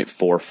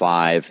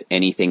 7.45.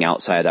 Anything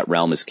outside that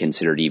realm is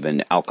considered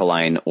even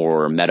alkaline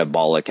or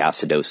metabolic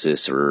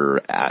acidosis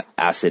or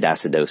acid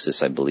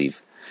acidosis, I believe.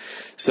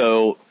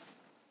 So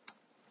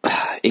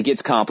it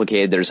gets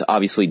complicated. There's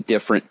obviously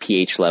different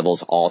pH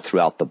levels all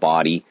throughout the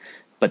body,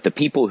 but the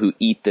people who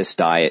eat this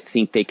diet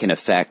think they can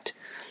affect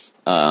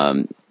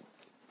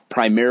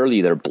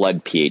primarily their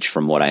blood pH,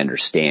 from what I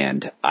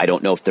understand. I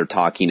don't know if they're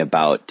talking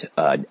about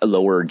a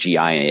lower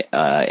GI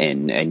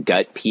and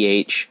gut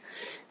pH,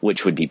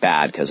 which would be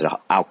bad because an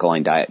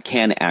alkaline diet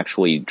can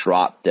actually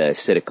drop the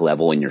acidic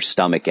level in your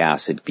stomach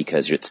acid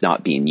because it's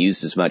not being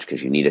used as much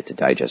because you need it to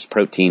digest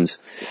proteins,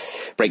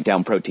 break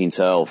down proteins.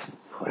 So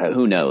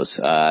who knows?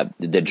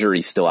 The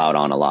jury's still out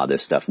on a lot of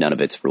this stuff. None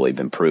of it's really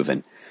been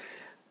proven.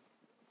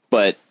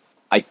 But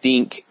I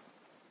think,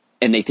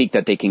 and they think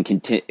that they can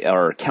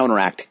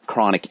counteract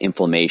chronic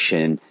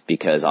inflammation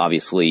because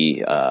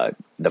obviously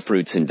the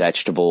fruits and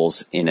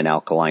vegetables in an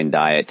alkaline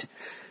diet,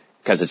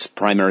 because it's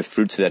primarily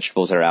fruits and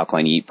vegetables that are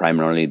alkaline, you eat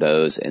primarily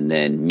those, and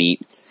then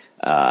meat,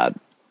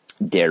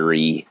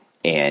 dairy,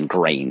 and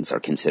grains are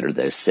considered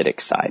the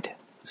acidic side.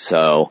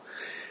 So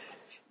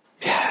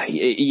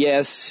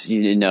yes,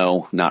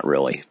 no, not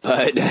really,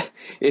 but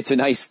it's a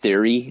nice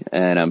theory,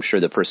 and I'm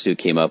sure the person who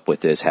came up with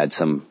this had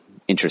some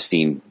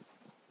interesting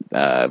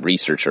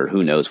research, or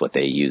who knows what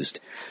they used.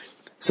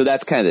 So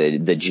that's kind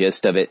of the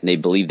gist of it. And they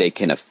believe they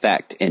can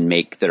affect and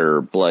make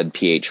their blood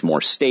pH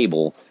more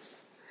stable.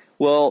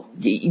 Well,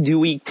 do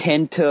we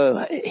tend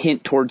to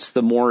hint towards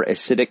the more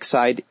acidic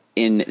side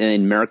in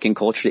American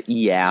culture?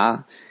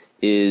 Yeah.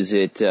 Is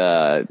it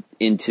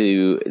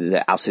into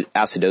the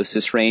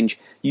acidosis range?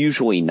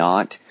 Usually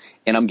not.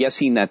 And I'm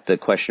guessing that the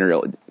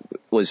questioner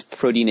was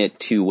putting it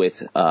to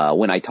with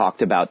when I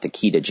talked about the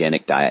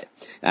ketogenic diet.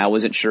 And I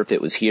wasn't sure if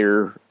it was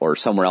here or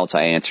somewhere else.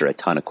 I answer a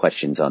ton of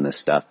questions on this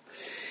stuff.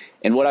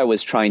 And what I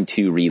was trying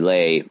to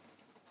relay,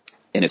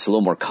 and it's a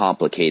little more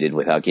complicated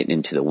without getting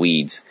into the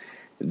weeds,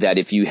 that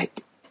if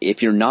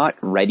you're not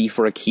ready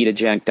for a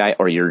ketogenic diet,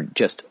 or you're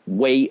just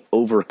way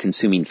over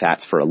consuming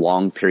fats for a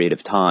long period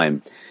of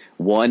time,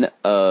 one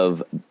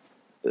of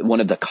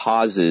the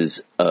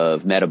causes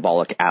of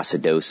metabolic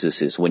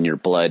acidosis is when your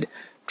blood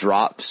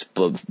drops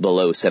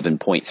below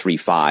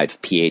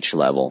 7.35 pH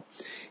level,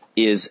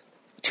 is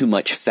too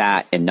much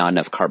fat and not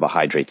enough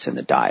carbohydrates in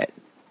the diet.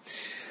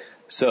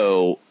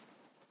 So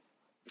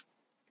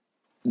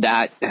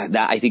that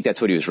I think that's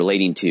what he was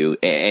relating to.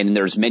 And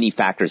there's many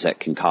factors that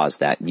can cause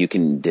that. You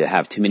can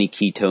have too many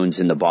ketones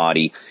in the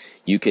body.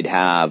 You could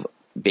have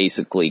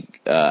basically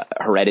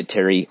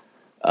hereditary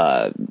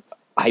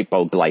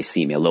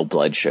hypoglycemia, low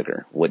blood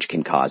sugar, which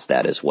can cause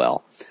that as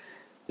well.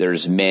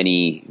 There's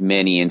many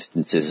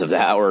instances of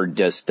that, or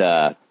just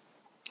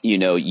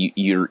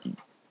you're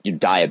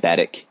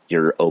diabetic,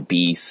 you're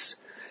obese.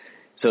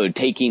 So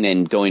taking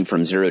and going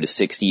from 0 to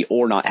 60,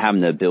 or not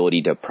having the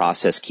ability to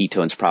process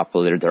ketones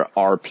properly, there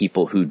are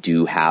people who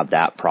do have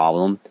that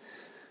problem.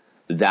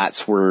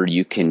 That's where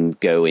you can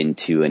go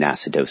into an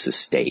acidosis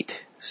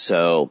state.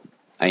 So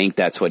I think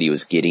that's what he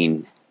was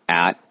getting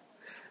at.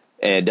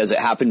 Does it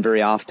happen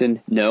very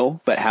often? No.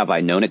 But have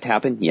I known it to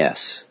happen?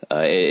 Yes.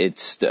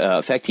 It's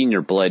affecting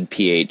your blood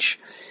pH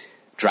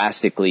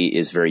drastically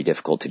is very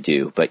difficult to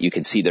do, but you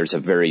can see there's a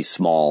very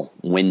small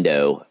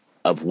window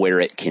of where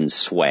it can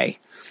sway.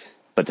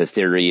 But the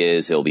theory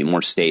is it'll be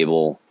more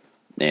stable.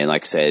 And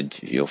like I said,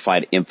 you'll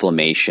fight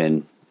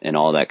inflammation and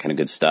all that kind of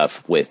good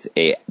stuff with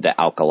the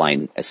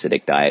alkaline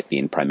acidic diet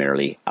being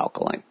primarily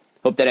alkaline.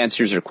 Hope that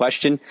answers your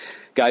question.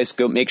 Guys,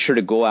 make sure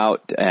to go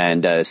out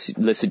and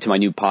listen to my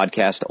new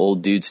podcast,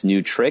 Old Dudes,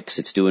 New Tricks.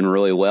 It's doing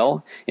really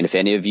well. And if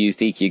any of you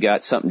think you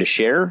got something to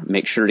share,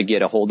 make sure to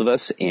get a hold of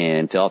us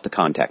and fill out the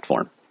contact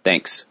form.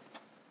 Thanks.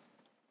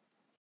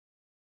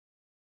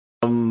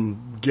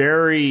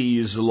 Gary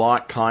is a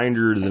lot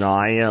kinder than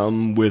I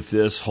am with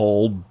this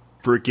whole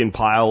freaking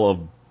pile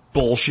of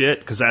bullshit,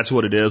 because that's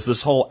what it is.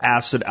 This whole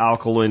acid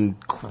alkaline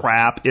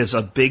crap is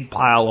a big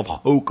pile of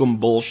hokum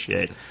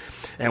bullshit.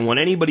 And when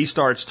anybody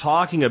starts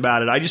talking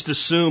about it, I just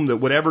assume that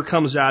whatever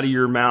comes out of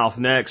your mouth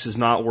next is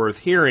not worth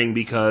hearing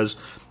because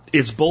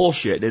it's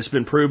bullshit. It's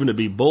been proven to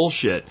be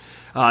bullshit.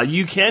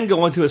 You can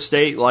go into a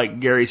state, like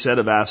Gary said,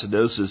 of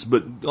acidosis,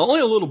 but only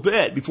a little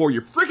bit before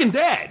you're freaking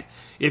dead.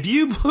 If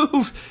you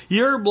move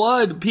your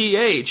blood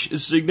pH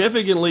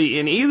significantly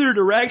in either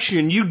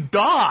direction, you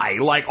die,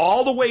 like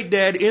all the way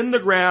dead in the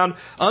ground,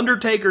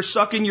 Undertaker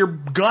sucking your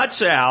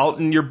guts out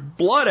and your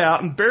blood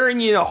out and burying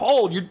you in a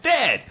hole. You're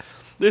dead.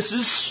 This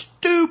is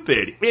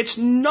stupid. It's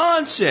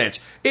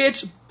nonsense.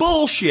 It's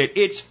bullshit.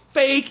 It's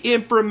fake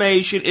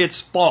information.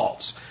 It's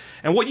false.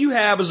 And what you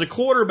have is a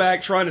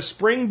quarterback trying to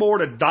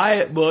springboard a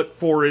diet book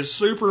for his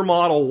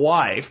supermodel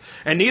wife,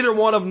 and neither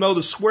one of them know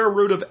the square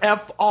root of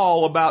F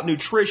all about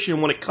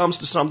nutrition when it comes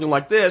to something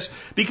like this,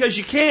 because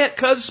you can't,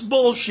 because it's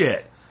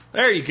bullshit.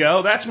 There you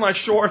go. That's my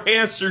short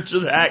answer to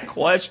that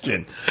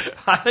question.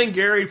 I think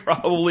Gary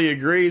probably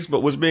agrees,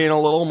 but was being a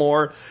little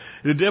more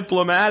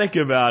diplomatic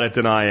about it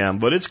than I am.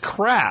 But it's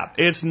crap.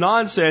 It's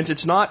nonsense.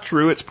 It's not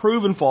true. It's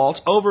proven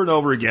false over and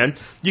over again.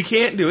 You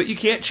can't do it. You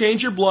can't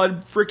change your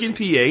blood freaking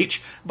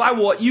pH by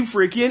what you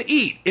freaking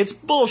eat. It's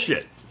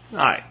bullshit. All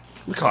right.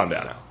 Let me calm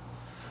down now.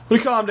 Let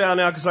me calm down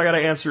now because I got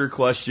to answer your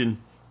question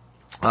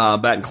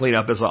back and clean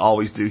up as I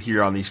always do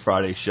here on these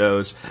Friday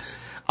shows.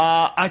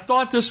 I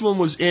thought this one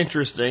was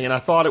interesting, and I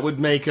thought it would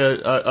make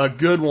a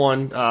good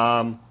one,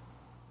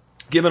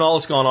 given all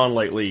that's gone on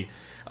lately.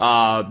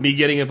 Me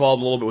getting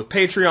involved a little bit with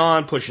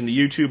Patreon, pushing the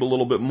YouTube a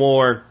little bit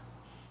more.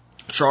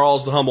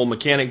 Charles, the humble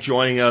mechanic,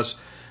 joining us,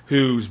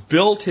 who's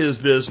built his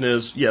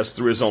business, yes,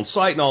 through his own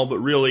site and all, but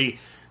really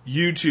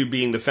YouTube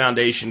being the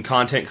foundation,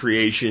 content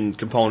creation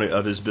component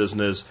of his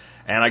business.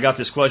 And I got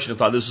this question and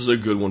thought this is a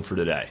good one for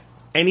today.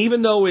 And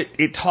even though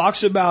it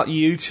talks about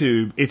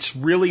YouTube, it's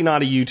really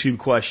not a YouTube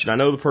question. I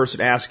know the person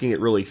asking it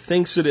really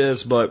thinks it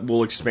is, but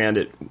we'll expand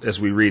it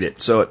as we read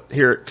it. So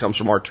here it comes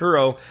from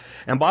Arturo.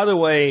 And by the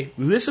way,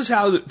 this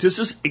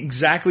is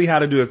exactly how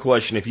to do a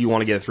question if you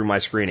want to get it through my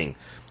screening.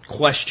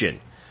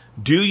 Question.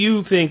 Do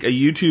you think a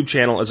YouTube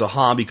channel as a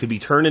hobby could be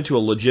turned into a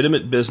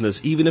legitimate business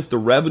even if the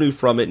revenue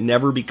from it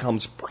never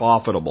becomes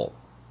profitable?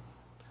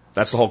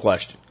 That's the whole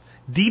question.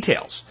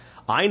 Details.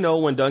 I know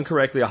when done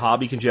correctly, a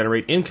hobby can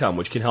generate income,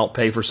 which can help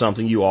pay for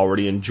something you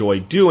already enjoy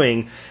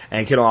doing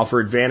and can offer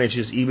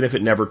advantages even if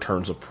it never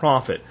turns a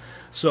profit.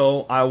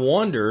 So I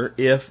wonder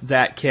if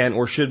that can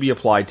or should be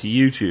applied to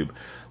YouTube.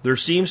 There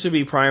seems to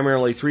be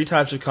primarily three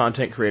types of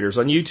content creators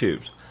on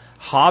YouTube.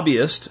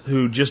 Hobbyists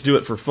who just do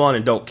it for fun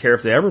and don't care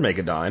if they ever make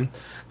a dime.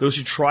 Those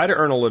who try to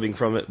earn a living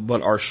from it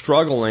but are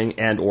struggling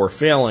and or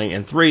failing.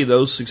 And three,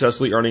 those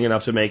successfully earning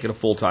enough to make it a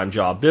full-time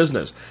job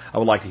business. I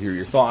would like to hear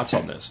your thoughts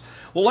on this.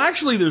 Well,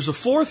 actually, there's a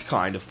fourth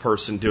kind of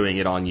person doing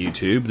it on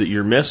YouTube that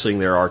you're missing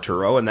there,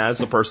 Arturo, and that is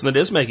the person that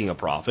is making a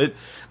profit,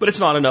 but it's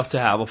not enough to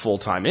have a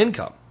full-time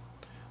income.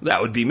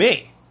 That would be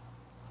me.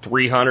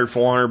 $300,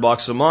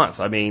 $400 a month.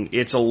 I mean,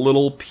 it's a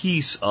little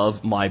piece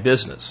of my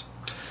business.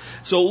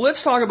 So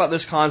let's talk about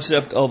this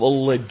concept of a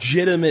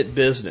legitimate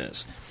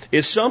business.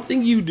 Is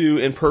something you do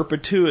in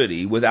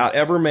perpetuity without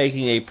ever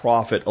making a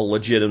profit a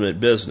legitimate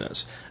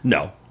business?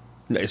 No,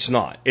 it's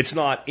not. It's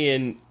not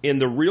in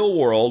the real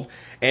world,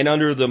 and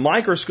under the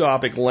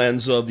microscopic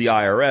lens of the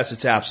IRS,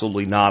 it's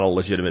absolutely not a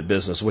legitimate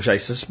business, which I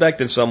suspect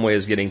in some way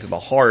is getting to the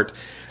heart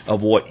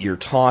of what you're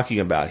talking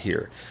about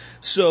here.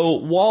 So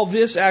while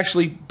this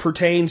actually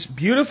pertains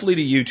beautifully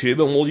to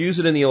YouTube, and we'll use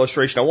it in the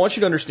illustration, I want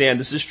you to understand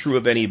this is true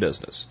of any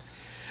business.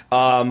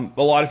 A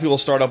lot of people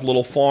start up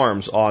little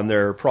farms on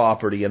their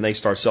property and they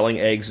start selling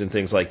eggs and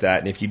things like that.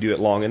 And if you do it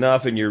long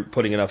enough and you're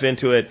putting enough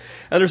into it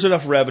and there's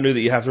enough revenue that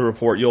you have to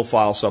report, you'll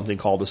file something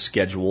called a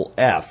Schedule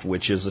F,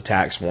 which is a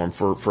tax form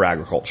for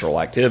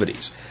agricultural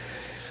activities.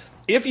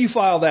 If you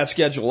file that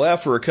Schedule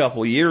F for a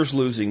couple of years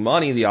losing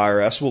money, the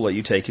IRS will let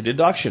you take a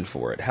deduction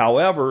for it.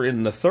 However,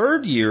 in the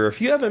third year, if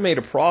you haven't made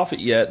a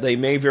profit yet, they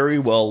may very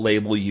well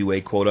label you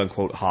a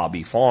quote-unquote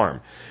hobby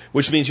farm,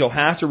 which means you'll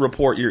have to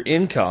report your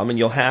income and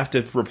you'll have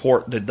to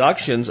report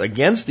deductions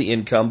against the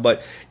income,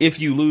 but if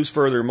you lose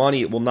further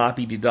money, it will not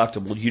be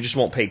deductible. You just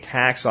won't pay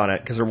tax on it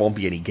because there won't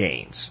be any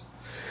gains.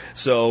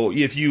 So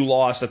if you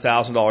lost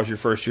 $1,000 your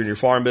first year in your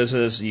farm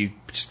business, you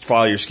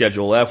file your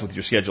Schedule F with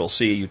your Schedule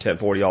C, your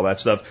 1040, all that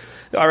stuff,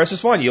 the IRS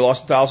is fine. You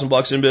lost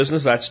 $1,000 in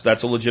business.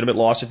 That's a legitimate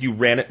loss if you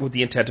ran it with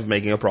the intent of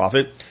making a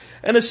profit.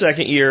 And the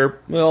second year,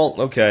 well,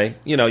 okay,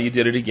 you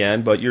did it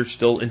again, but you're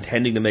still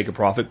intending to make a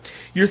profit.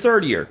 Your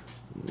third year,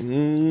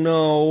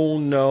 no.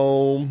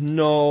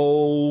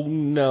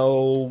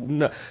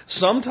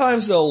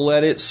 Sometimes they'll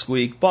let it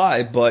squeak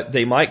by, but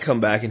they might come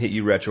back and hit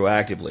you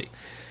retroactively.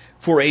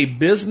 For a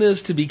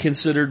business to be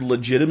considered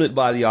legitimate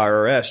by the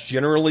IRS,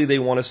 generally they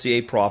want to see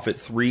a profit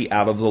 3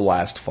 out of the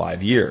last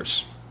 5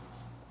 years.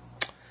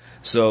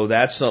 So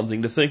that's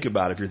something to think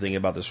about if you're thinking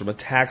about this from a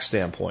tax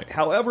standpoint.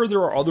 However, there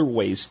are other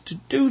ways to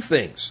do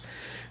things.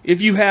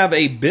 If you have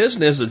a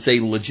business that's a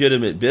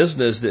legitimate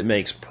business that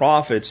makes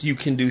profits, you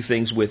can do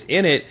things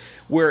within it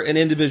where an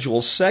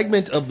individual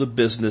segment of the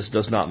business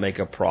does not make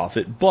a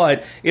profit,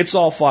 but it's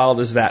all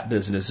filed as that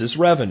business's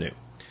revenue.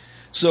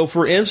 So,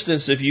 for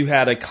instance, if you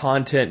had a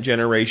content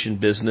generation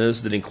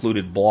business that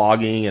included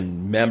blogging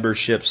and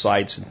membership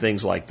sites and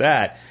things like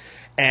that,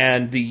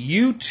 and the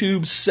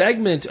YouTube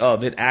segment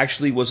of it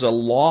actually was a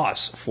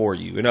loss for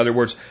you. In other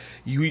words,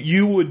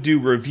 you would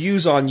do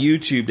reviews on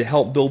YouTube to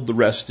help build the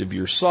rest of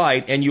your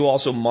site, and you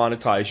also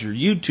monetize your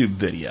YouTube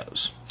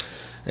videos.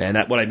 And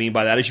what I mean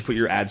by that is you put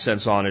your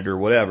AdSense on it or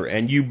whatever,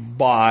 and you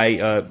buy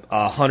a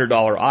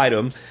 $100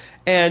 item,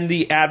 and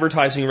the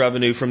advertising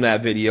revenue from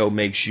that video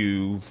makes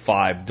you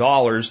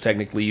 $5.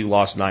 Technically, you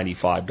lost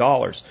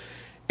 $95.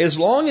 As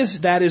long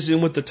as that is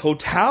in with the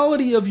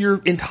totality of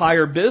your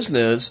entire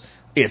business,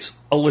 it's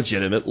a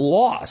legitimate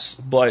loss.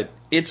 But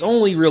it's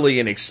only really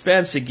an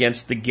expense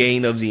against the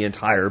gain of the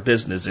entire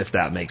business, if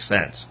that makes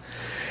sense.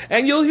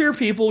 And you'll hear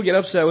people get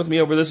upset with me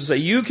over this and say,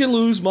 you can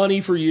lose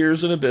money for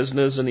years in a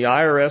business and the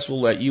IRS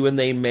will let you, and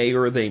they may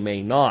or they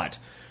may not.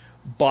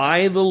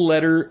 By the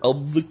letter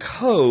of the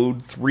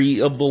code,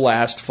 3 of the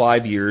last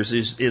 5 years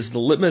is the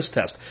litmus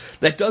test.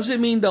 That doesn't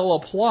mean they'll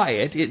apply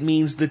it. It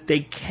means that they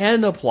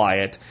can apply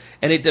it.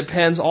 And it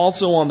depends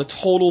also on the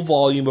total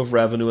volume of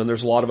revenue, and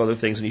there's a lot of other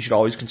things, and you should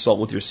always consult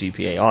with your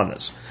CPA on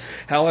this.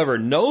 However,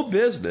 no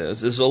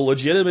business is a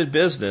legitimate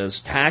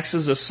business,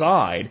 taxes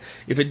aside,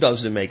 if it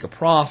doesn't make a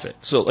profit.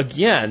 So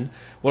again,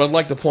 what I'd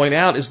like to point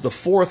out is the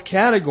fourth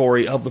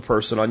category of the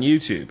person on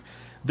YouTube.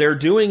 They're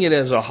doing it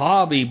as a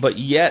hobby, but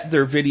yet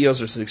their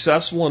videos are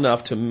successful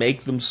enough to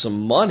make them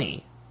some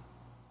money.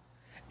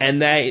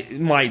 And that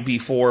might be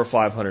 $400 or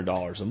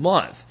 $500 a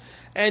month.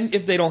 And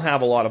if they don't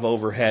have a lot of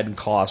overhead and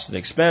costs and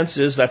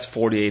expenses, that's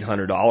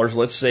 $4,800.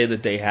 Let's say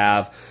that they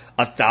have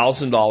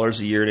 $1,000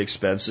 a year in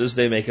expenses.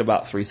 They make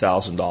about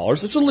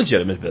 $3,000. It's a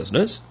legitimate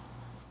business.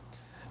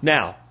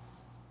 Now,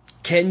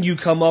 can you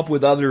come up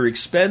with other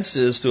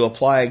expenses to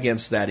apply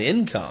against that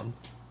income?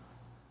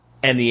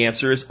 And the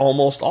answer is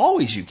almost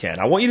always you can.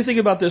 I want you to think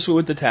about this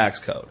with the tax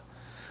code.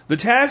 The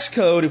tax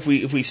code, if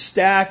we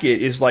stack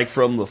it, is like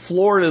from the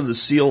floor to the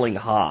ceiling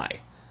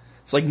high.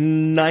 It's like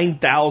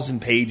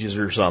 9,000 pages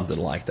or something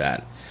like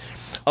that.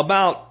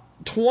 About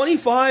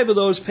 25 of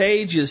those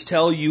pages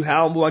tell you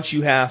how much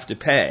you have to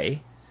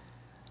pay,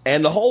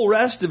 and the whole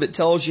rest of it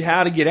tells you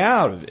how to get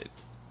out of it.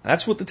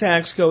 That's what the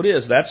tax code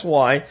is. That's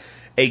why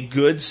a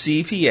good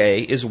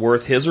CPA is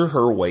worth his or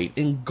her weight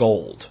in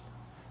gold.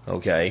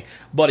 Okay?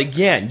 But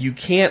again, you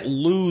can't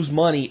lose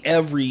money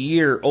every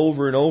year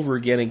over and over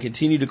again and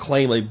continue to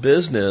claim a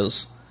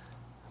business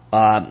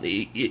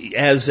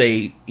as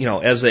a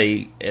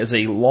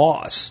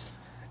loss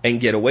and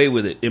get away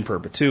with it in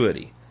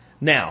perpetuity.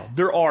 Now,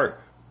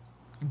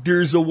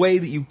 there's a way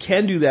that you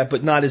can do that,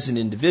 but not as an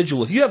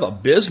individual. If you have a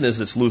business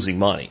that's losing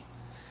money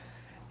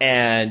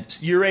and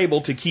you're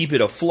able to keep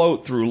it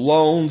afloat through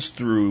loans,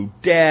 through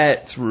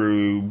debt,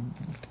 through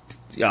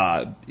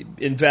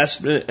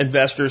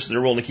investors that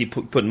are willing to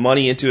keep putting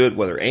money into it,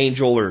 whether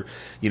angel or,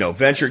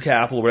 venture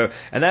capital or whatever,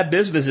 and that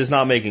business is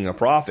not making a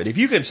profit. If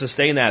you can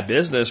sustain that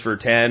business for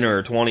 10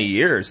 or 20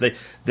 years,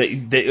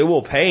 it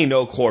will pay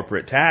no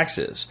corporate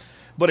taxes.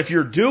 But if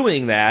you're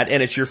doing that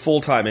and it's your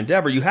full-time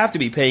endeavor, you have to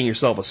be paying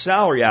yourself a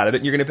salary out of it,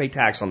 and you're going to pay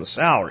tax on the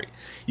salary.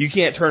 You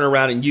can't turn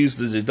around and use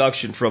the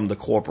deduction from the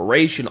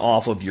corporation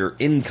off of your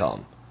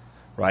income,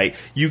 right?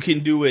 You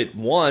can do it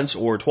once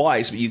or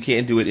twice, but you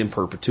can't do it in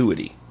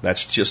perpetuity.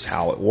 That's just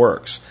how it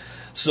works.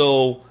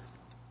 So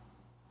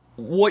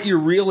what you're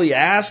really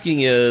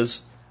asking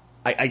is,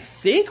 I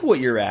think what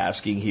you're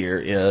asking here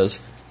is,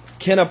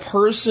 can a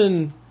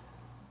person...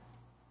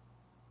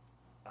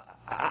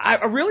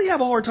 I really have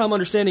a hard time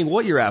understanding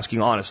what you're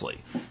asking,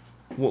 honestly,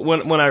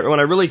 when I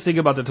really think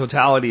about the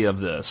totality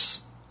of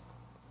this,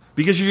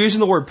 because you're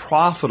using the word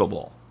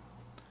profitable.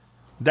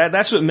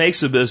 That's what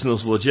makes a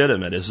business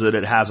legitimate, is that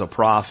it has a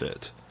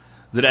profit.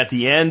 That at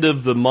the end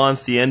of the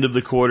month, the end of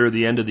the quarter,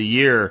 the end of the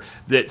year,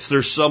 that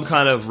there's some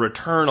kind of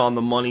return on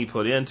the money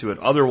put into it.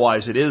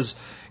 Otherwise, it is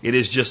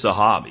just a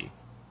hobby.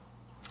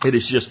 It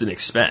is just an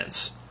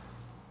expense.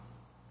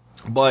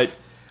 But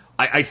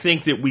I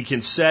think that we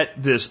can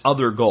set this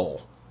other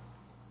goal,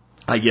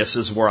 I guess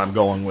is where I'm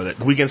going with it.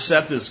 We can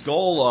set this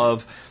goal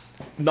of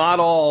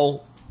not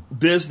all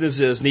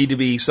businesses need to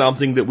be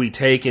something that we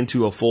take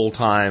into a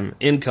full-time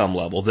income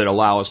level that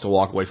allow us to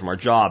walk away from our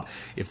job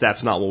if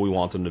that's not what we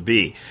want them to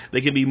be. They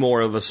can be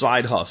more of a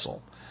side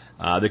hustle.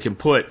 That can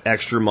put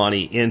extra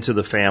money into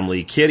the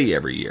family kitty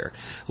every year.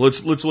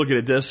 Let's look at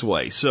it this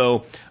way.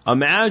 So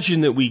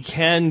imagine that we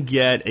can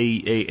get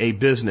a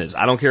business.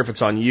 I don't care if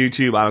it's on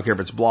YouTube. I don't care if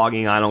it's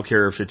blogging. I don't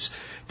care if it's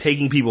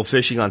taking people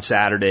fishing on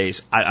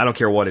Saturdays. I don't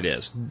care what it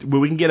is. But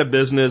we can get a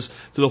business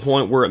to the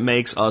point where it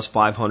makes us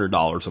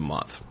 $500 a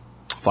month.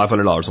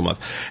 $500 a month.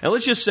 And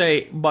let's just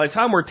say by the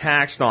time we're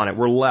taxed on it,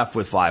 we're left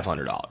with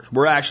 $500.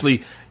 We're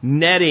actually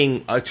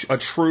netting a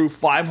true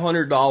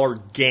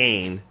 $500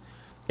 gain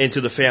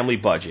into the family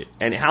budget.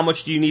 And how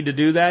much do you need to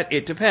do that?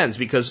 It depends,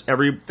 because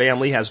every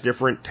family has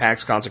different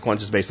tax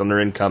consequences based on their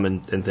income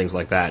and things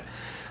like that.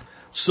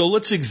 So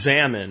let's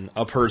examine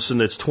a person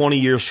that's 20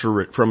 years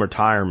from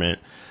retirement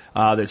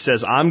that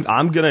says, I'm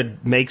going to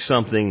make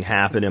something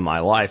happen in my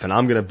life, and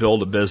I'm going to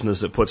build a business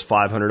that puts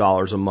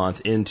 $500 a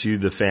month into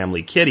the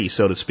family kitty,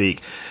 so to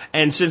speak.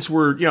 And since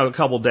we're a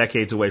couple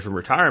decades away from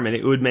retirement,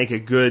 it would make a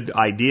good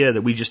idea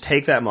that we just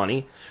take that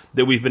money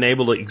that we've been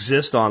able to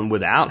exist on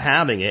without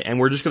having it, and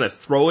we're just going to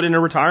throw it in a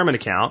retirement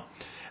account,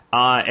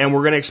 and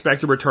we're going to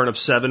expect a return of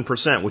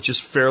 7%, which is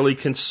fairly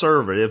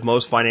conservative.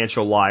 Most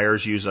financial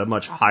liars use a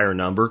much higher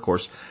number. Of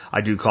course, I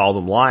do call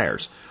them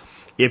liars.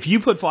 If you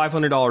put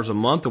 $500 a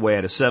month away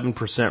at a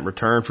 7%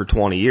 return for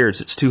 20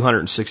 years, it's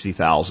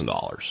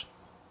 $260,000.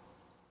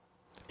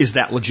 Is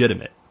that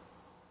legitimate?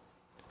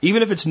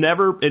 Even if it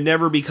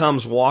never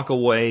becomes walk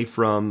away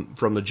from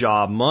the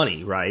job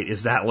money, right?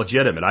 Is that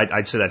legitimate?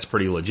 I'd say that's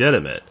pretty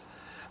legitimate.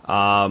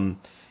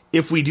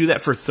 If we do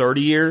that for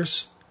 30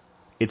 years,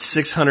 it's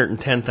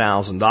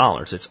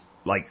 $610,000. It's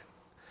like,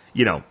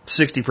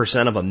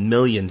 60% of $1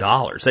 million.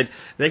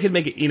 They could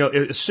make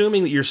it,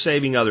 assuming that you're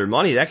saving other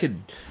money, that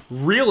could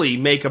really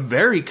make a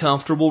very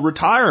comfortable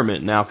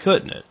retirement now,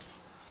 couldn't it?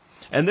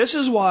 And this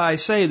is why I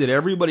say that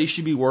everybody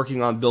should be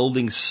working on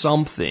building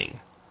something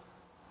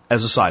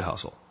as a side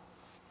hustle.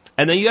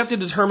 And then you have to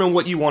determine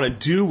what you want to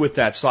do with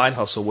that side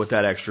hustle, with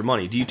that extra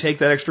money. Do you take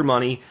that extra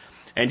money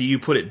and do you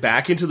put it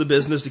back into the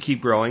business to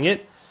keep growing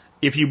it?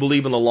 If you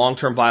believe in the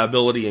long-term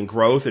viability and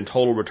growth and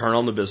total return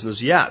on the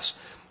business, yes.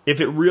 If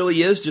it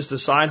really is just a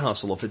side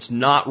hustle, if it's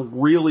not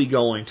really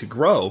going to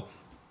grow,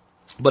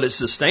 but it's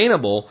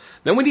sustainable,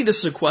 then we need to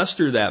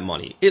sequester that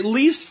money, at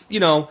least,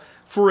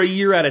 for a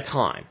year at a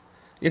time.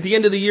 At the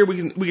end of the year, we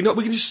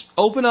can just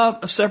open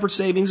up a separate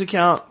savings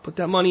account, put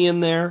that money in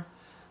there,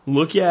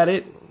 look at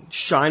it,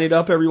 shine it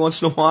up every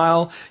once in a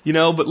while,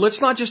 but let's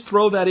not just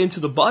throw that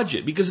into the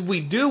budget, because if we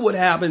do, what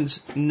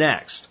happens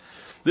next?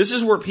 This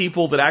is where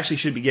people that actually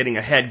should be getting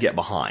ahead get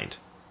behind.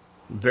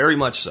 Very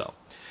much so.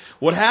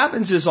 What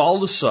happens is all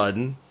of a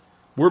sudden,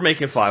 we're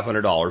making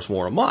 $500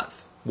 more a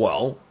month.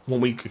 Well, when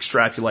we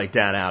extrapolate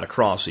that out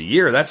across a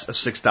year, that's a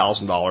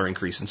 $6,000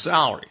 increase in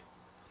salary.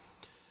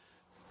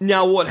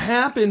 Now, what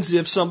happens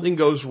if something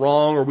goes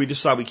wrong, or we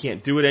decide we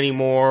can't do it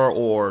anymore,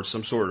 or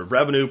some sort of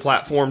revenue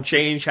platform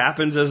change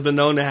happens, has been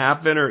known to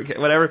happen, or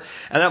whatever,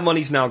 and that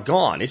money's now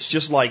gone? It's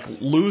just like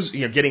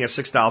getting a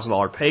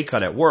 $6,000 pay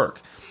cut at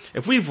work.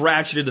 If we've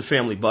ratcheted the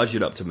family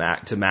budget up to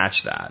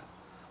match that,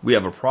 we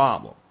have a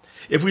problem.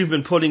 If we've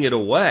been putting it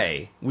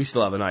away, we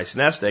still have a nice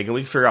nest egg, and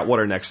we can figure out what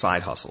our next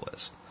side hustle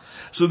is.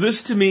 So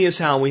this, to me, is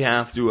how we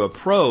have to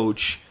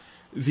approach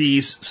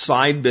these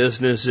side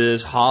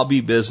businesses, hobby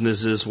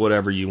businesses,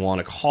 whatever you want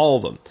to call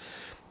them.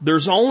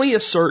 There's only a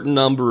certain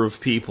number of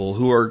people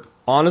who are,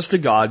 honest to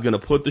God, going to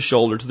put the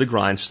shoulder to the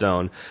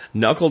grindstone,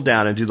 knuckle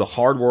down, and do the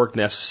hard work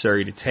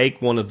necessary to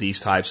take one of these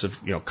types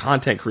of,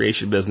 content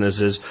creation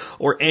businesses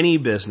or any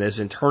business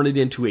and turn it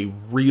into a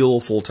real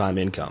full-time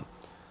income.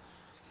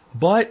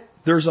 But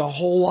there's a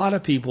whole lot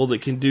of people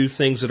that can do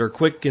things that are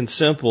quick and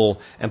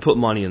simple and put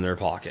money in their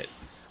pocket.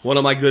 One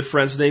of my good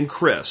friends named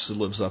Chris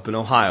lives up in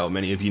Ohio.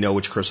 Many of you know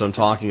which Chris I'm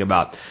talking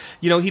about.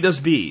 You know, he does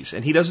bees,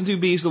 and he doesn't do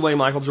bees the way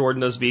Michael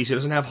Jordan does bees. He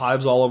doesn't have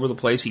hives all over the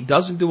place. He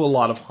doesn't do a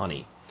lot of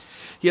honey.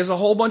 He has a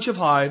whole bunch of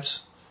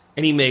hives,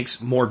 and he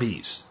makes more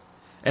bees.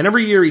 And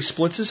every year he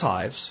splits his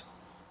hives,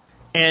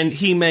 and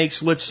he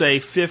makes, let's say,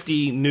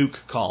 50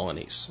 nuke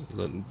colonies,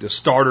 the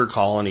starter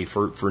colony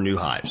for new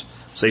hives.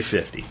 Say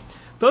 50.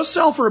 Those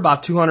sell for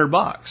about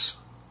 $200.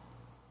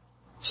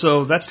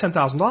 So that's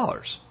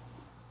 $10,000.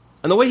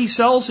 And the way he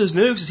sells his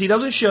nukes is he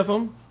doesn't ship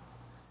them.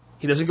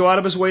 He doesn't go out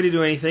of his way to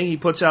do anything. He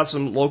puts out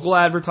some local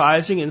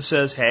advertising and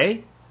says,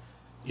 hey,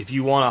 if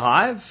you want a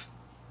hive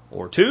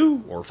or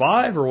 2 or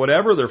 5 or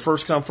whatever, they're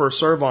first come, first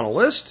serve on a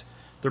list.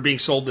 They're being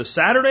sold this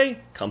Saturday.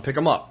 Come pick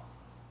them up.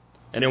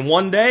 And in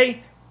one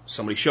day,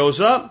 somebody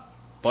shows up,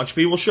 a bunch of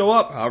people show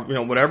up,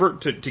 whatever,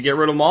 to get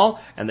rid of them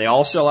all, and they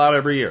all sell out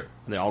every year.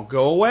 And they all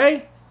go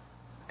away,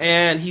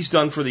 and he's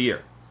done for the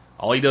year.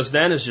 All he does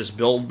then is just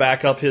build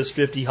back up his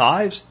 50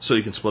 hives so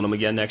he can split them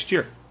again next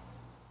year.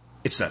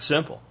 It's that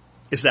simple.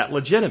 It's that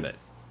legitimate.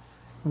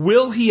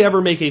 Will he ever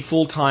make a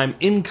full-time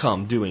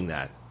income doing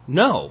that?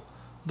 No.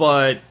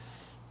 But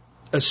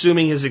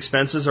assuming his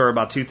expenses are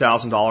about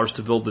 $2,000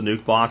 to build the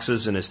nuke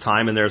boxes and his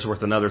time in there is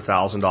worth another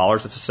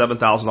 $1,000, that's a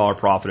 $7,000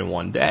 profit in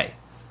one day.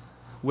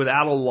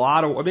 Without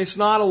it's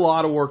not a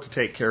lot of work to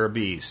take care of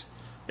bees.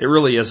 It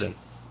really isn't.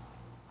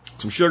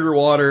 Some sugar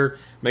water,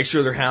 make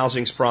sure their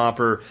housing's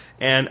proper,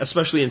 and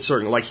especially in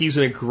certain, like he's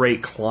in a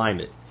great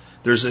climate.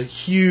 There's a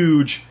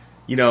huge,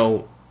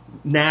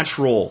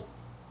 natural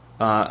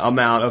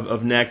amount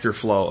of nectar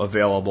flow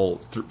available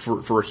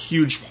for a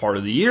huge part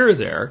of the year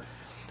there.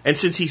 And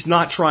since he's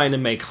not trying to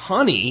make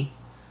honey,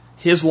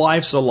 his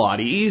life's a lot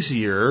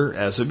easier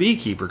as a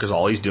beekeeper because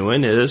all he's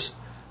doing is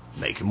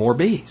making more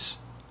bees.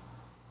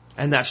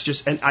 And that's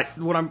just,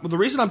 the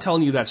reason I'm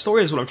telling you that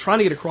story is what I'm trying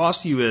to get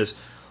across to you is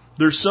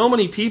there's so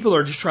many people that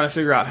are just trying to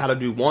figure out how to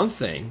do one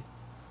thing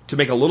to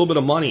make a little bit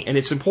of money. And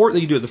it's important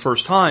that you do it the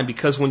first time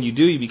because when you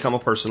do, you become a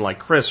person like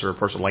Chris or a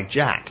person like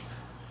Jack,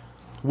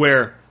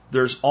 where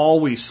there's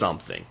always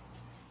something.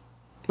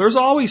 There's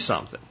always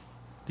something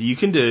that you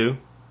can do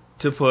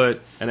to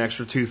put an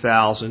extra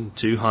 $2,000,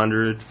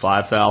 $200,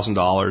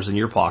 $5,000 in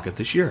your pocket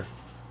this year.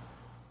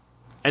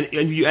 And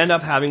you end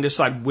up having to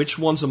decide which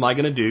ones am I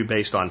going to do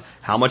based on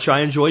how much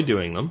I enjoy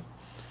doing them,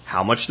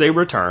 how much they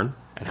return,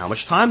 and how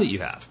much time that you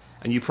have.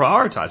 And you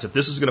prioritize. If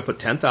this is going to put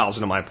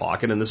 $10,000 in my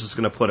pocket and this is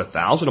going to put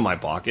 $1,000 in my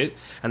pocket,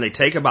 and they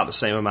take about the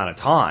same amount of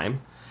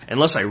time,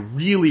 unless I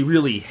really,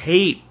 really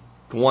hate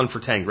the one for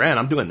 $10,000,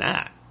 I'm doing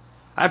that.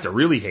 I have to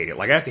really hate it.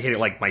 Like I have to hate it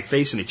like my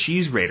face in a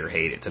cheese grater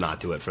hate it to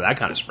not do it for that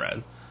kind of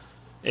spread.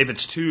 If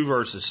it's 2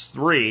 versus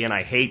 3 and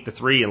I hate the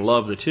 3 and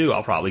love the 2,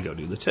 I'll probably go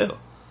do the 2.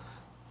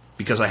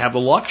 Because I have the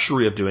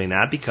luxury of doing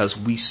that because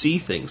we see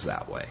things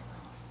that way.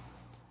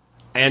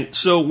 And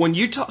so when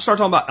you start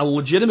talking about a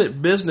legitimate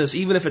business,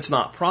 even if it's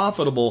not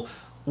profitable,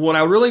 what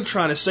I'm really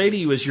trying to say to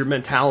you is your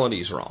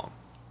mentality is wrong.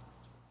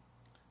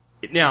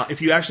 Now,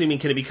 if you actually mean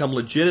can it become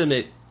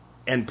legitimate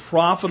and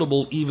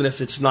profitable even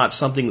if it's not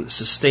something that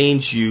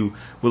sustains you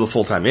with a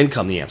full-time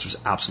income, the answer is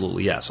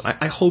absolutely yes.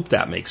 I hope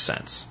that makes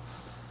sense.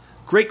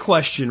 Great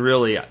question,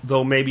 really,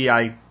 though maybe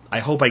I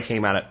hope I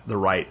came at it the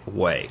right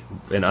way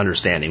in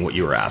understanding what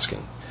you were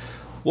asking.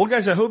 Well,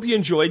 guys, I hope you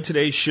enjoyed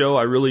today's show.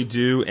 I really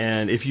do.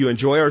 And if you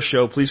enjoy our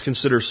show, please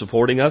consider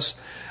supporting us.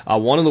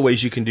 One of the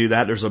ways you can do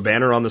that, there's a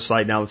banner on the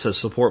site now that says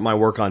support my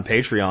work on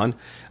Patreon.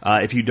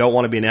 If you don't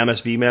want to be an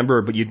MSB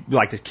member, but you'd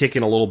like to kick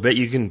in a little bit,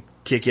 you can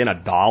kick in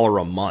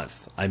 $1 a month.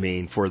 I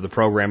mean, for the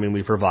programming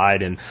we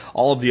provide and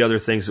all of the other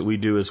things that we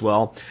do as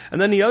well.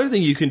 And then the other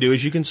thing you can do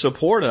is you can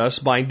support us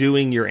by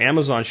doing your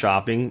Amazon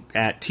shopping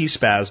at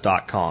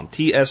tspaz.com,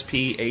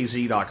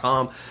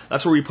 tspaz.com.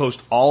 That's where we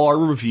post all our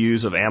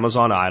reviews of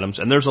Amazon items.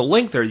 And there's a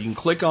link there you can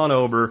click on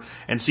over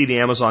and see the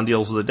Amazon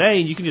deals of the day.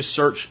 And you can just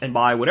search and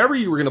buy whatever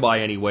you were going to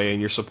buy anyway,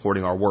 and you're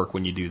supporting our work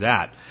when you do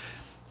that.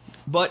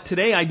 But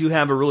today I do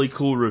have a really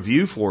cool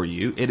review for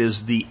you. It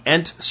is the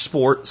Ent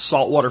Sport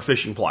saltwater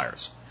fishing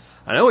pliers.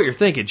 I know what you're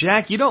thinking,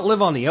 Jack, you don't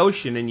live on the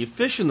ocean and you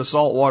fish in the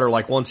salt water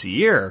like once a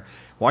year.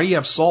 Why do you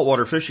have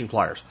saltwater fishing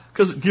pliers?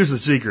 Because here's the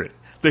secret.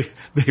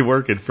 They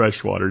work in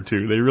freshwater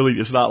too.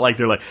 It's not like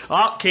they're like,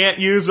 oh, can't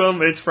use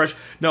them, it's fresh.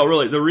 No,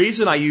 really, the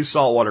reason I use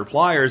saltwater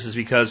pliers is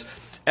because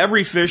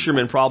every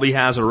fisherman probably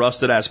has a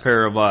rusted ass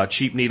pair of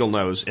cheap needle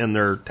nose in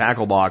their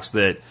tackle box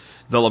that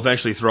they'll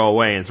eventually throw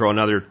away and throw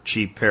another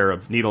cheap pair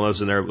of needle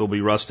nose in there. It will be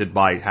rusted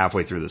by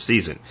halfway through the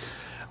season.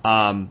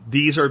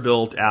 These are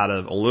built out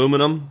of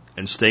aluminum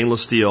and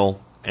stainless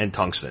steel and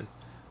tungsten.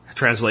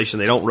 Translation,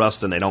 they don't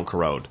rust and they don't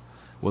corrode.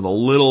 With a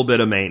little bit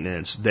of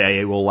maintenance,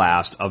 they will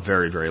last a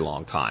very, very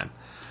long time.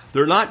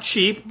 They're not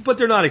cheap, but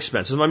they're not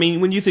expensive. I mean,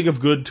 when you think of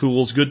good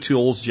tools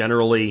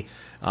generally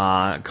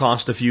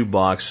cost a few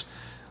bucks.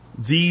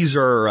 These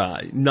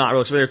are not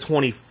really expensive.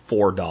 They're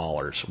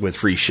 $24 with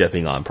free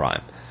shipping on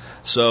Prime.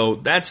 So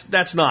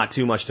that's not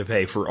too much to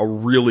pay for a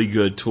really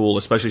good tool,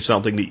 especially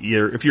something that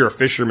if you're a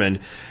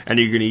fisherman and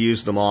you're going to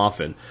use them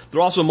often.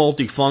 They're also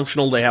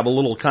multifunctional. They have a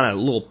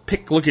little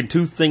pick-looking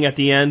tooth thing at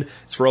the end.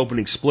 It's for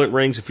opening split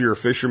rings. If you're a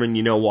fisherman,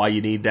 you know why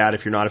you need that.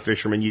 If you're not a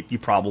fisherman, you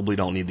probably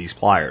don't need these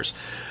pliers.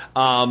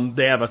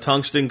 They have a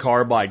tungsten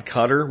carbide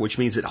cutter, which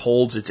means it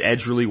holds its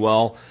edge really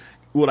well.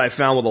 What I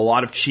found with a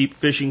lot of cheap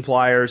fishing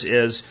pliers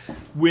is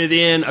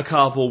within a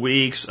couple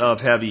weeks of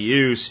heavy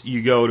use,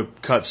 you go to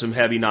cut some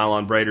heavy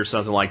nylon braid or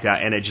something like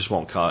that, and it just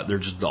won't cut. They're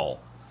just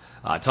dull.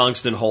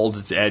 Tungsten holds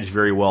its edge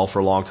very well for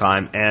a long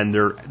time, and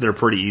they're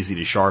pretty easy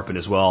to sharpen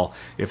as well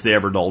if they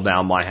ever dull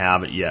down. I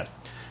haven't yet.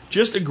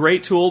 Just a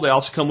great tool. They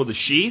also come with a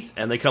sheath,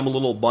 and they come with a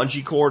little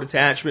bungee cord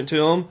attachment to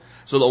them,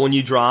 so that when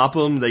you drop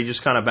them, they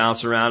just kind of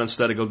bounce around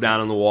instead of go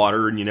down in the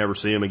water and you never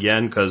see them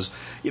again. Because,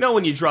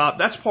 when you drop,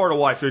 that's part of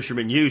why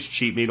fishermen use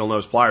cheap needle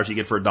nose pliers you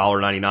get for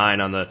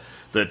 $1.99 on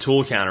the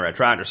tool counter at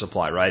Tractor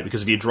Supply, right?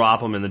 Because if you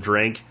drop them in the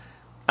drink,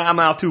 I'm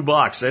out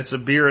 $2. That's a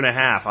beer and a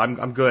half.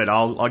 I'm good.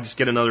 I'll just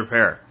get another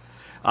pair.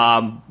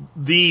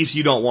 These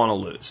you don't want to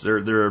lose.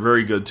 They're a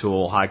very good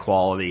tool, high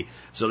quality.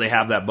 So they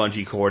have that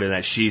bungee cord and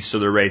that sheath, so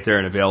they're right there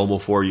and available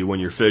for you when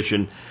you're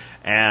fishing.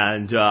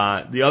 And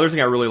the other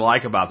thing I really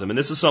like about them, and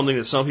this is something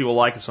that some people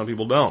like and some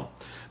people don't,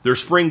 they're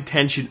spring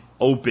tension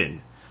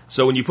open.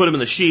 So when you put them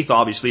in the sheath,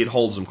 obviously it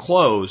holds them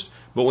closed,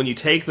 but when you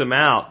take them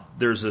out,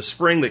 there's a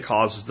spring that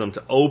causes them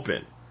to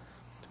open.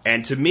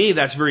 And to me,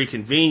 that's very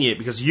convenient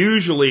because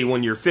usually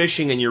when you're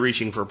fishing and you're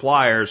reaching for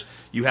pliers,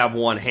 you have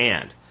one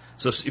hand.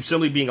 So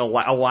simply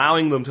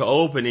allowing them to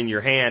open in your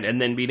hand and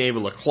then being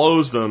able to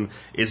close them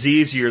is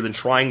easier than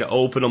trying to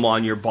open them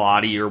on your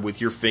body or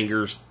with your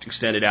fingers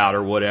extended out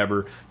or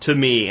whatever, to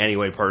me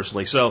anyway,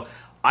 personally. So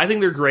I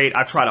think they're great.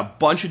 I've tried a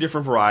bunch of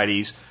different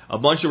varieties, a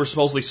bunch that were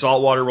supposedly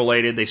saltwater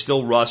related. They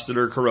still rusted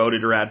or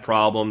corroded or had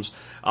problems.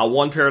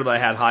 One pair that I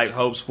had high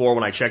hopes for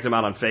when I checked them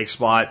out on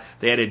FakeSpot,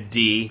 they had a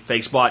D.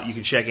 FakeSpot, you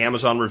can check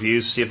Amazon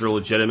reviews, see if they're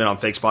legitimate on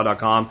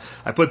FakeSpot.com.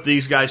 I put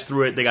these guys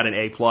through it. They got an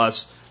A+.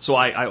 So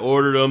I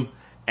ordered them,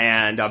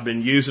 and I've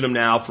been using them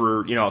now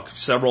for,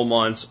 several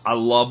months. I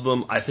love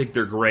them. I think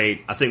they're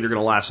great. I think they're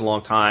going to last a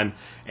long time.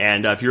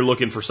 And if you're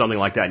looking for something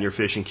like that in your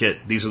fishing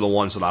kit, these are the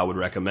ones that I would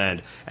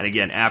recommend. And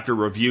again, after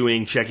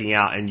reviewing, checking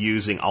out, and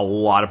using a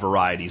lot of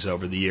varieties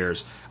over the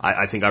years,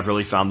 I think I've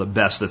really found the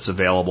best that's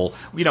available,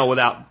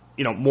 without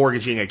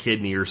mortgaging a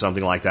kidney or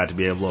something like that to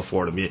be able to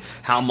afford them.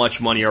 How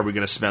much money are we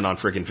going to spend on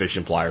freaking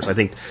fishing pliers? I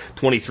think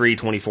 $23,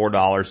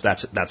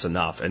 $24, that's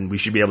enough. And we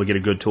should be able to get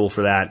a good tool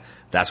for that.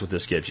 That's what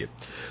this gives you.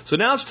 So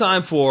now it's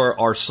time for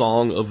our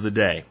song of the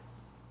day.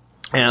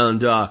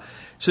 And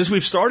since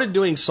we've started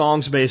doing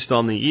songs based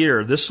on the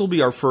year, this will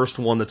be our first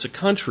one that's a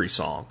country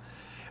song.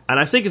 And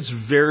I think it's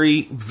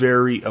very,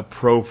 very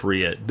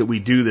appropriate that we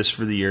do this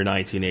for the year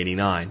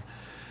 1989.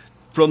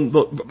 From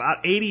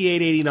about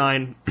 88,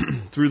 89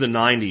 through the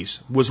 90s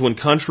was when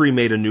country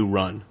made a new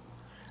run.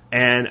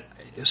 And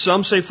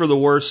some say for the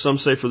worse, some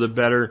say for the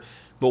better.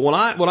 But what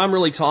I'm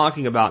really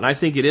talking about, and I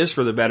think it is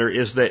for the better,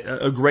 is that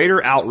a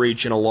greater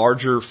outreach and a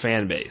larger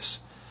fan base.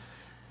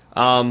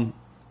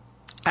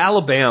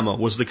 Alabama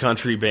was the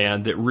country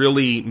band that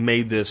really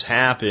made this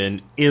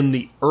happen in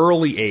the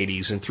early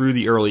 80s and through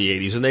the early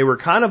 80s. And they were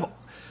kind of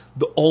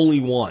the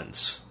only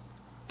ones.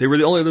 They were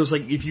the only, there was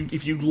like, if you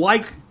didn't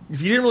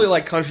really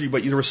like country,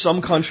 but there was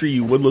some country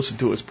you would listen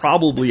to, it was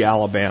probably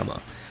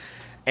Alabama.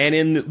 And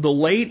in the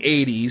late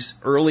 80s,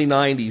 early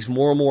 90s,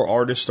 more and more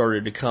artists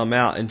started to come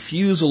out and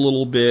fuse a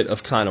little bit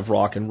of kind of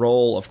rock and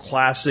roll, of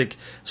classic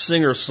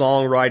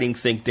singer-songwriting,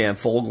 think Dan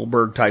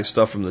Fogelberg type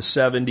stuff from the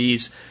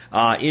 70s,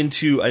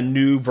 into a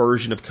new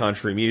version of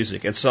country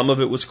music. And some of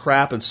it was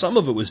crap, and some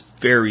of it was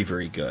very,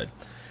 very good.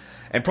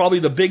 And probably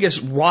the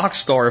biggest rock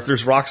star, if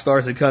there's rock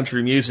stars in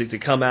country music, to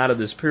come out of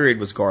this period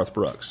was Garth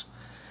Brooks.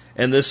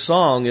 And this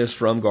song is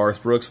from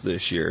Garth Brooks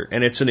this year,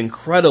 and it's an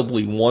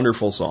incredibly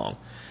wonderful song.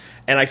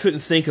 And I couldn't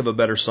think of a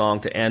better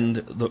song to end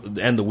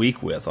the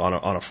week with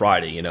on a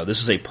Friday.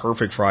 This is a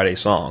perfect Friday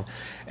song.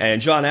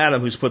 And John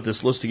Adam, who's put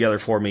this list together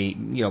for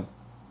me,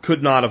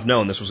 could not have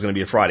known this was going to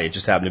be a Friday. It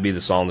just happened to be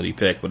the song that he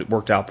picked, but it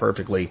worked out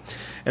perfectly.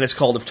 And it's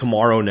called If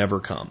Tomorrow Never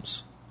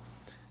Comes.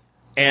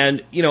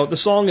 And, the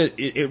song,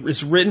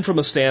 it's written from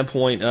a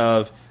standpoint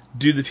of,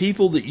 do the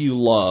people that you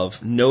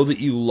love know that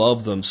you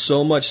love them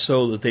so much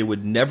so that they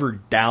would never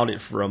doubt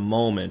it for a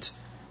moment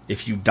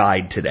if you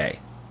died today?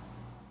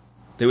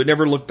 They would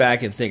never look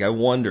back and think, I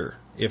wonder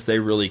if they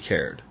really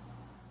cared.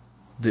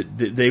 That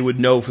they would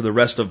know for the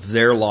rest of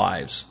their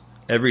lives,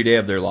 every day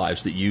of their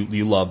lives, that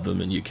you loved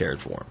them and you cared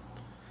for them.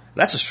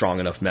 That's a strong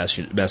enough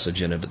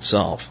message in of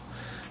itself.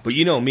 But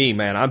you know me,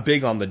 man, I'm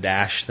big on the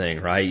dash thing,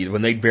 right?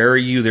 When they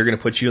bury you, they're going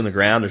to put you in the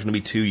ground. There's going to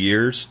be 2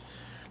 years.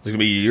 There's going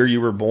to be the year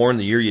you were born,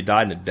 the year you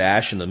died, and a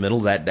dash in the middle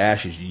of that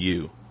dash is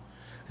you.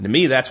 And to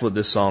me, that's what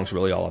this song's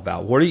really all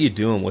about. What are you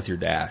doing with your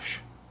dash?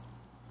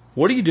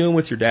 What are you doing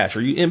with your dash?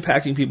 Are you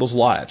impacting people's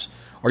lives?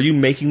 Are you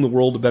making the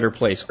world a better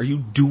place? Are you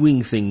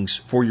doing things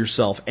for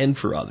yourself and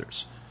for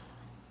others?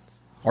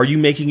 Are you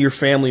making your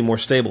family more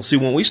stable? See,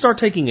 when we start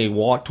taking a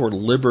walk toward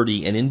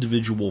liberty and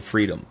individual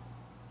freedom,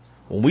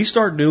 When we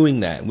start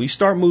doing that, we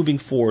start moving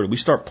forward, we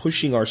start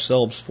pushing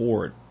ourselves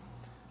forward,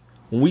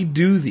 when we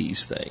do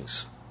these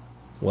things,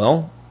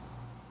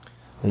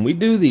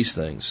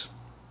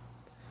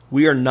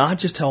 we are not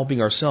just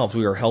helping ourselves,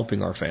 we are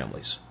helping our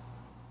families.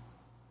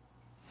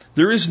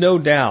 There is no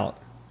doubt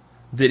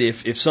that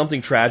if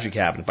something tragic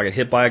happened, if I get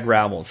hit by a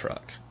gravel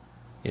truck,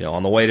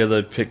 on the way to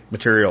the pick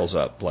materials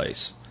up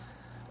place,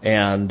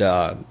 and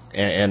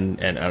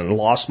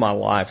lost my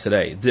life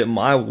today, that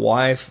my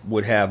wife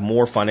would have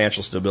more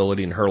financial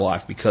stability in her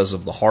life because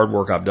of the hard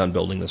work I've done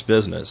building this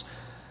business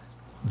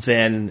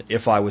than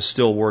if I was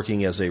still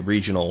working as a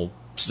regional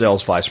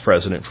sales vice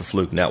president for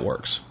Fluke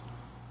Networks,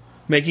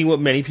 making what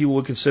many people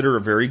would consider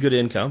a very good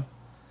income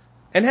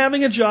and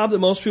having a job that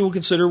most people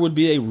consider would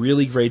be a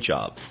really great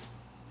job.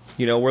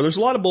 Where there's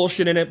a lot of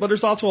bullshit in it, but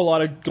there's also a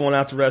lot of going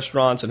out to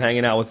restaurants and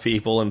hanging out with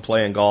people and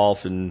playing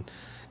golf and,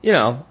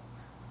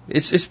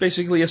 it's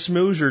basically a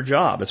smoozer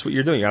job. That's what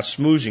you're doing. You're out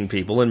smoozing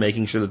people and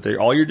making sure that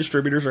all your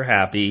distributors are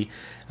happy,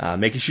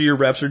 making sure your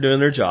reps are doing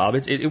their job.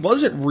 It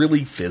wasn't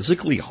really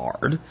physically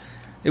hard.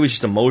 It was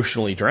just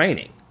emotionally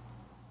draining.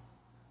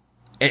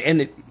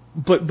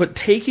 But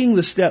taking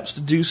the steps to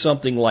do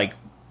something like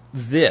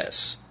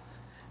this,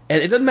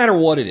 and it doesn't matter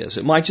what it is.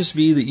 It might just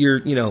be that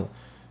you're,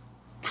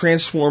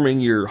 transforming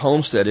your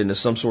homestead into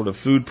some sort of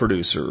food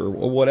producer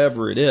or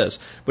whatever it is,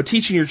 but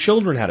teaching your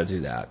children how to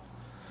do that.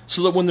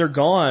 So that when they're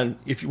gone,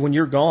 when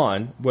you're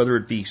gone, whether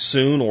it be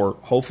soon or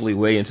hopefully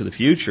way into the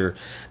future,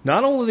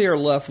 not only they are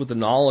left with the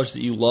knowledge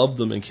that you loved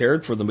them and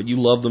cared for them, but you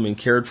loved them and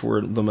cared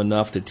for them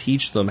enough to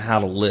teach them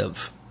how to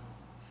live,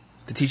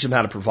 to teach them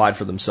how to provide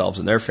for themselves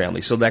and their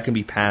family, so that can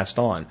be passed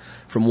on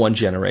from one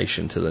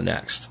generation to the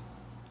next.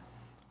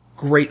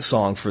 Great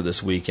song for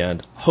this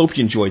weekend. Hope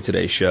you enjoyed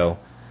today's show.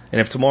 And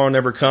if tomorrow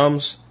never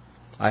comes,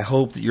 I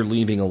hope that you're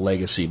leaving a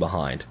legacy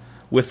behind.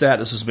 With that,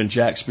 this has been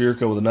Jack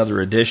Spirko with another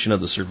edition of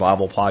the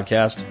Survival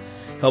Podcast,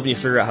 helping you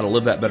figure out how to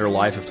live that better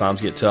life if times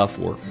get tough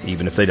or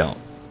even if they don't.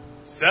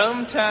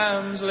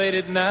 Sometimes late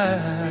at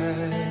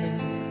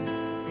night,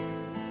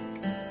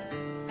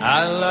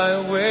 I lie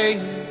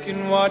awake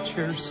and watch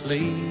her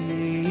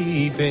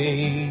sleeping.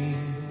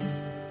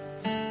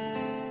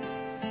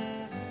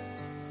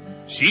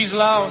 She's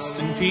lost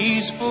in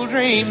peaceful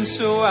dreams,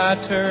 so I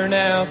turn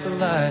out the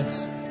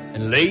lights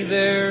and lay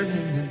there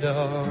in the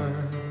dark.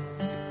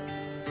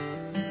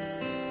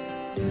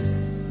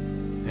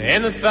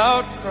 And the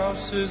thought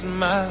crosses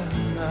my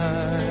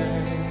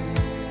mind,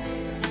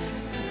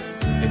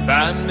 if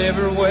I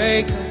never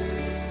wake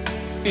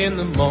up in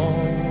the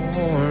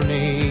morning,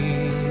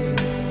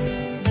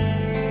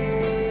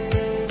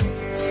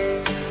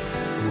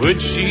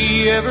 would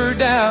she ever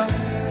doubt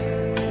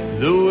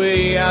the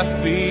way I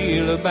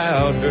feel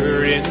about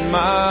her in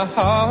my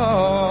heart?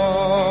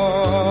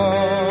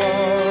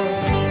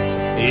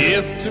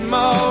 If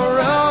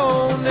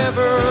tomorrow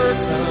never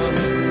comes,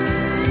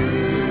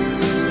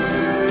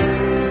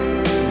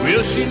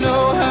 will she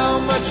know how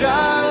much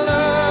I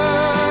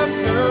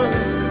loved her?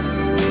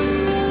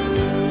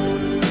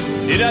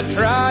 Did I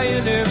try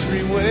in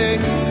every way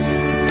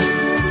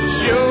to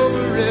show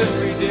her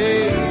every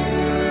day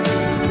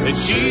that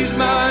she's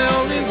my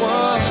only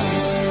one?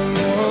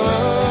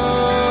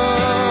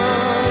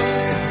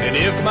 And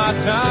if my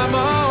time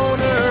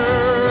on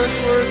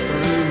earth were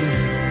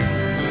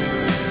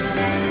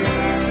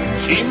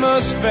through, she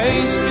must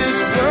face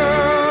this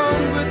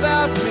world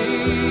without me.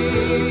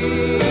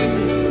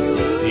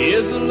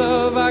 Is the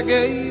love I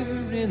gave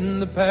her in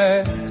the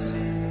past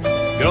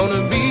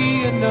gonna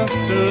be enough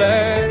to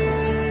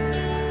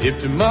last if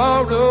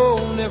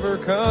tomorrow never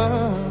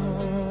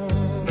comes?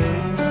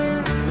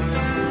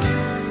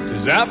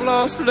 'Cause I've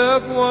lost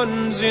loved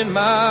ones in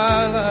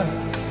my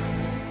life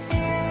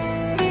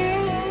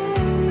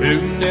who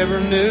never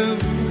knew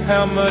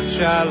how much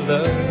I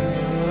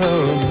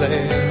loved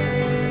them.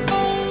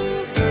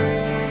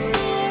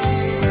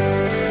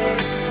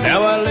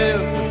 Now I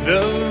live with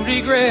the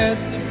regret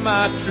that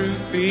my true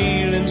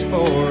feelings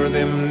for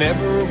them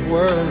never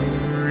were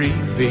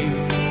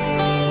revealed.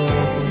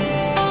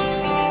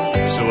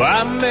 So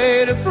I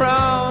made a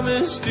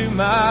promise to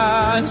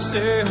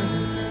myself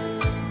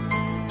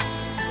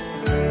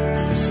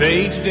to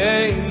say each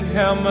day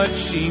how much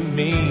she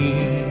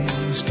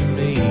means to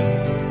me,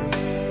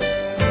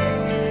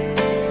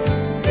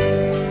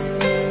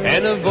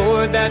 and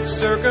avoid that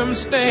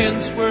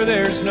circumstance where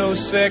there's no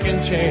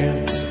second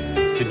chance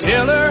to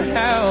tell her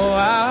how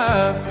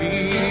I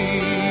feel.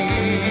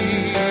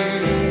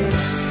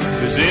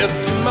 'Cause if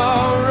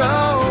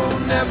tomorrow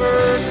never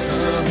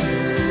comes,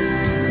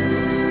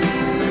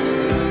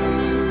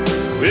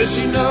 will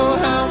she know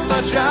how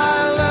much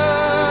I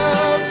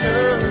loved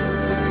her?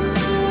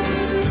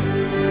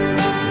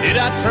 Did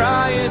I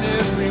try in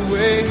every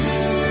way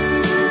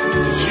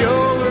to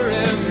show her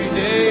every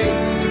day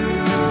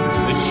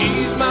that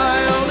she's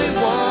my only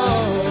one?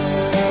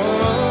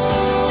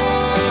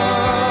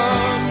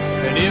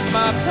 And if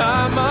my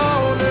time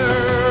on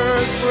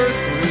earth were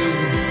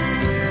through,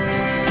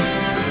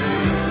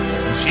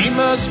 she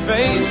must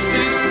face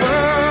this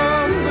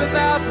world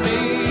without me.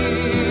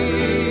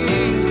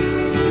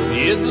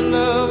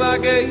 I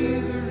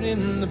gave her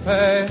in the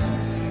past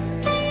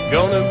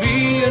gonna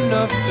be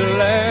enough to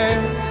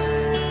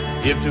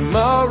last if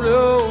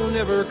tomorrow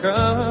never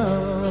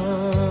comes?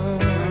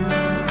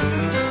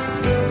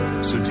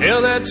 So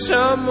tell that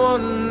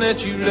someone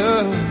that you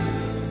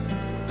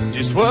love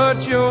just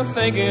what you're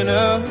thinking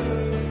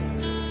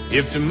of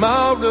if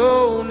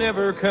tomorrow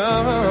never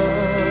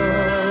comes.